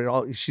there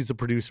for me. She's the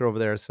producer over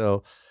there.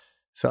 So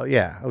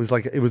yeah,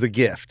 it was a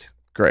gift.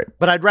 Great.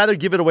 But I'd rather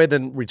give it away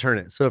than return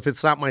it. So if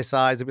it's not my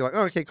size, I'd be like,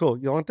 oh, okay, cool.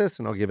 You want this?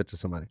 And I'll give it to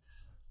somebody.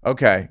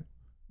 Okay.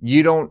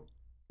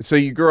 So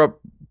you grew up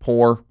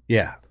poor.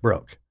 Yeah,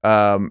 broke.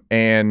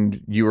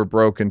 And you were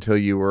broke until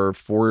you were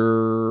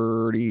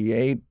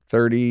 48,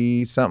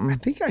 30 I something.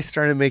 think I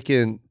started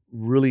making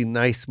really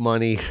nice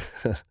money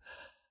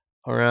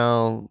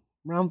around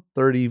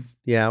 30,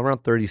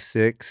 around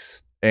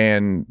 36.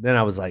 And then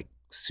I was like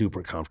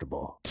super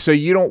comfortable. So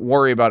you don't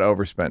worry about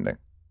overspending?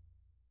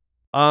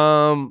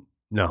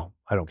 No,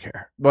 I don't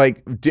care.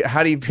 Like,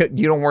 how do you feel?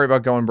 You don't worry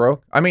about going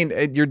broke? I mean,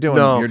 you're doing.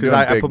 No, because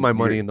I put my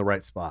money in the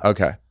right spots.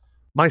 Okay.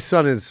 My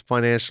son is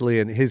financially,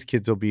 and his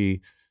kids will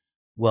be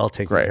well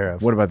taken care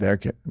of. What about their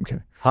kid? I'm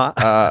kidding. Huh?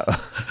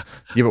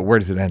 Yeah, but where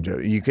does it end, Joe?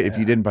 If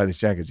you didn't buy these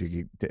jackets,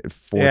 you could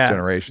fourth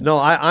generation. No,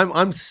 I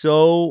was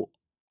so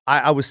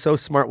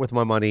smart with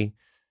my money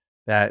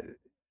that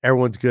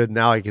everyone's good.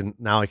 Now I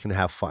can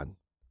have fun.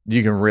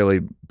 You can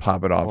really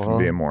pop it off and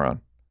be a moron.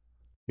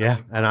 Yeah,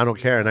 and I don't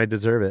care, and I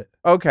deserve it.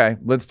 Okay,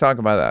 let's talk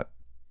about that.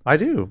 I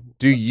do.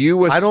 Do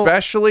you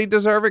especially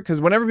deserve it? Because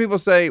whenever people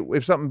say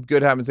if something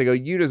good happens, they go,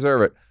 "You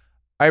deserve it."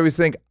 I always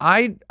think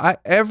I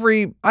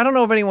don't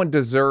know if anyone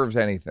deserves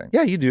anything.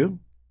 Yeah, you do.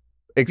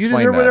 Explain you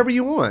deserve that. whatever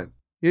you want.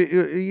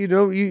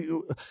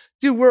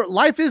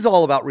 Life is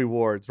all about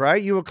rewards,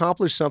 right? You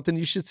accomplish something,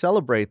 you should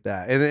celebrate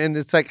that. And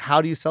it's like,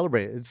 how do you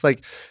celebrate it? It's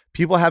like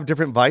people have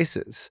different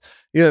vices.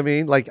 You know what I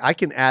mean? Like I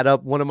can add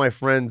up one of my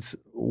friends'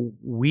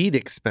 weed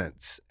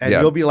expense and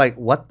you'll be like,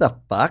 what the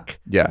fuck?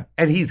 Yeah.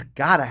 And he's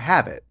got to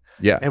have it.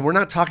 Yeah. And we're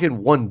not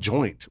talking one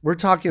joint. We're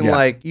talking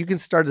like you can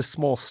start a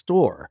small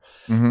store.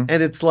 Mm-hmm.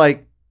 And it's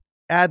like,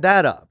 add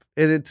that up.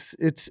 And it's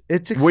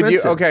expensive. Would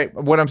you? Okay.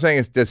 What I'm saying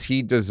is, does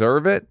he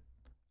deserve it?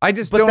 I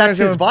just don't. But that's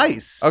his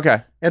vice.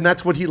 Okay. And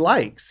that's what he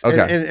likes.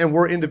 Okay. And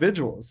we're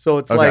individuals. So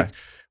it's like,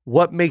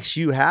 what makes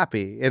you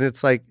happy? And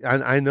it's like,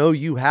 I know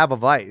you have a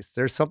vice.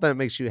 There's something that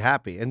makes you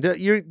happy. And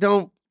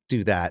don't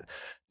do that.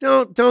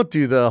 Don't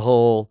do the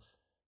whole,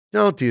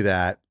 don't do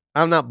that.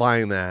 I'm not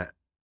buying that.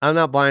 I'm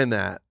not buying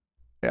that.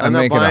 I'm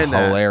making a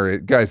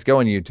hilarious. Guys, go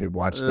on YouTube.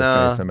 Watch the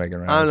face I'm making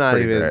right now. I'm not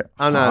even. Great.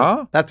 I'm not.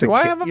 Huh? That's Do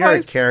I have a you're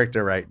vice? a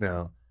character right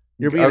now.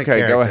 You're being a okay.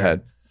 character. Go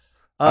ahead.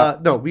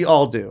 No, we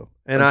all do.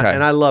 And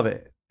I love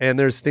it. And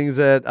there's things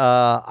that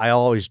I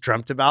always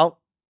dreamt about,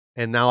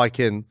 and now I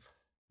can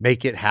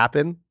make it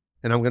happen,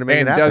 and I'm going to make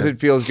it happen. And does it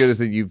feel as good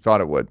as you thought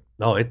it would?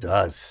 No, it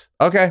does.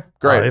 Okay,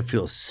 great. Oh, it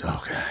feels so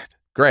good.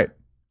 Great.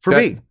 For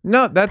me.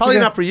 No, that's probably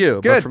not for you,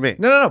 good. But for me.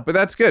 No, but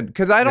that's good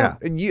because I don't.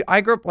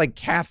 I grew up like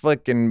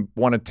Catholic and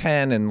one of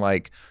 10, and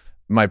like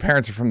my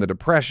parents are from the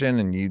Depression,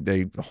 and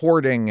they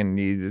hoarding, and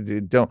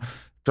you don't.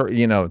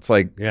 It's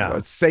like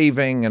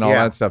saving and all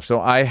that stuff. So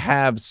I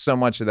have so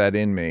much of that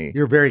in me.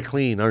 You're very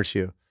clean, aren't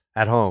you?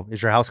 At home,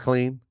 is your house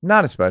clean?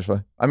 Not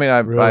especially. I mean, I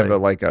have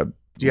a.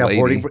 Do you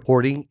have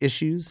hoarding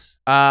issues?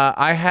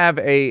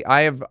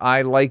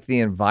 I like the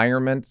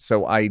environment,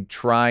 so I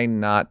try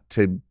not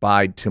to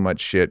buy too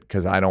much shit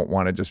because I don't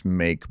want to just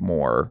make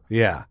more.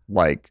 Yeah.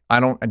 Like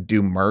I don't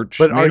do merch.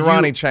 But me and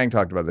Ronnie Chang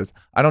talked about this.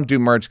 I don't do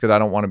merch because I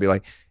don't want to be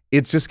like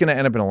it's just going to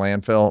end up in a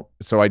landfill.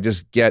 So I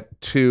just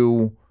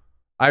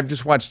I've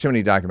just watched too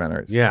many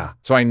documentaries. Yeah.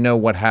 So I know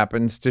what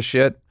happens to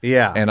shit.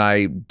 Yeah. And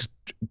I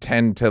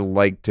tend to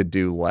like to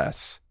do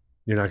less.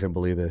 You're not going to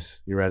believe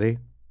this. You ready?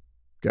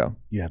 Go.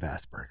 You have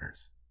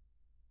Asperger's.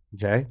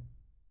 Okay.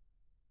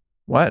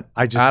 What?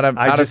 I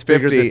just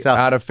figured this out.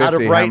 Out of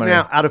 50,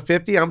 out of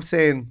 50, I'm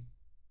saying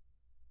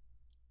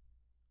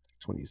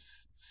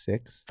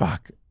 26.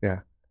 Fuck.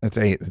 Yeah. That's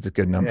 8. That's a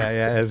good number.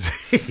 Yeah.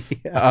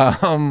 But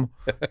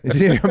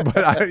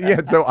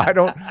so I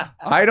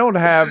don't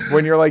have,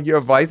 when you're like, you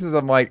have vices,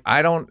 I'm like,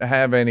 I don't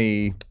have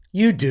any.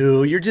 You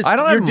do. You're just. I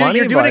don't have money.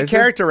 You're doing a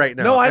character right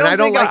now. No, I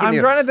don't. I'm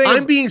trying to think.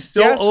 I'm being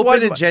so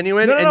open and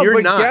genuine, and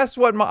you're not. Guess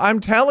what?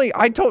 I'm telling.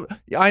 I told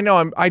you I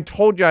have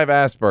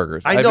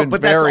Asperger's. I know,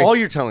 but that's all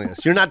you're telling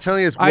us. You're not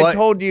telling us. I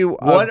told you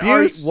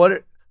abuse.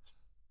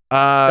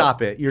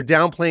 Stop it. You're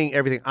downplaying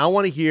everything. I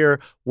want to hear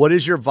what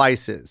is your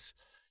vices.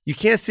 You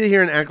can't sit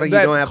here and act like you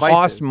don't have vices.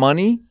 Cost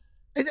money.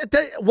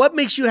 What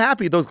makes you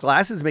happy? Those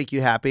glasses make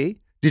you happy.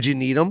 Did you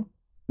need them?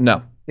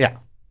 No. Yeah.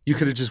 You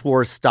could have just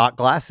wore stock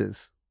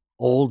glasses.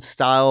 Old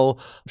style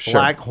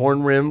black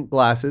horn rim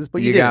glasses,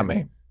 but you got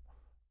me.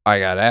 I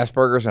got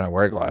Asperger's and I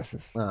wear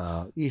glasses.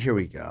 Oh, here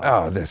we go.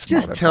 Oh, this.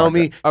 Just tell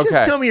me. Okay.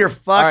 Just tell me your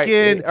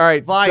fucking all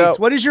right, vice. So,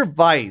 what is your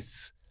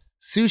vice?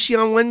 Sushi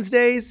on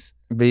Wednesdays?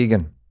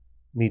 Vegan.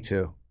 Me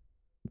too.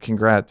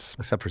 Congrats.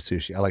 Except for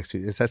sushi. I like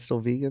sushi. Is that still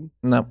vegan?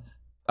 No.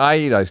 I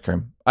eat ice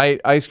cream. I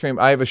eat ice cream.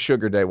 I have a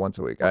sugar day once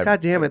a week. God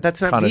damn it,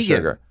 that's not ton vegan. Of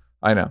sugar.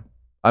 I know.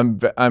 I'm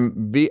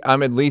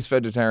at least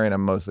vegetarian.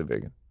 I'm mostly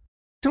vegan.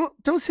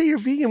 Don't say you're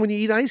vegan when you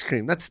eat ice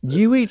cream.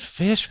 You eat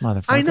fish,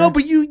 motherfucker. I know,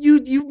 but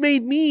you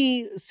made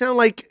me sound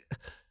like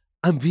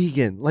I'm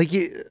vegan. Like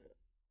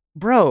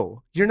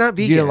bro, you're not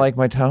vegan. You didn't like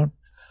my tone?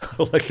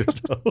 I like your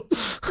tone.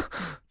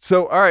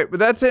 So, all right, but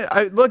that's it.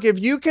 Look, if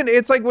you can,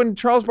 it's like when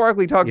Charles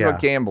Barkley talks about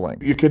gambling.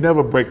 You can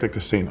never break the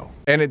casino.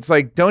 And it's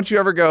like, don't you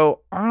ever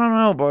go, I don't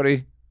know,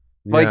 buddy.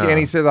 Like, and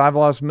he says, I've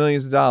lost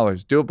millions of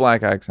dollars. Do a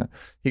black accent.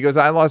 He goes,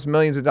 I lost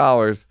millions of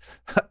dollars.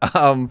 But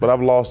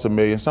I've lost $1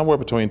 million, somewhere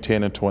between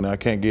 10 and 20. I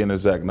can't get an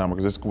exact number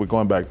because we're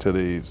going back to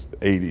the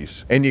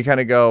 80s. And you kind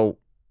of go,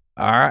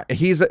 all right,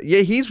 he's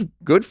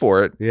good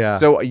for it. Yeah.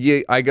 So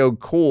I go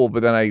cool,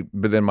 but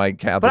then my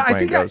Catholic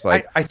brain goes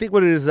like, I think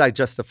what it is I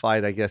justify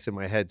it, I guess, in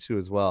my head too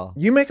as well.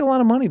 you make a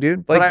lot of money,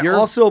 dude. But Like I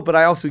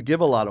also give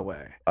a lot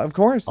away. of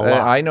course, A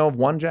lot. I know of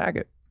one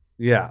jacket.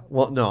 Yeah.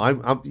 Well, no,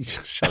 I'm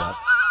shut up.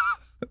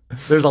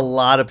 There's a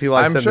lot of people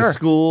I I'm send sure. to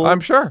school.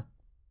 I'm sure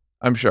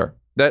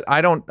that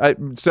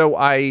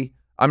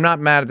I'm not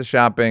mad at the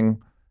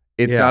shopping.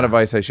 It's not a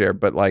vice I share,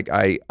 but like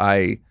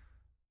I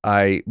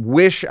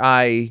wish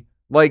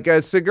like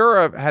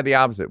Segura had the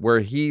opposite, where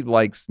he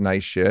likes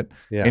nice shit,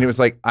 and he was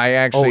like, I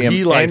actually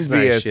am likes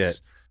envious. Nice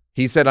shit.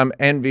 He said, I'm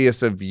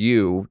envious of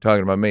you,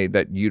 talking about me,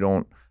 that you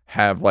don't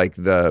have like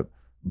the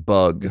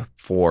bug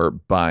for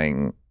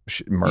buying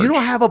merch. You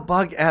don't have a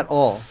bug at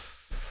all.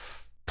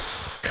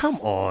 Come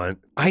on,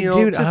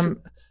 dude.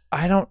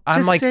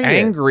 I'm like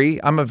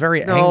angry. I'm a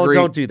very angry. No,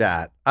 don't do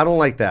that. I don't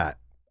like that.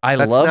 I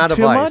That's love not too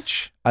advice.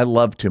 much. I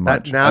love too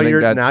much. Now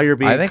you're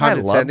being I think I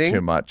love condescending.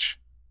 too much.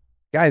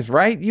 Guys,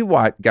 right? You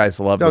what? Guys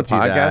love Don't the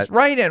do podcast. that.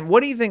 Right in.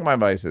 What do you think my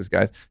vice is,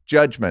 guys?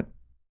 Judgment.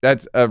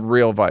 That's a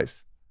real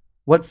vice.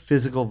 What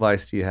physical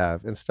vice do you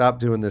have? And stop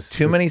doing this.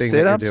 Too this many thing that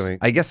you're sit-ups? doing.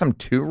 I guess I'm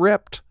too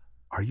ripped.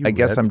 Are you? I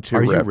guess ripped? I'm too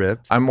Are ripped. you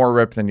ripped? I'm more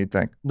ripped than you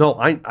think. No,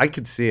 I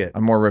could see it.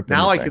 I'm more ripped than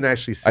Now you I think. can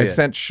actually see I it.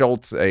 sent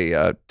Schultz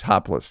a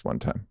topless one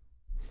time.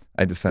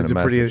 I just sent a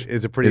message.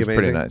 Is it pretty it's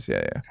amazing? pretty nice.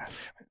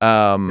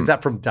 Yeah. Is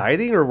that from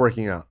dieting or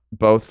working out?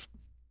 Both.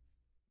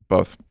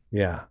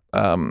 Yeah.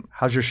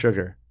 How's your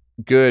sugar?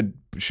 Good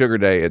sugar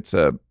day. It's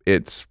a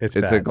bad.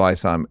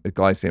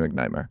 glycemic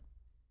nightmare.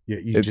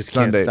 You It's just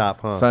Sunday, can't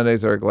stop, huh?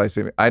 Sundays are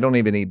glycemic. I don't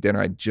even eat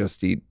dinner. I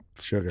just eat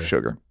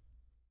Sugar.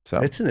 So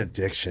It's an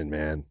addiction,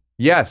 man.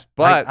 yes,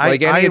 but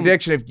like any I'm-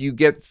 addiction, if you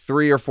get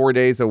 3 or 4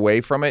 days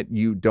away from it,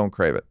 you don't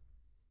crave it.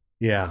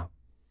 Yeah.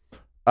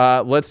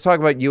 Let's talk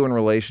about you in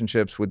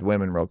relationships with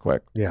women real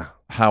quick. Yeah.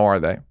 How are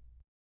they?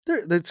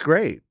 That's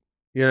great.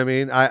 You know what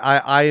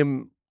I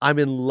mean? I'm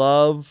in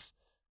love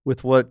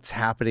with what's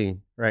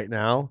happening right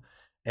now.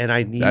 And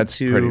I need That's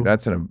to.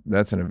 that's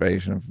an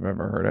invasion if I've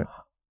ever heard it.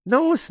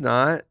 No, it's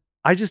not.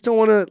 I just don't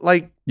want to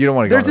like. You don't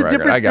want to go on the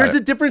record. I got There's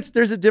it. a difference.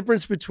 There's a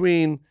difference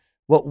between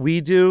what we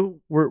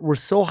do. We're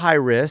so high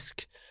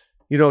risk,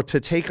 to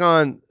take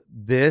on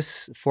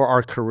this for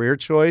our career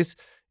choice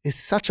is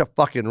such a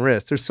fucking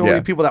risk. There's so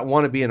many people that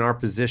want to be in our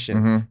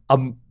position.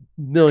 Mhm.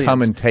 Millions.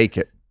 Come and take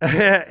it.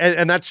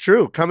 and that's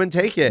true. Come and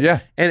take it.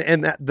 Yeah.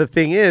 And the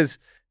thing is,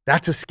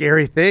 that's a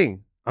scary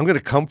thing. I'm going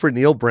to come for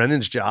Neil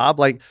Brennan's job.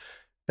 Like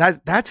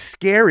that's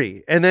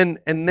scary. And then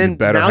You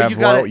better now have you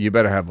gotta, you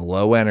better have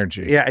low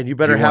energy. yeah. And you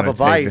better have a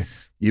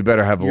vice. You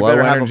better have You low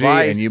better have a energy,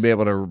 vice. and you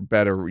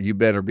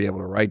better be able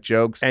to write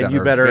jokes And that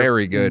you are better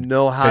very good.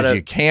 know how to.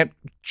 You can't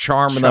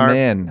charm them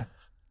in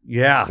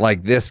Yeah.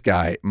 like this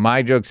guy.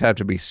 My jokes have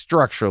to be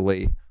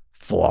structurally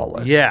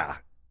flawless. Yeah.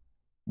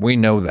 We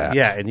know that.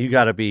 Yeah. And you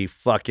got to be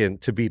fucking,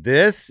 to be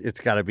this,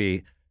 it's got to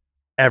be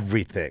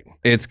everything.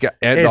 It's got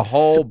the It's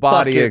whole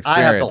body fucking- experience.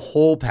 I have the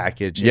whole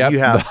package. And Yep. you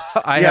have,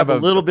 I you have have a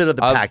little bit of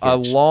the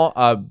package.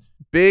 a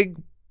big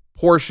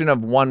portion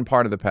of one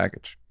part of the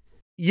package.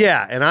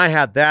 Yeah, and I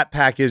have that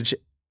package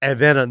and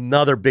then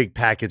another big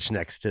package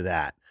next to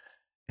that.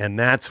 And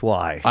that's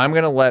why. I'm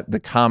going to let the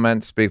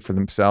comments speak for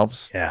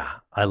themselves. Yeah,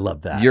 I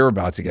love that. You're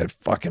about to get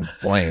fucking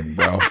flamed,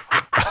 bro.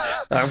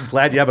 I'm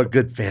glad you have a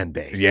good fan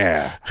base.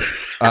 Yeah.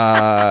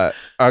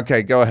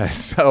 Okay, go ahead.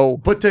 So,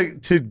 But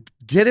to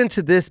get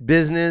into this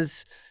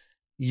business,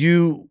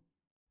 you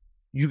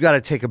got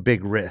to take a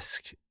big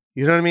risk.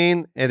 You know what I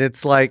mean? And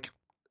it's like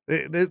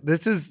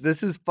this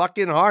is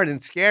fucking hard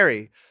and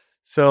scary.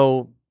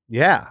 So,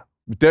 yeah.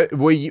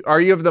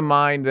 are you of the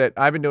mind that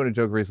I've been doing a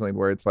joke recently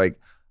where it's like,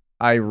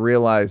 I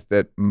realized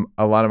that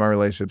a lot of my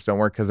relationships don't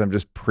work because I'm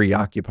just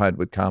preoccupied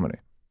with comedy.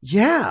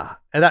 Yeah.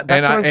 And that's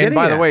what I'm getting and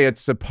by the at. way,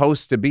 it's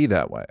supposed to be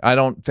that way. I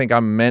don't think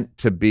I'm meant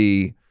to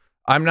be.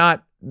 I'm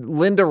not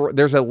Linda.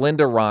 There's a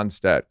Linda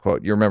Ronstadt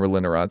quote. You remember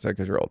Linda Ronstadt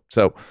because you're old.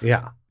 So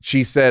Yeah.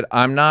 she said,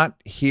 I'm not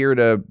here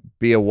to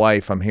be a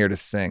wife. I'm here to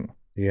sing,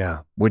 Yeah.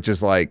 which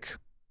is like,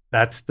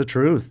 That's the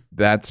truth.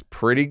 that's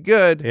pretty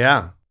good.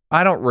 Yeah.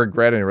 I don't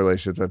regret any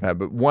relationships I've had,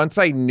 but once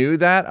I knew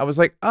that, I was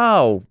like,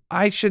 oh,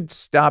 I should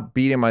stop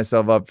beating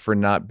myself up for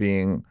not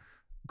being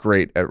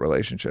great at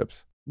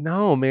relationships.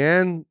 No,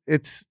 man.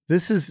 This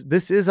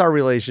is our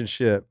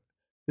relationship.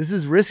 This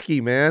is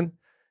risky, man.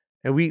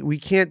 And we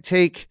can't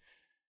take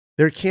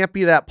there can't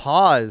be that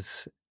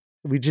pause.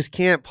 We just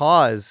can't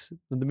pause.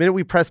 The minute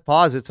we press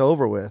pause, it's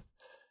over with.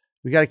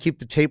 We got to keep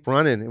the tape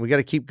running and we got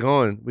to keep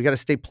going. We got to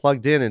stay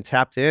plugged in and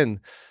tapped in.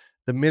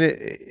 The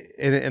minute,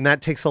 and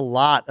that takes a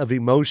lot of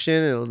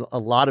emotion and a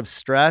lot of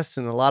stress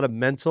and a lot of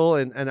mental,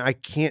 and I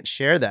can't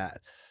share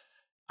that.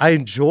 I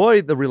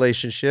enjoy the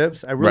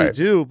relationships, I really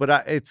do, but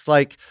it's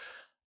like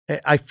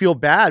I feel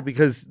bad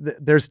because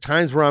there's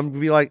times where I'm gonna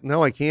be like,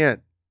 no, I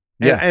can't,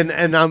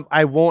 and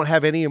I won't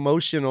have any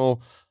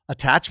emotional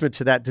attachment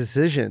to that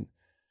decision.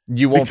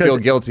 You won't feel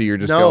guilty. You're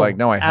just go like,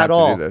 no, I have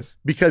to do this.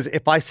 Because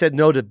if I said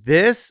no to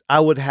this, I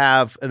would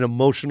have an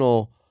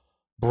emotional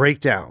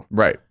breakdown.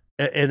 Right.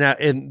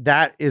 And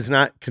that is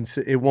not,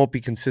 it won't be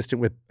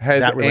consistent with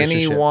that relationship.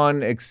 Has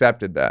anyone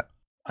accepted that?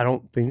 I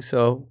don't think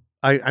so.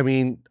 I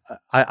mean,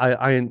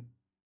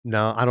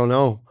 no, I don't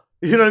know.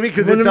 You know what I mean?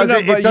 Because it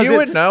doesn't. But you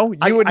would know.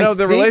 You would know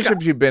the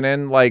relationships you've been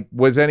in. Like,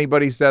 was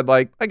anybody said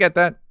like, I get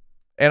that,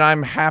 and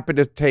I'm happy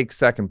to take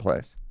second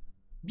place?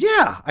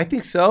 Yeah, I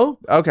think so.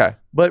 Okay,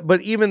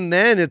 but even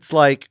then, it's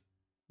like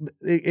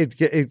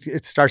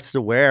it starts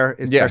to wear.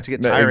 It starts to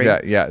get tiring.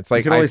 Exactly. Yeah, it's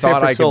like I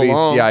thought I could be.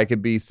 Long. Yeah, I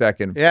could be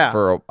second.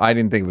 Yeah. I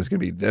didn't think it was going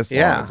to be this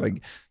long. It's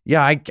like,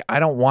 I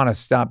don't want to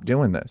stop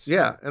doing this.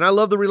 Yeah, and I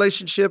love the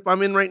relationship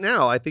I'm in right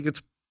now. I think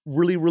it's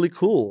really, really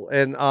cool.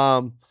 And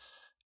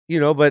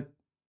but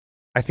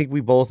I think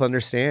we both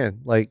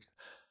understand. Like,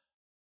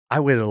 I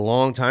waited a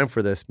long time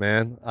for this,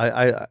 man.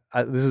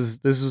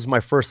 This is my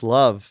first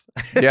love.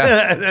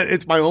 Yeah,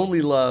 it's my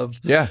only love.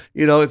 Yeah,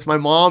 it's my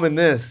mom and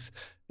this.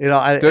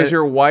 Does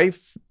your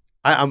wife,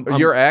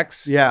 your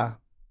ex? Yeah.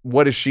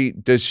 What is she?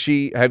 Does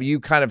she? Have you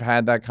kind of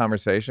had that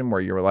conversation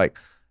where you were like,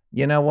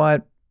 you know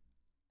what,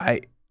 I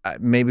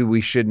maybe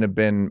we shouldn't have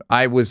been.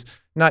 I was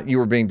not. You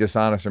were being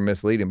dishonest or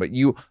misleading, but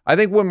I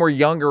think when we're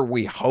younger,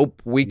 we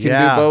hope we can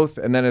do both,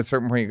 and then at a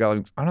certain point, you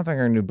go, I don't think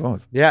I can do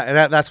both. Yeah,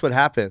 and that's what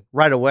happened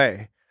right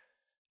away.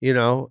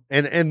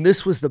 And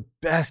this was the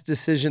best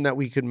decision that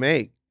we could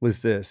make. Was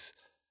this?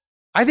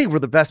 I think we're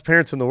the best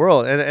parents in the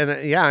world.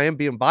 And yeah, I am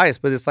being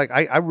biased, but it's like,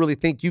 I really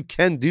think you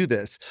can do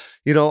this.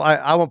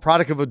 I'm a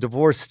product of a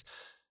divorced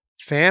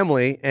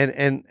family,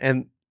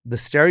 and the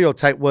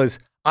stereotype was,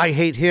 I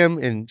hate him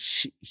and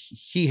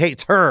he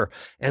hates her,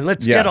 and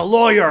let's get a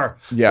lawyer.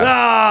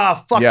 Yeah.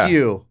 Fuck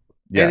you.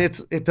 Yeah.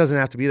 And it doesn't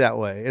have to be that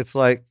way. It's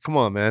like, come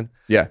on, man.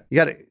 Yeah. You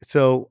gotta,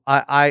 so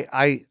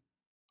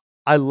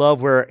I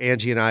love where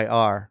Angie and I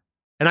are.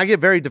 And I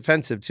get very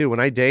defensive too when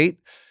I date.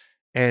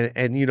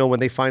 And when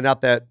they find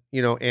out that,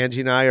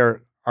 Angie and I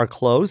are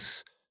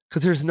close,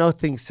 because there's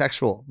nothing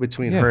sexual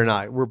between her and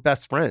I. We're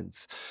best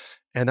friends.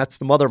 And that's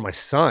the mother of my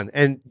son.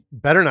 And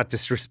better not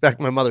disrespect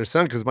my mother's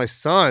son, because my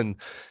son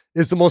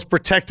is the most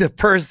protective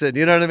person.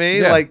 You know what I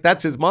mean? Yeah. Like,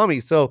 that's his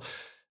mommy. So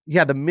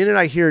yeah, the minute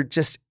I hear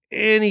just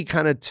any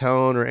kind of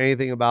tone or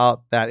anything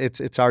about that,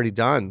 it's already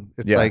done.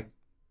 It's like,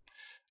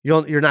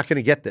 you're not going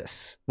to get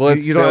this. Well,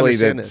 it's you silly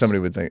that somebody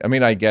would think. I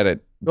mean, I get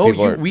it.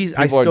 People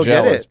I still are jealous,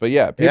 get it. But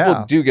yeah,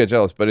 people do get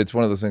jealous. But it's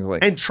one of those things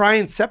like, and try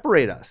and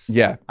separate us.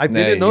 Yeah, I've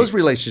been in those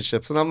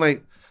relationships, and I'm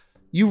like,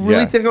 you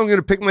really think I'm going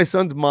to pick my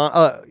son's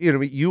mom?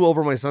 You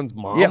over my son's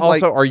mom? Yeah.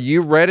 Also, are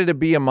you ready to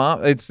be a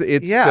mom? It's silly.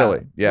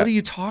 Yeah. What are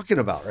you talking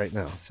about right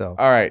now? So,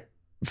 all right.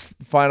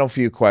 Final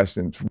few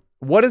questions.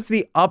 What is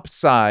the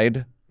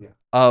upside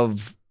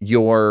of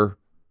your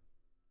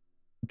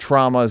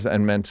traumas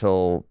and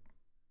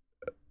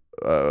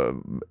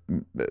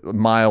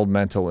mild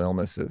mental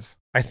illnesses?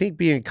 I think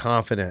being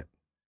confident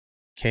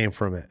came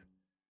from it.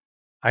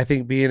 I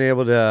think being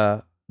able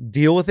to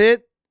deal with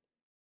it,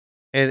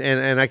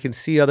 and I can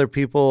see other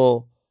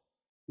people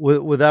with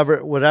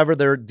whatever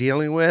they're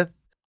dealing with.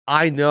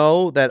 I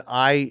know that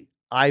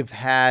I've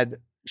had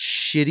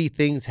shitty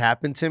things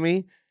happen to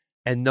me,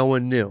 and no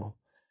one knew,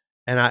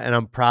 and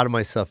I'm proud of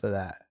myself for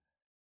that.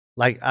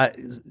 Like,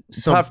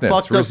 some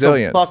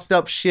fucked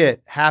up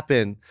shit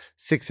happened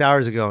 6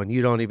 hours ago, and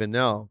you don't even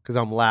know, because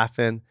I'm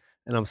laughing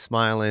and I'm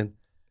smiling.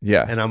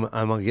 Yeah, and I'm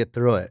gonna get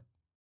through it.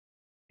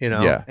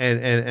 Yeah,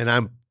 and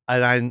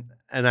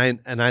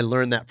I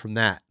learned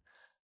that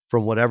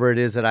from whatever it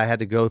is that I had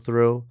to go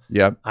through.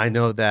 Yep. I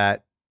know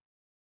that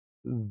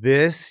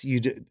there's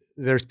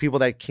people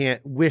that can't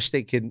wish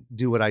they could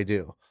do what I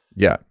do.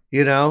 Yeah.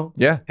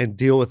 Yeah. And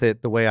deal with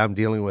it the way I'm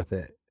dealing with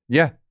it.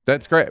 Yeah.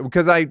 That's great,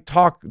 because I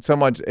talk so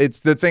much. It's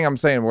the thing I'm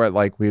saying where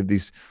like we have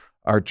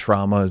our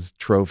traumas,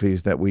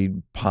 trophies that we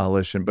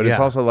polish, but it's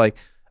also like,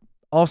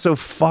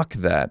 fuck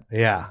that.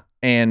 Yeah.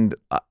 And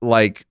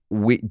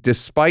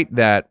despite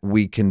that,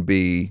 we can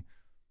be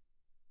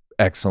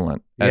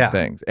excellent at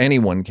things.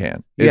 Anyone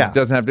can. It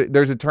doesn't have to.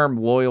 There's a term,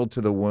 loyal to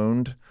the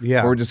wound.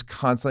 Yeah. Where we're just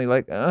constantly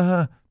like,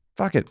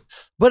 fuck it.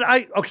 But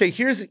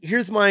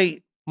here's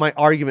my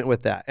argument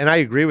with that. And I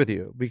agree with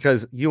you,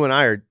 because you and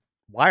I are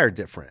wired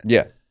different.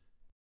 Yeah.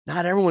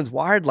 Not everyone's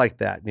wired like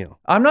that, Neil.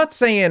 I'm not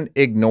saying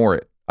ignore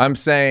it. I'm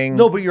saying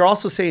no, but you're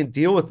also saying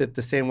deal with it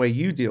the same way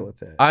you deal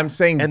with it. I'm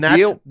saying and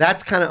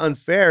that's kind of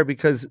unfair,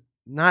 because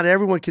not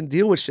everyone can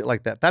deal with shit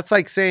like that. That's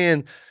like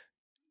saying,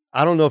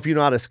 I don't know if you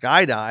know how to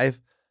skydive,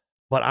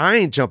 but I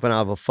ain't jumping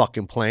out of a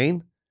fucking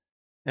plane.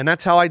 And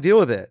that's how I deal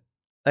with it.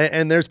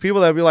 And there's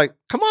people that would be like,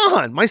 come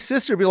on. My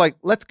sister would be like,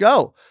 let's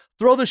go.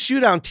 Throw the shoe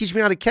down. Teach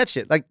me how to catch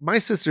it. Like my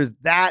sister's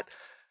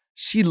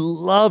she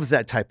loves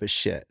that type of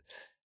shit.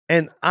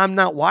 And I'm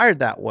not wired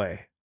that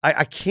way.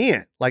 I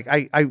can't. Like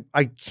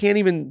I can't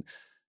even,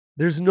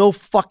 there's no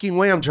fucking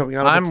way I'm jumping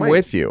out of the plane. I'm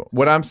with you.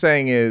 What I'm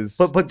saying is.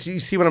 But do you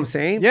see what I'm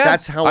saying? Yes,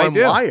 that's how I'm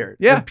wired.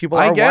 Yeah. And people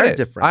are wired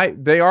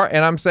different. They are.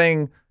 And I'm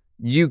saying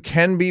you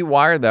can be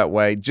wired that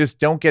way. Just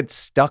don't get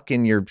stuck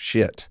in your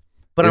shit.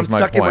 But I'm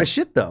stuck in my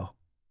shit though.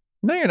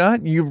 No, you're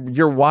not.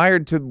 You're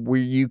wired to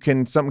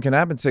where something can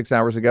happen 6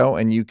 hours ago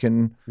and you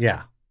can.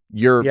 Yeah.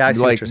 I see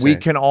like, we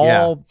can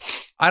all,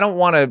 I don't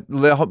want to,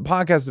 the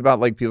podcast is about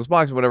like people's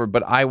blocks or whatever,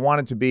 but I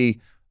want it to be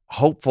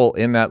hopeful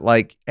in that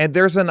like, and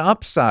there's an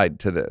upside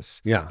to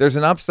this. Yeah. There's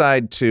an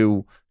upside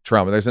to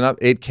trauma.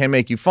 It can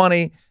make you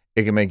funny.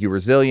 It can make you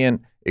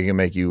resilient. It can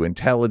make you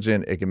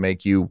intelligent. It can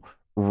make you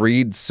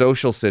read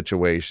social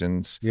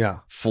situations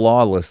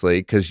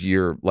flawlessly. Cause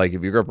you're like,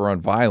 if you grew up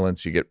around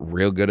violence, you get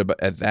real good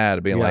at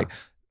that, being like,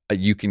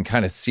 you can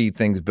kind of see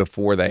things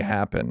before they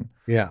happen.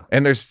 Yeah.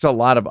 And there's just a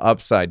lot of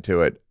upside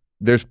to it.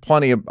 There's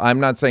plenty of, I'm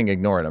not saying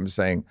ignore it. I'm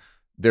saying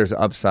there's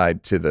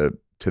upside to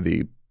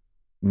the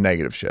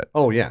negative shit.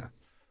 Oh yeah.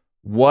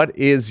 What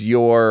is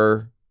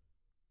your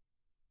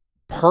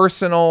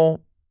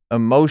personal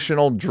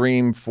emotional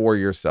dream for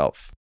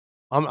yourself?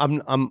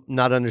 I'm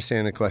not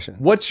understanding the question.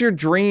 What's your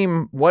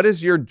dream? What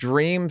is your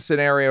dream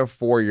scenario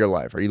for your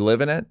life? Are you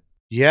living it?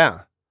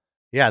 Yeah.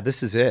 Yeah,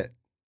 this is it.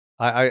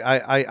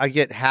 I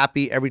get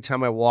happy every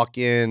time I walk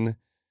in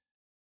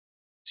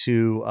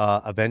to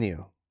a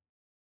venue.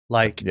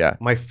 Like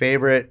my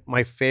favorite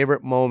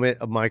moment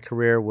of my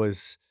career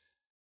was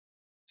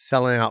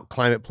selling out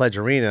Climate Pledge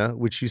Arena,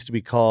 which used to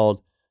be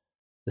called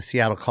the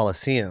Seattle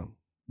Coliseum,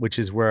 which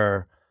is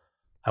where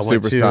I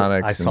went to.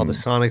 I saw the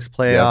Sonics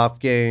playoff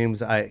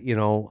games.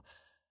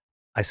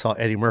 I saw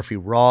Eddie Murphy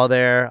Raw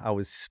there. I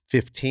was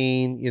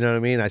 15, you know what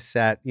I mean? I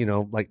sat,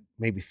 like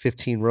maybe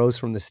 15 rows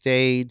from the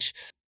stage.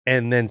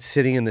 And then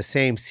sitting in the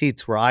same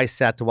seats where I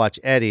sat to watch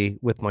Eddie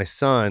with my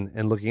son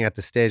and looking at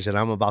the stage that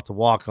I'm about to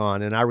walk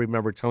on. And I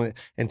remember telling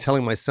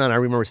my son, I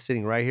remember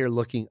sitting right here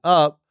looking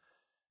up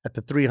at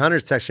the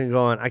 300 section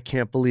going, I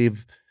can't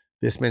believe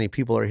this many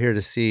people are here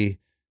to see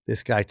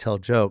this guy tell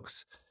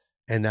jokes.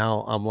 And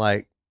now I'm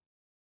like,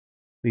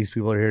 these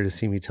people are here to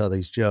see me tell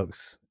these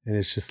jokes. And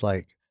it's just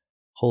like,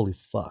 holy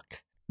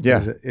fuck.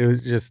 Yeah. It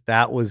was just,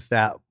 that was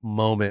that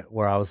moment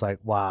where I was like,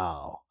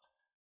 wow.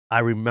 I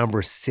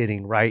remember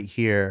sitting right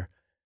here,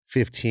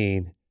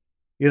 15.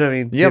 You know what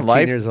I mean? Yeah,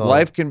 15 years old.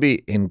 Life can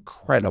be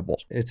incredible.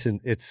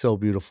 It's so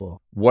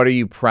beautiful. What are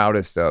you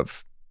proudest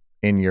of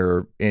in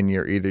your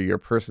either your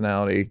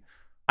personality?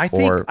 I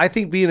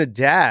think being a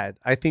dad.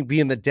 I think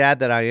being the dad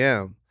that I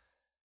am,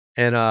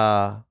 and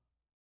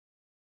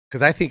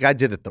because I think I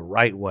did it the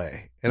right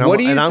way. And what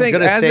do you think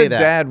as a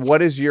dad?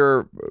 What is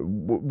your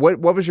what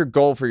was your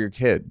goal for your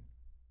kid?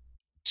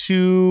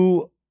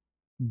 To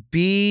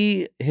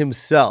be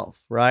himself,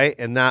 right?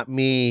 And not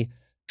me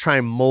try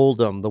and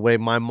mold him the way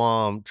my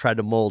mom tried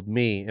to mold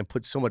me and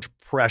put so much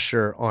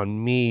pressure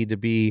on me to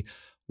be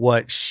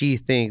what she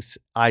thinks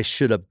I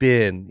should have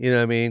been. You know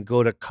what I mean?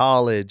 Go to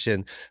college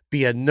and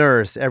be a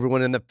nurse.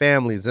 Everyone in the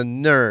family is a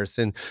nurse,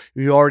 and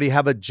you already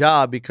have a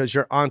job because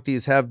your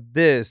aunties have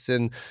this,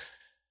 and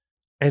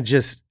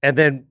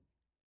then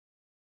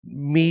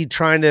me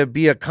trying to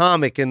be a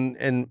comic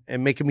and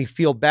making me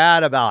feel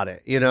bad about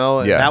it, And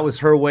that was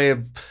her way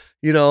of,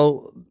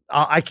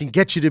 I can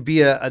get you to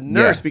be a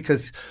nurse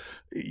because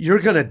you're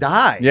going to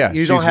die. Yeah,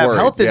 you don't have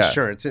health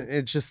insurance. And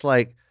it's just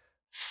like,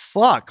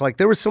 fuck. Like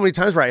there were so many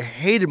times where I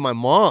hated my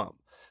mom.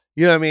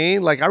 You know what I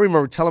mean? Like I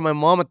remember telling my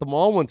mom at the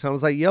mall one time, I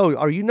was like, yo,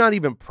 are you not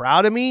even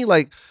proud of me?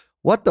 Like,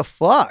 what the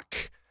fuck?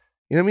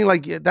 You know what I mean?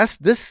 Like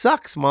this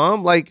sucks,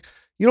 Mom. Like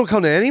you don't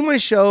come to any of my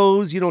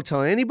shows. You don't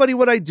tell anybody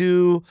what I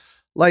do.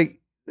 Like,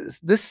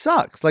 this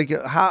sucks. Like,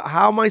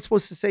 how am I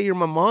supposed to say you're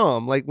my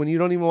mom? Like, when you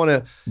don't even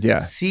want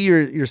to see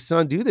your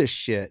son do this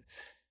shit.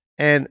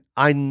 And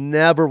I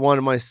never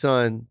wanted my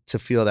son to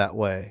feel that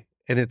way.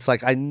 And it's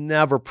like, I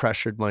never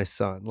pressured my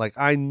son. Like,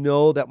 I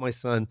know that my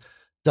son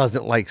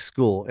doesn't like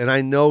school. And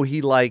I know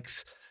he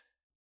likes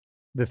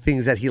the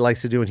things that he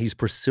likes to do and he's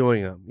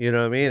pursuing them. You know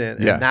what I mean?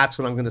 And that's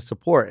what I'm going to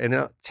support.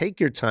 And take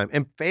your time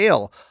and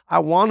fail. I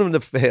want him to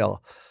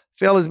fail.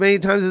 Fail as many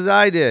times as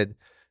I did.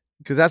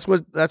 Because that's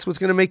what's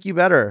going to make you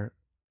better,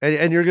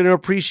 and you're going to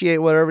appreciate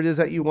whatever it is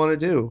that you want to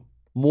do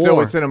more.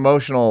 So it's an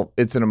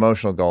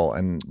emotional goal,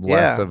 and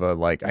less of a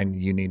like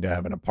you need to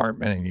have an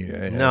apartment and you.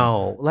 And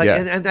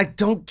I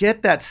don't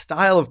get that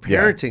style of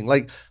parenting.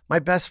 Like my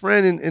best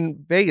friend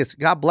in Vegas,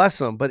 God bless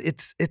him, but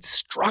it's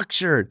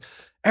structured,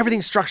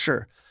 everything's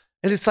structured,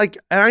 and it's like,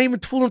 and I even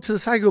told him to the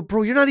side, I go,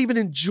 bro, you're not even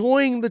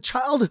enjoying the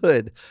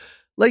childhood.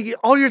 Like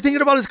all you're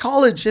thinking about is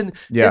college and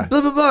blah,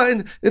 blah, blah,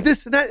 and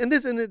this and that and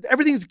this and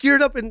everything's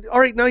geared up and all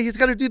right, now he's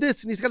got to do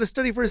this and he's got to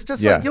study for his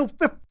test. Like, yo,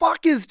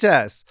 fuck his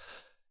test.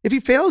 If he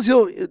fails,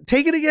 he'll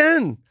take it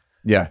again.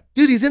 Yeah.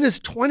 Dude, he's in his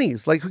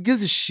 20s. Like, who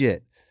gives a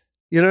shit?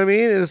 You know what I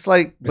mean? And it's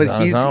like, He's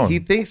on his own. he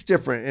thinks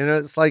different. And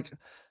it's like,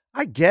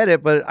 I get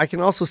it, but I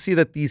can also see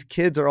that these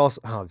kids are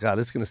also, oh God,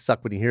 this is going to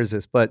suck when he hears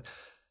this, but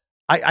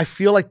I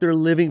feel like they're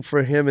living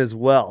for him as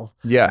well.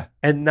 Yeah.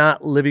 And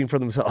not living for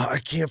themselves. Oh, I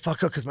can't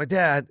fuck up because my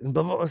dad, and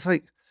blah, blah, blah. It's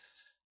like,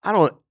 I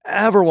don't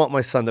ever want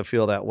my son to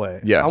feel that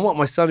way. Yeah. I want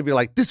my son to be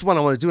like, this is what I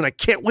want to do, and I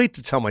can't wait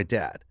to tell my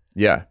dad.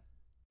 Yeah.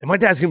 And my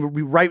dad's going to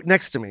be right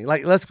next to me.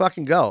 Like, let's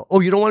fucking go. Oh,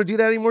 you don't want to do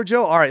that anymore,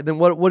 Joe? All right, then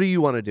what do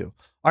you want to do?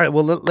 All right,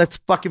 well, let's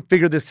fucking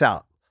figure this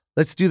out.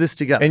 Let's do this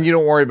together. And you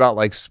don't worry about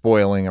like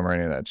spoiling him or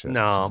any of that shit.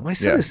 No, my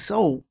son is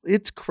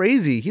it's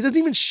crazy. He doesn't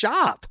even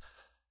shop.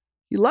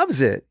 He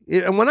loves it.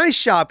 And when I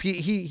shop,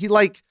 he's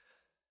like,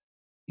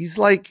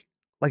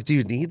 do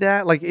you need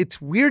that? Like,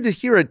 it's weird to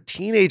hear a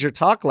teenager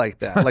talk like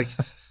that.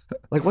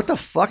 Like, what the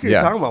fuck are you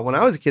talking about? When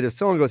I was a kid, if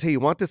someone goes, hey, you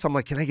want this? I'm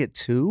like, can I get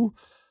two?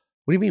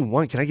 What do you mean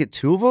one? Can I get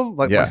two of them?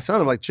 Like my son,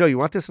 I'm like, Joe, you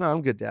want this? No,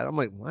 I'm good, Dad. I'm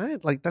like,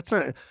 what? Like,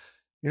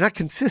 you're not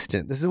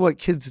consistent. This is what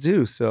kids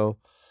do. So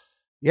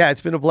yeah,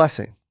 it's been a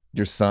blessing.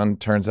 Your son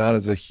turns out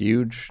is a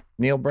huge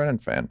Neil Brennan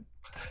fan.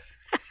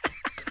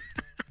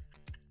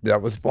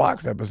 That was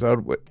Blocks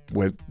episode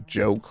with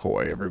Joe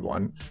Coy,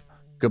 everyone.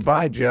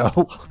 Goodbye,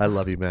 Joe. I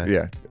love you, man.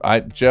 Yeah.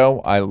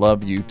 Joe, I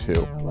love you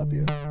too. I love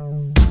you.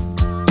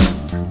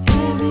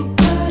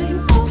 Everybody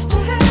wants to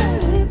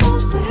have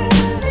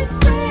it,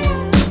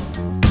 man.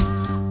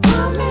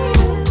 Oh,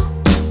 man.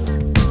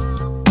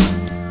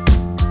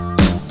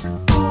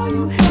 All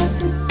you